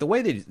 but like the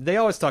way they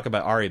always talk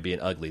about Arya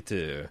being ugly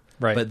too.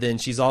 Right. But then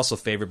she's also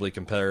favorably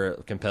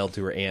compelled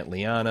to her aunt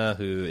Lyanna,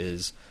 who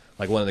is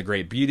like one of the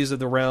great beauties of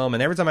the realm.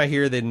 And every time I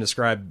hear they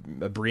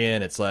describe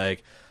Brienne, it's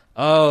like,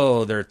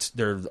 oh,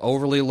 they're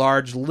overly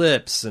large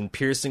lips and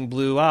piercing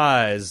blue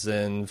eyes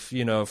and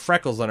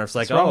freckles on her. It's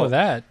like, what's wrong with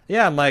that?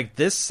 Yeah, I'm like,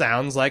 this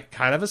sounds like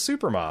kind of a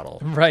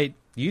supermodel. Right.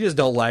 You just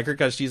don't like her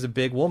because she's a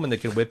big woman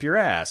that can whip your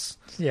ass.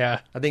 Yeah.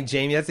 I think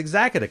Jaime, that's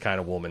exactly the kind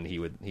of woman he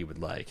would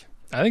like.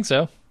 I think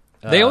so.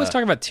 They always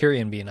talk about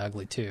Tyrion being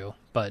ugly too,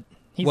 but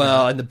he's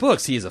not. In the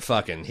books, he's a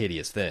fucking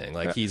hideous thing.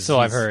 Like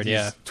I've heard.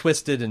 He's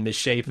twisted and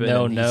misshapen.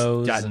 No and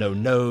nose. He's got no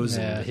nose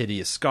and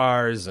hideous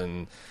scars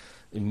and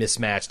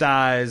mismatched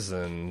eyes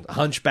and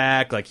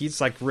hunchback. Like he's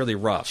like really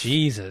rough.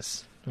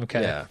 Jesus.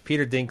 Okay. Yeah.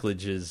 Peter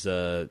Dinklage is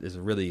a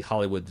really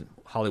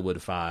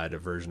Hollywoodified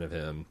version of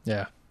him.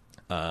 Yeah.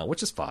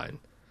 Which is fine.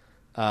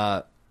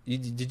 I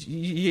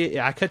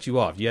cut you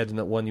off. You had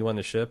one you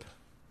wanted to ship?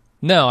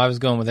 No, I was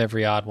going with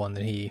every odd one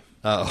that he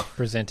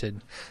presented.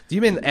 Do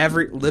you mean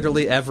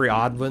literally every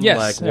odd one?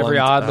 Yes, like every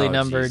oddly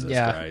numbered. Jesus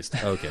yeah.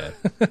 Christ. Okay.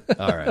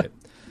 All right.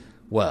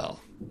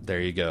 Well,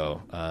 there you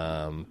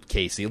go,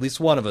 Casey. At least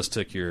one of us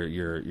took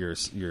your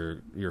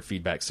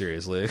feedback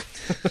seriously.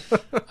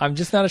 I'm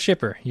just not a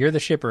shipper. You're the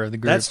shipper of the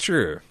group. That's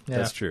true. Yeah.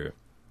 That's true.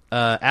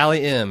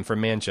 Allie M.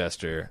 from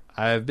Manchester.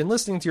 I've been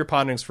listening to your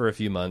ponderings for a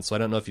few months, so I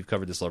don't know if you've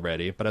covered this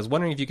already, but I was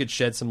wondering if you could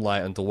shed some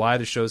light onto why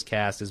the show's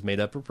cast is made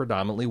up of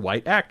predominantly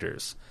white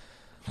actors.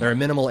 There are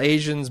minimal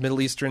Asians,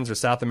 Middle Easterns, or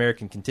South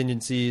American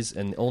contingencies,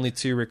 and the only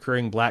 2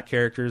 recurring black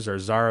characters are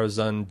Zaro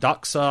Zun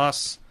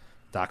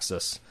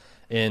Doxus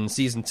in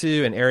Season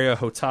 2 and Arya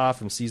Hotah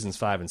from Seasons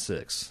 5 and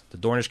 6. The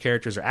Dornish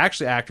characters are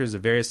actually actors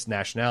of various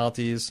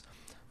nationalities.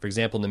 For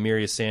example,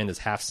 Nymeria Sand is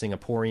half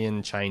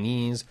Singaporean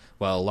Chinese,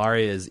 while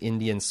Ilaria is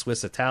Indian,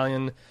 Swiss,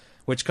 Italian,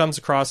 which comes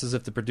across as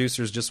if the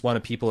producers just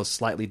wanted people of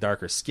slightly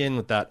darker skin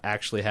without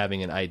actually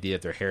having an idea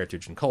of their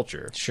heritage and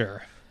culture.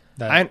 Sure.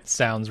 That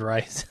sounds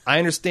right. I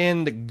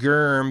understand that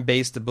Gurm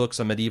based the books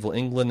on medieval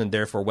England, and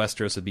therefore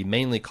Westeros would be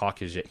mainly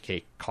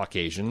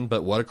Caucasian,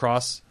 but what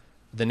across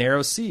the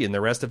Narrow Sea and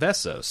the rest of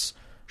Essos?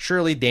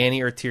 Surely Dany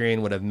or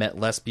Tyrion would have met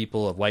less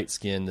people of white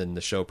skin than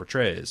the show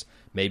portrays.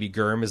 Maybe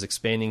Gurm is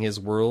expanding his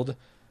world.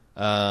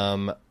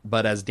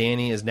 But as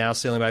Dany is now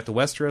sailing back to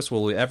Westeros,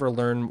 will we ever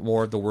learn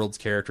more of the world's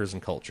characters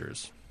and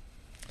cultures?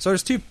 So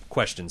there's 2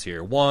 questions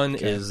here. One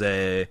is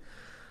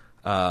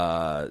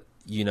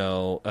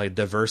a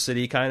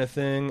diversity kind of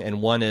thing,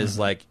 and one is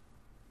like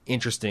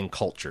interesting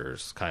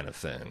cultures kind of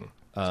thing.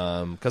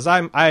 Because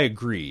I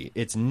agree,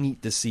 it's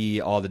neat to see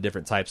all the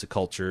different types of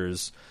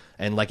cultures,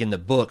 and like in the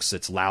books,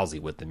 it's lousy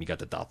with them. You got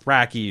the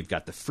Dothraki, you've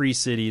got the free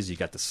cities, you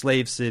got the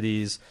slave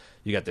cities,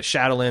 you got the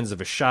Shadowlands of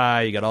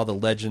Ashai, you got all the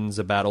legends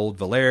about old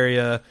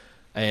Valeria,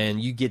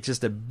 and you get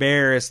just a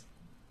barest,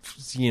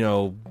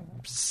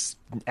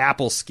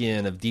 apple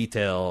skin of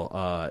detail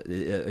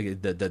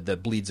that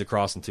bleeds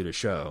across into the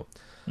show.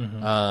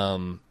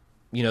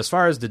 As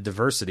far as the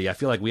diversity, I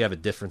feel like we have a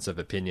difference of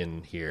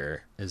opinion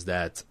here. Is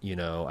that,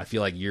 I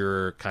feel like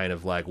you're kind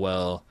of like,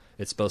 well,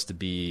 it's supposed to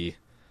be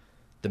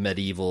the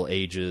medieval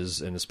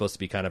ages and it's supposed to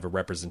be kind of a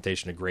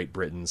representation of Great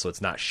Britain, so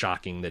it's not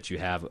shocking that you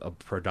have a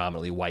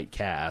predominantly white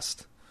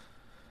cast.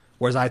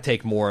 Whereas I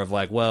take more of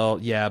like, well,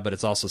 yeah, but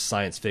it's also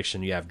science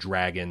fiction. You have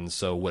dragons,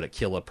 so would it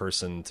kill a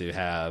person to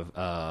have,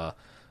 other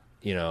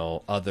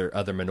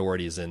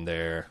minorities in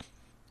there?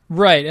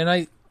 Right, and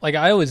I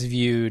always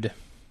viewed,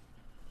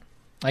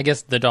 I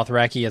guess, the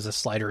Dothraki as a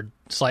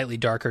slightly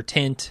darker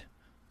tint,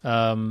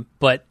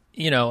 but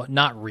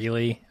not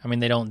really. I mean,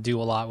 they don't do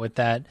a lot with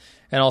that.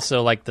 And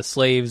also, like the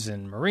slaves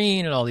in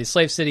Meereen and all these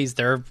slave cities,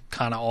 they're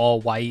kind of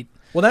all white.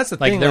 Well, that's the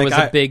thing. There was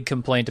a big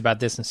complaint about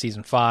this in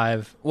season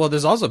 5. Well,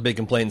 there's also a big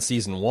complaint in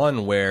season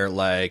 1 where,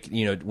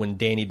 when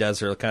Dany does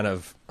her kind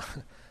of,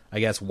 I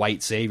guess,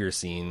 white savior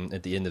scene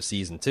at the end of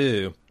season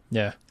 2.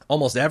 Yeah.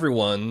 Almost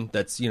everyone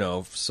that's,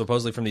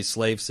 supposedly from these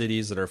slave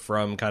cities that are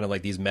from kind of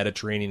like these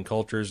Mediterranean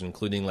cultures,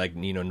 including like,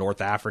 North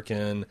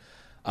African,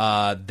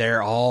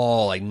 they're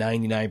all like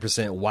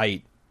 99%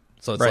 white.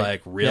 So it's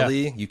like,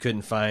 really? Yeah. You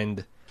couldn't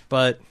find...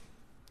 But,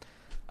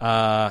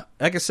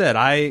 like I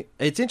said,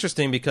 it's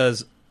interesting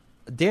because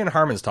Dan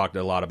Harmon's talked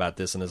a lot about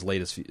this in his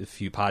latest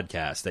few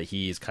podcasts, that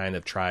he's kind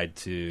of tried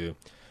to,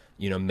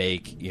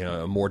 make,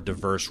 a more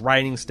diverse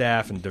writing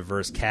staff and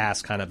diverse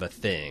cast kind of a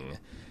thing.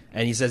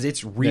 And he says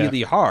it's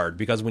really hard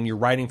because when you're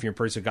writing for your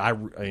person,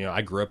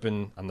 I grew up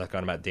in, I'm not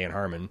talking about Dan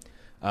Harmon,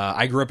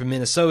 I grew up in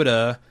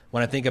Minnesota.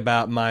 When I think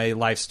about my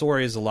life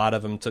stories, a lot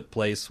of them took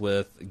place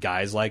with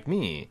guys like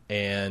me.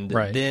 And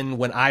then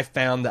when I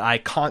found that I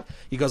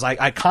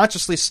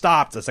consciously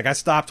stopped. It's like I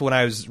stopped when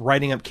I was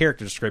writing up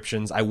character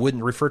descriptions. I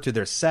wouldn't refer to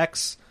their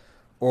sex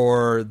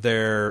or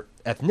their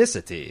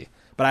ethnicity,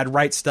 but I'd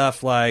write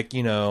stuff like,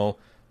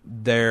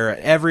 they're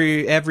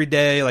every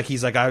day, like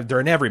he's like,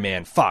 they're an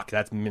everyman. Fuck,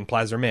 that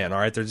implies they're a man. All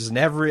right, they're just an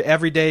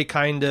everyday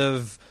kind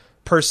of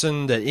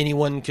person that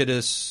anyone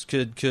could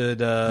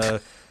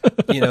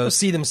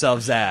see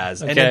themselves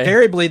as. Okay. And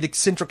invariably the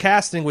central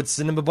casting would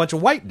send him a bunch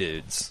of white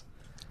dudes.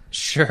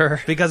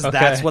 Sure. Because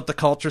that's what the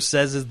culture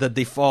says is the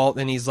default.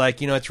 And he's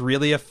like, it's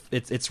really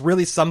it's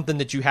really something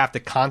that you have to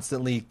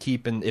constantly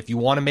keep. And if you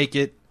want to make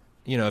it,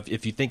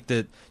 if you think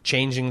that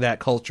changing that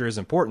culture is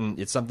important,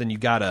 it's something you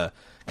gotta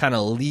kind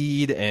of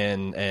lead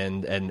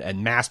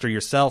and master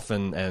yourself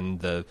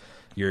and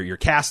your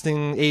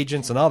casting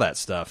agents and all that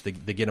stuff to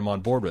get them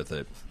on board with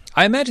it.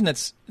 I imagine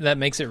that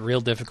makes it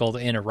real difficult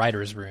in a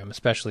writer's room,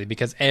 especially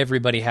because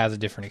everybody has a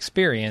different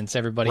experience,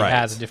 everybody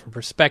has a different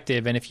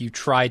perspective, and if you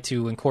try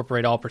to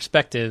incorporate all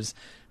perspectives,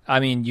 I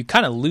mean, you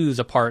kind of lose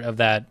a part of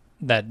that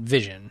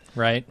vision,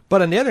 right?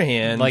 But on the other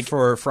hand,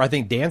 for I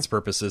think Dan's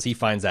purposes, he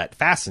finds that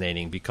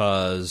fascinating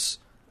because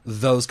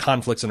those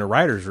conflicts in a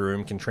writer's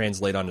room can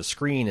translate onto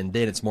screen, and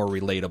then it's more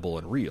relatable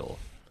and real.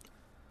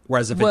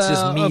 Whereas if it's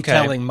just me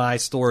telling my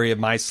story of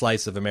my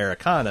slice of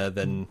Americana,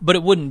 then... But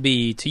it wouldn't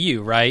be to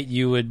you, right?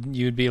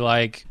 You'd be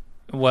like,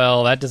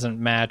 well, that doesn't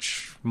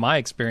match my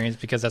experience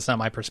because that's not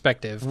my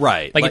perspective.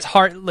 Right. Like it's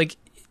hard... Like,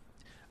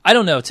 I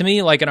don't know. To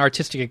me, like an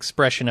artistic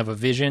expression of a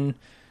vision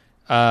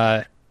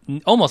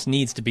almost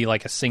needs to be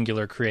like a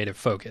singular creative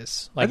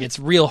focus. Like it's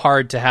real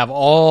hard to have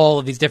all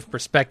of these different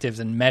perspectives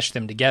and mesh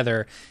them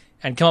together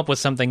and come up with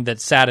something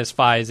that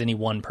satisfies any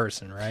one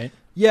person, right?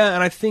 Yeah,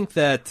 and I think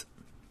that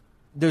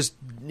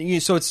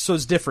so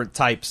it's different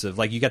types of,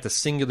 like, you got the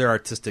singular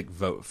artistic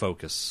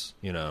focus,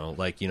 to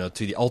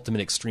the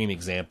ultimate extreme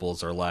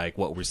examples are like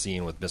what we're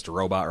seeing with Mr.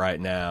 Robot right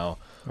now,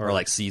 or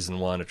like season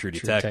 1 of True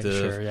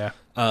Detective. Sure, yeah.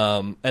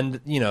 And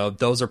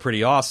those are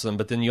pretty awesome,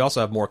 but then you also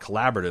have more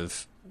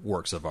collaborative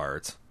works of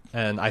art.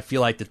 And I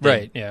feel like that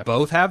they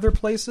both have their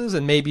places,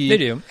 and maybe... They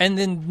do. And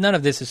then none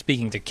of this is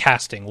speaking to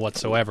casting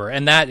whatsoever.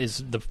 And that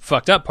is the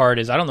fucked up part,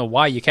 is I don't know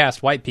why you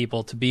cast white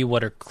people to be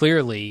what are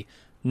clearly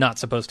not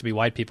supposed to be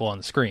white people on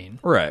the screen.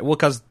 Right. Well,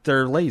 because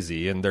they're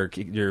lazy, and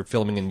you're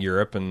filming in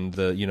Europe, and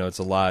it's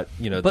a lot,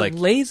 But like,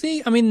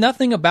 lazy? I mean,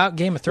 nothing about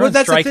Game of Thrones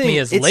strikes me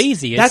as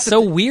lazy. It's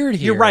so weird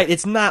here. You're right.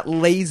 It's not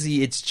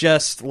lazy. It's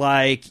just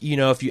like,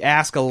 if you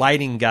ask a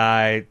lighting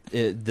guy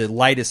the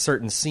light a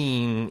certain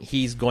scene,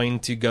 he's going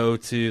to go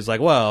to, it's like,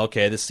 well,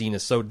 okay, this scene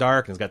is so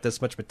dark, and it's got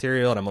this much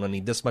material, and I'm going to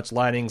need this much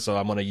lighting, so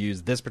I'm going to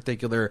use this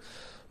particular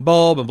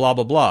bulb, and blah,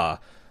 blah, blah.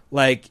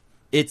 Like...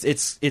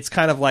 It's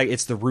kind of like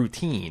it's the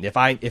routine.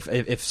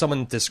 If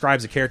someone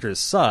describes a character as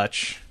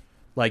such,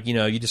 Like,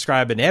 you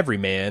describe an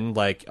everyman,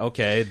 like,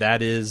 okay,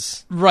 that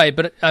is... Right,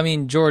 but, I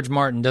mean, George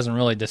Martin doesn't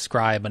really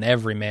describe an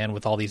everyman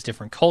with all these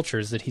different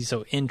cultures that he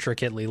so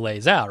intricately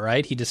lays out,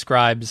 right? He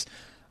describes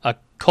a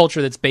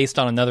culture that's based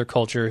on another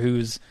culture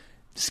whose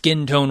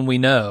skin tone we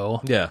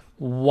know. Yeah.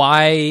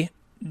 Why,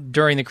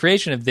 during the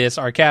creation of this,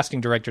 our casting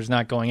director's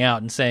not going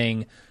out and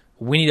saying,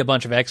 we need a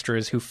bunch of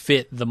extras who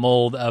fit the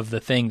mold of the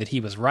thing that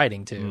he was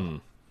writing to?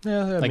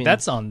 Yeah, I mean,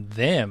 that's on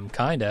them,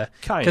 kind of.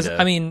 Because,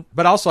 I mean,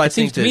 but also it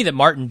seems to me that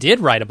Martin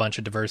did write a bunch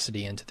of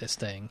diversity into this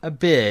thing. A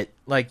bit.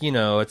 Like,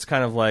 it's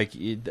kind of like,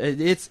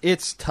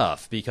 it's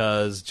tough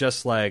because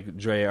just like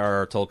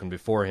J.R.R. Tolkien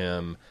before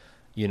him,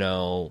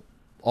 all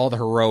the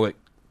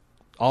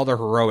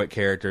heroic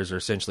characters are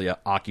essentially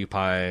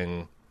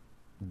occupying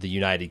the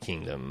United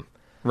Kingdom.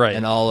 Right.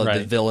 And all of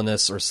the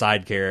villainous or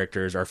side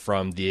characters are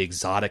from the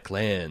exotic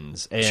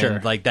lands.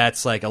 And like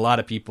that's like a lot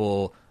of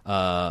people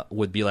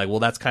would be like, well,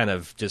 that's kind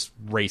of just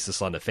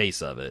racist on the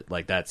face of it.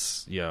 Like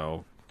that's, there's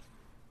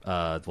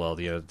a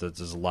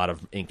lot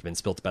of ink been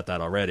spilt about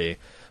that already.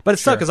 But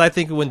it's tough because I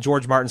think when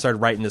George Martin started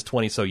writing this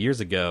 20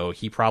 years ago,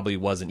 he probably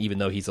wasn't, even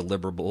though he's a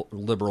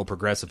liberal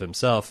progressive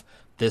himself,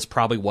 this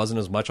probably wasn't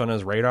as much on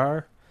his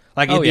radar.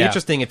 Like, it'd be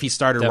interesting if he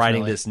started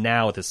writing this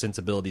now with his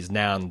sensibilities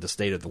now and the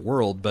state of the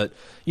world. But,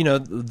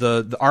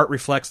 the art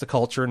reflects the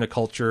culture and the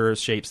culture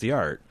shapes the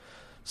art.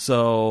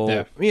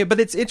 So, but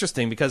it's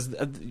interesting because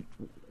the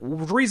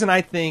reason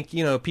I think,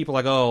 people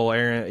like, oh,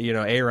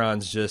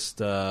 Aaron's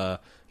just, up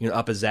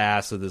his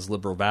ass with his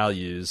liberal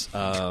values.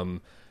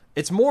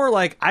 It's more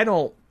like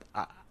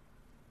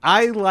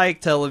I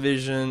like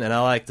television and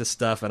I like this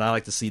stuff and I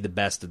like to see the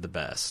best of the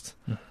best.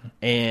 Mm-hmm.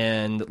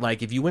 And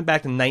like if you went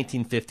back to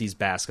 1950s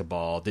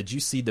basketball, did you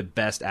see the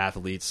best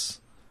athletes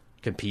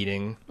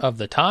competing of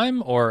the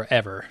time or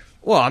ever?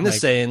 Well, I'm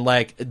just saying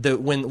like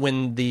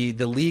when the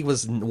league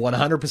was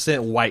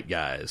 100% white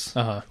guys,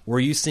 were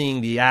you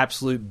seeing the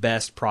absolute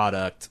best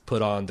product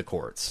put on the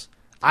courts?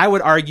 I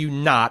would argue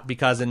not,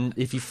 because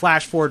if you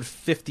flash forward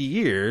 50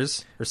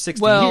 years or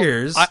 60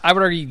 years... I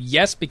would argue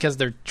yes, because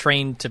they're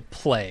trained to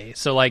play.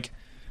 So, like,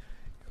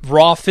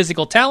 raw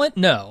physical talent?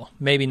 No,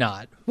 maybe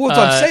not. Well, that's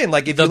what I'm saying.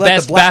 Like, if the you let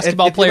best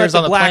basketball players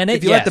on the planet,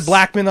 if you let the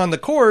black men on the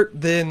court,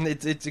 then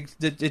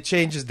it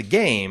changes the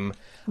game.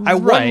 I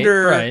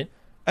wonder... Right.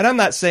 And I'm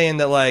not saying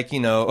that, like,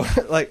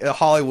 like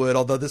Hollywood,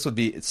 although this would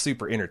be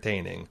super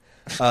entertaining.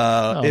 If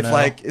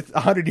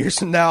 100 years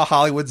from now,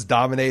 Hollywood's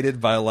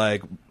dominated by,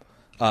 like...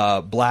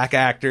 black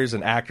actors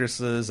and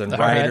actresses and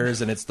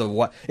writers, and it's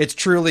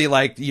truly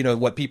like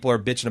what people are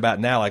bitching about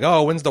now, like,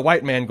 oh, when's the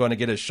white man going to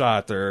get a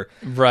shot? Or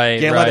we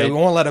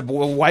won't let a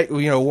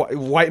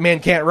white man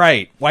can't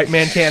write, white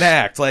man can't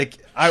act. Like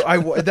I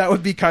that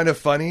would be kind of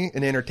funny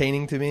and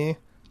entertaining to me,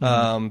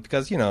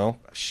 because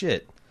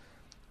shit,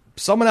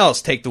 someone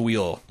else take the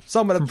wheel.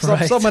 Someone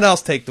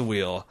else take the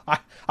wheel.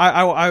 But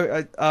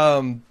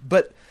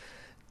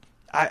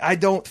I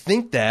don't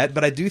think that,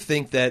 but I do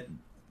think that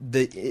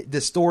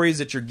the stories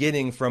that you're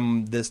getting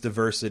from this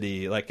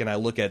diversity, like, and I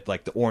look at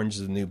like the Orange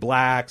is the New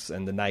Blacks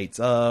and the Knights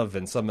of,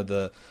 and some of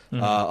the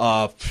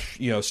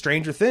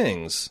Stranger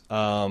Things,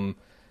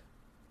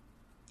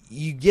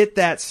 you get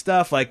that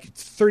stuff. Like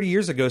 30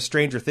 years ago,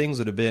 Stranger Things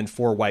would have been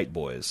 4 white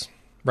boys,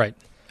 right?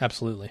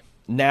 Absolutely.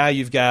 Now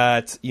you've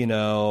got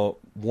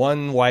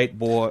one white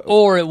boy,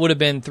 or it would have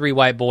been 3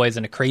 white boys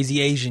and a crazy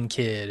Asian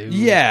kid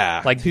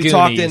who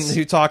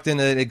talked in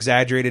an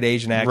exaggerated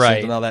Asian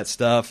accent and all that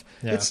stuff.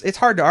 Yeah. It's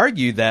hard to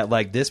argue that,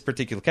 like, this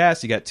particular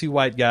cast, you got 2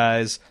 white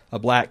guys, a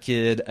black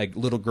kid, a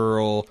little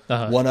girl.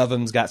 One of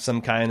them's got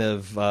some kind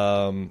of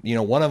one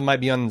of them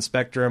might be on the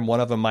spectrum, one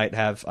of them might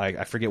have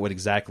I forget what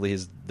exactly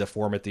his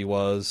deformity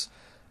was.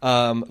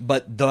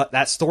 But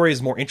that story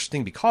is more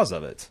interesting because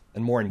of it,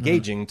 and more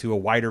engaging to a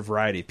wider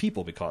variety of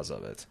people because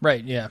of it.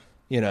 Right, yeah.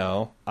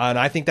 And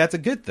I think that's a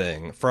good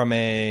thing from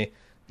a,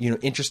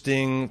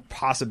 interesting,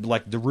 possible,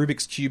 like the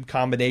Rubik's Cube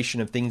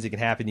combination of things that can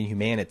happen in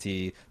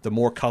humanity. The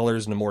more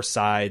colors and the more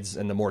sides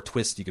and the more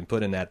twists you can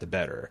put in that, the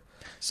better.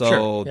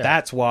 So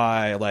that's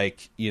why,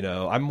 like,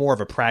 I'm more of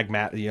a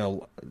pragmatic,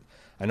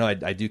 I know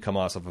I do come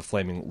off of a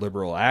flaming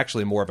liberal. I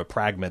actually am more of a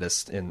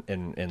pragmatist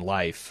in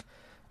life.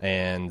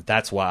 And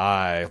that's why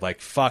I like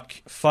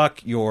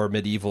fuck your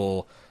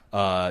medieval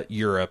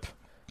Europe.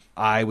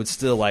 I would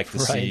still like to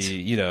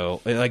see,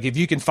 like if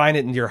you can find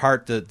it in your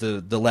heart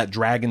to let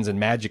dragons and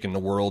magic in the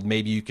world,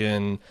 maybe you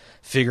can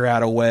figure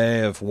out a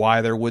way of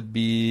why there would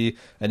be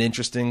an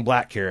interesting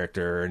black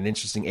character, an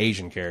interesting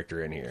Asian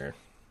character in here.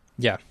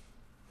 Yeah.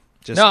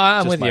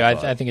 I'm with you.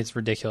 I think it's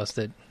ridiculous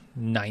that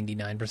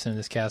 99% of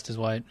this cast is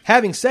white.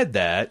 Having said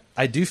that,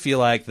 I do feel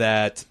like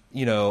that,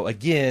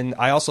 again,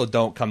 I also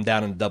don't come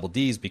down on double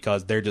D's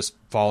because they're just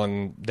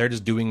doing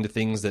the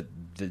things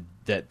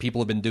that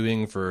people have been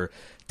doing for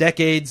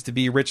decades to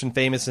be rich and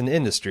famous in the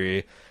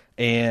industry.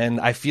 And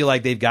I feel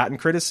like they've gotten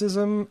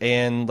criticism.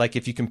 And like,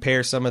 if you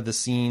compare some of the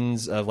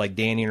scenes of like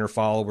Dany and her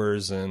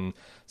followers in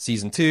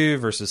season 2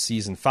 versus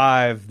season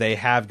 5, they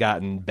have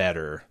gotten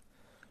better.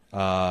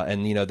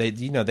 And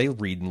they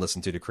read and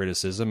listen to the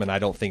criticism, and I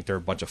don't think they're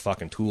a bunch of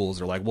fucking tools.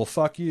 They're like, well,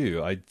 fuck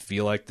you. I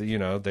feel like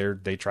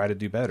they try to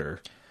do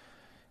better.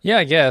 Yeah,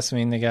 I guess. I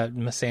mean, they got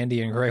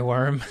Missandei and Grey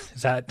Worm.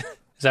 Is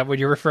that what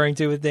you're referring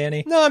to with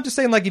Danny? No, I'm just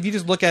saying, like, if you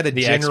just look at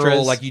The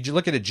extras? like you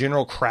look at a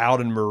general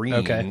Crowd and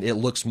Marine, it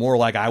looks more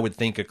like I would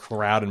think a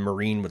Crowd and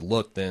Marine would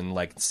look than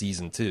like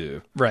season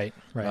 2, right,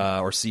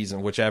 or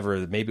season whichever.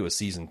 Maybe it was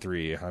season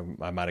 3.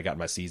 I might have gotten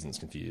my seasons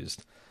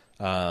confused.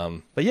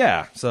 But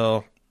yeah,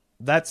 so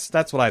that's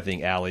what I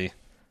think, Allie.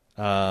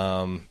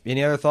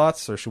 Any other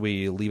thoughts, or should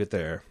we leave it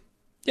there?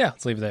 Yeah,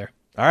 let's leave it there.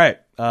 All right.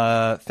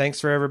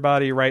 Thanks for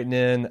everybody writing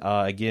in.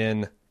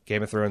 Again,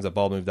 Game of Thrones at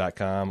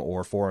baldmove.com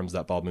or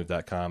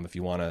forums.baldmove.com if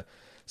you want to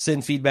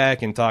send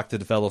feedback and talk to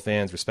the fellow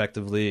fans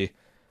respectively.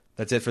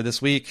 That's it for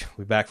this week.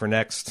 We'll be back for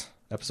next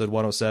episode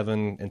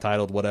 107,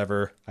 entitled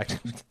whatever. I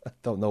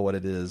don't know what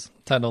it is.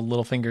 Titled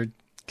Littlefinger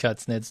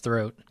Cuts Ned's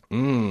Throat.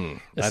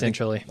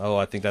 Essentially.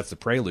 I think that's the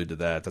prelude to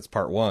that. That's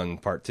part 1.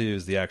 Part 2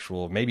 is the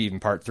actual, maybe even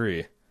part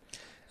 3.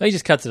 Well, he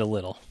just cuts it a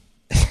little.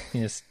 He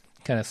just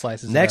kind of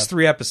slices Next it up.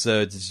 3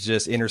 episodes is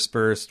just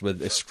interspersed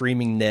with a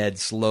screaming Ned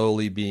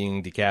slowly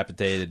being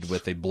decapitated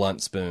with a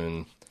blunt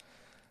spoon.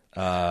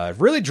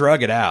 Really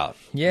drug it out.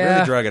 Yeah.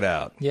 Really drug it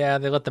out. Yeah,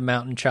 they let the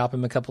mountain chop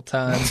him a couple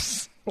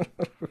times.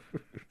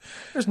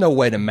 There's no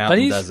way the But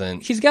mountain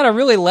doesn't. he's got a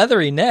really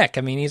leathery neck.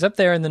 I mean, he's up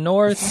there in the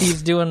north.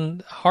 He's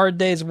doing a hard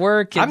day's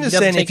work. I'm just he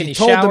doesn't saying, take if any you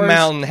told showers. the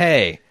mountain,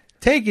 hey,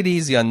 take it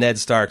easy on Ned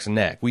Stark's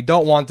neck. We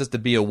don't want this to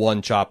be a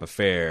one-chop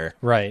affair.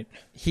 Right.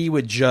 He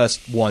would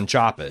just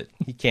one-chop it.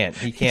 He can't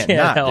Can't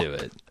not help. do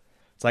it.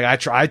 It's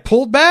like, I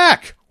pulled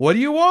back. What do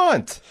you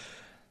want?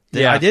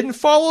 Yeah. I didn't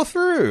follow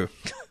through.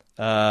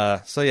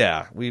 So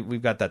yeah,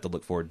 we've got that to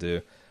look forward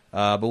to.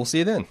 But we'll see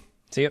you then.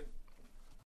 See you.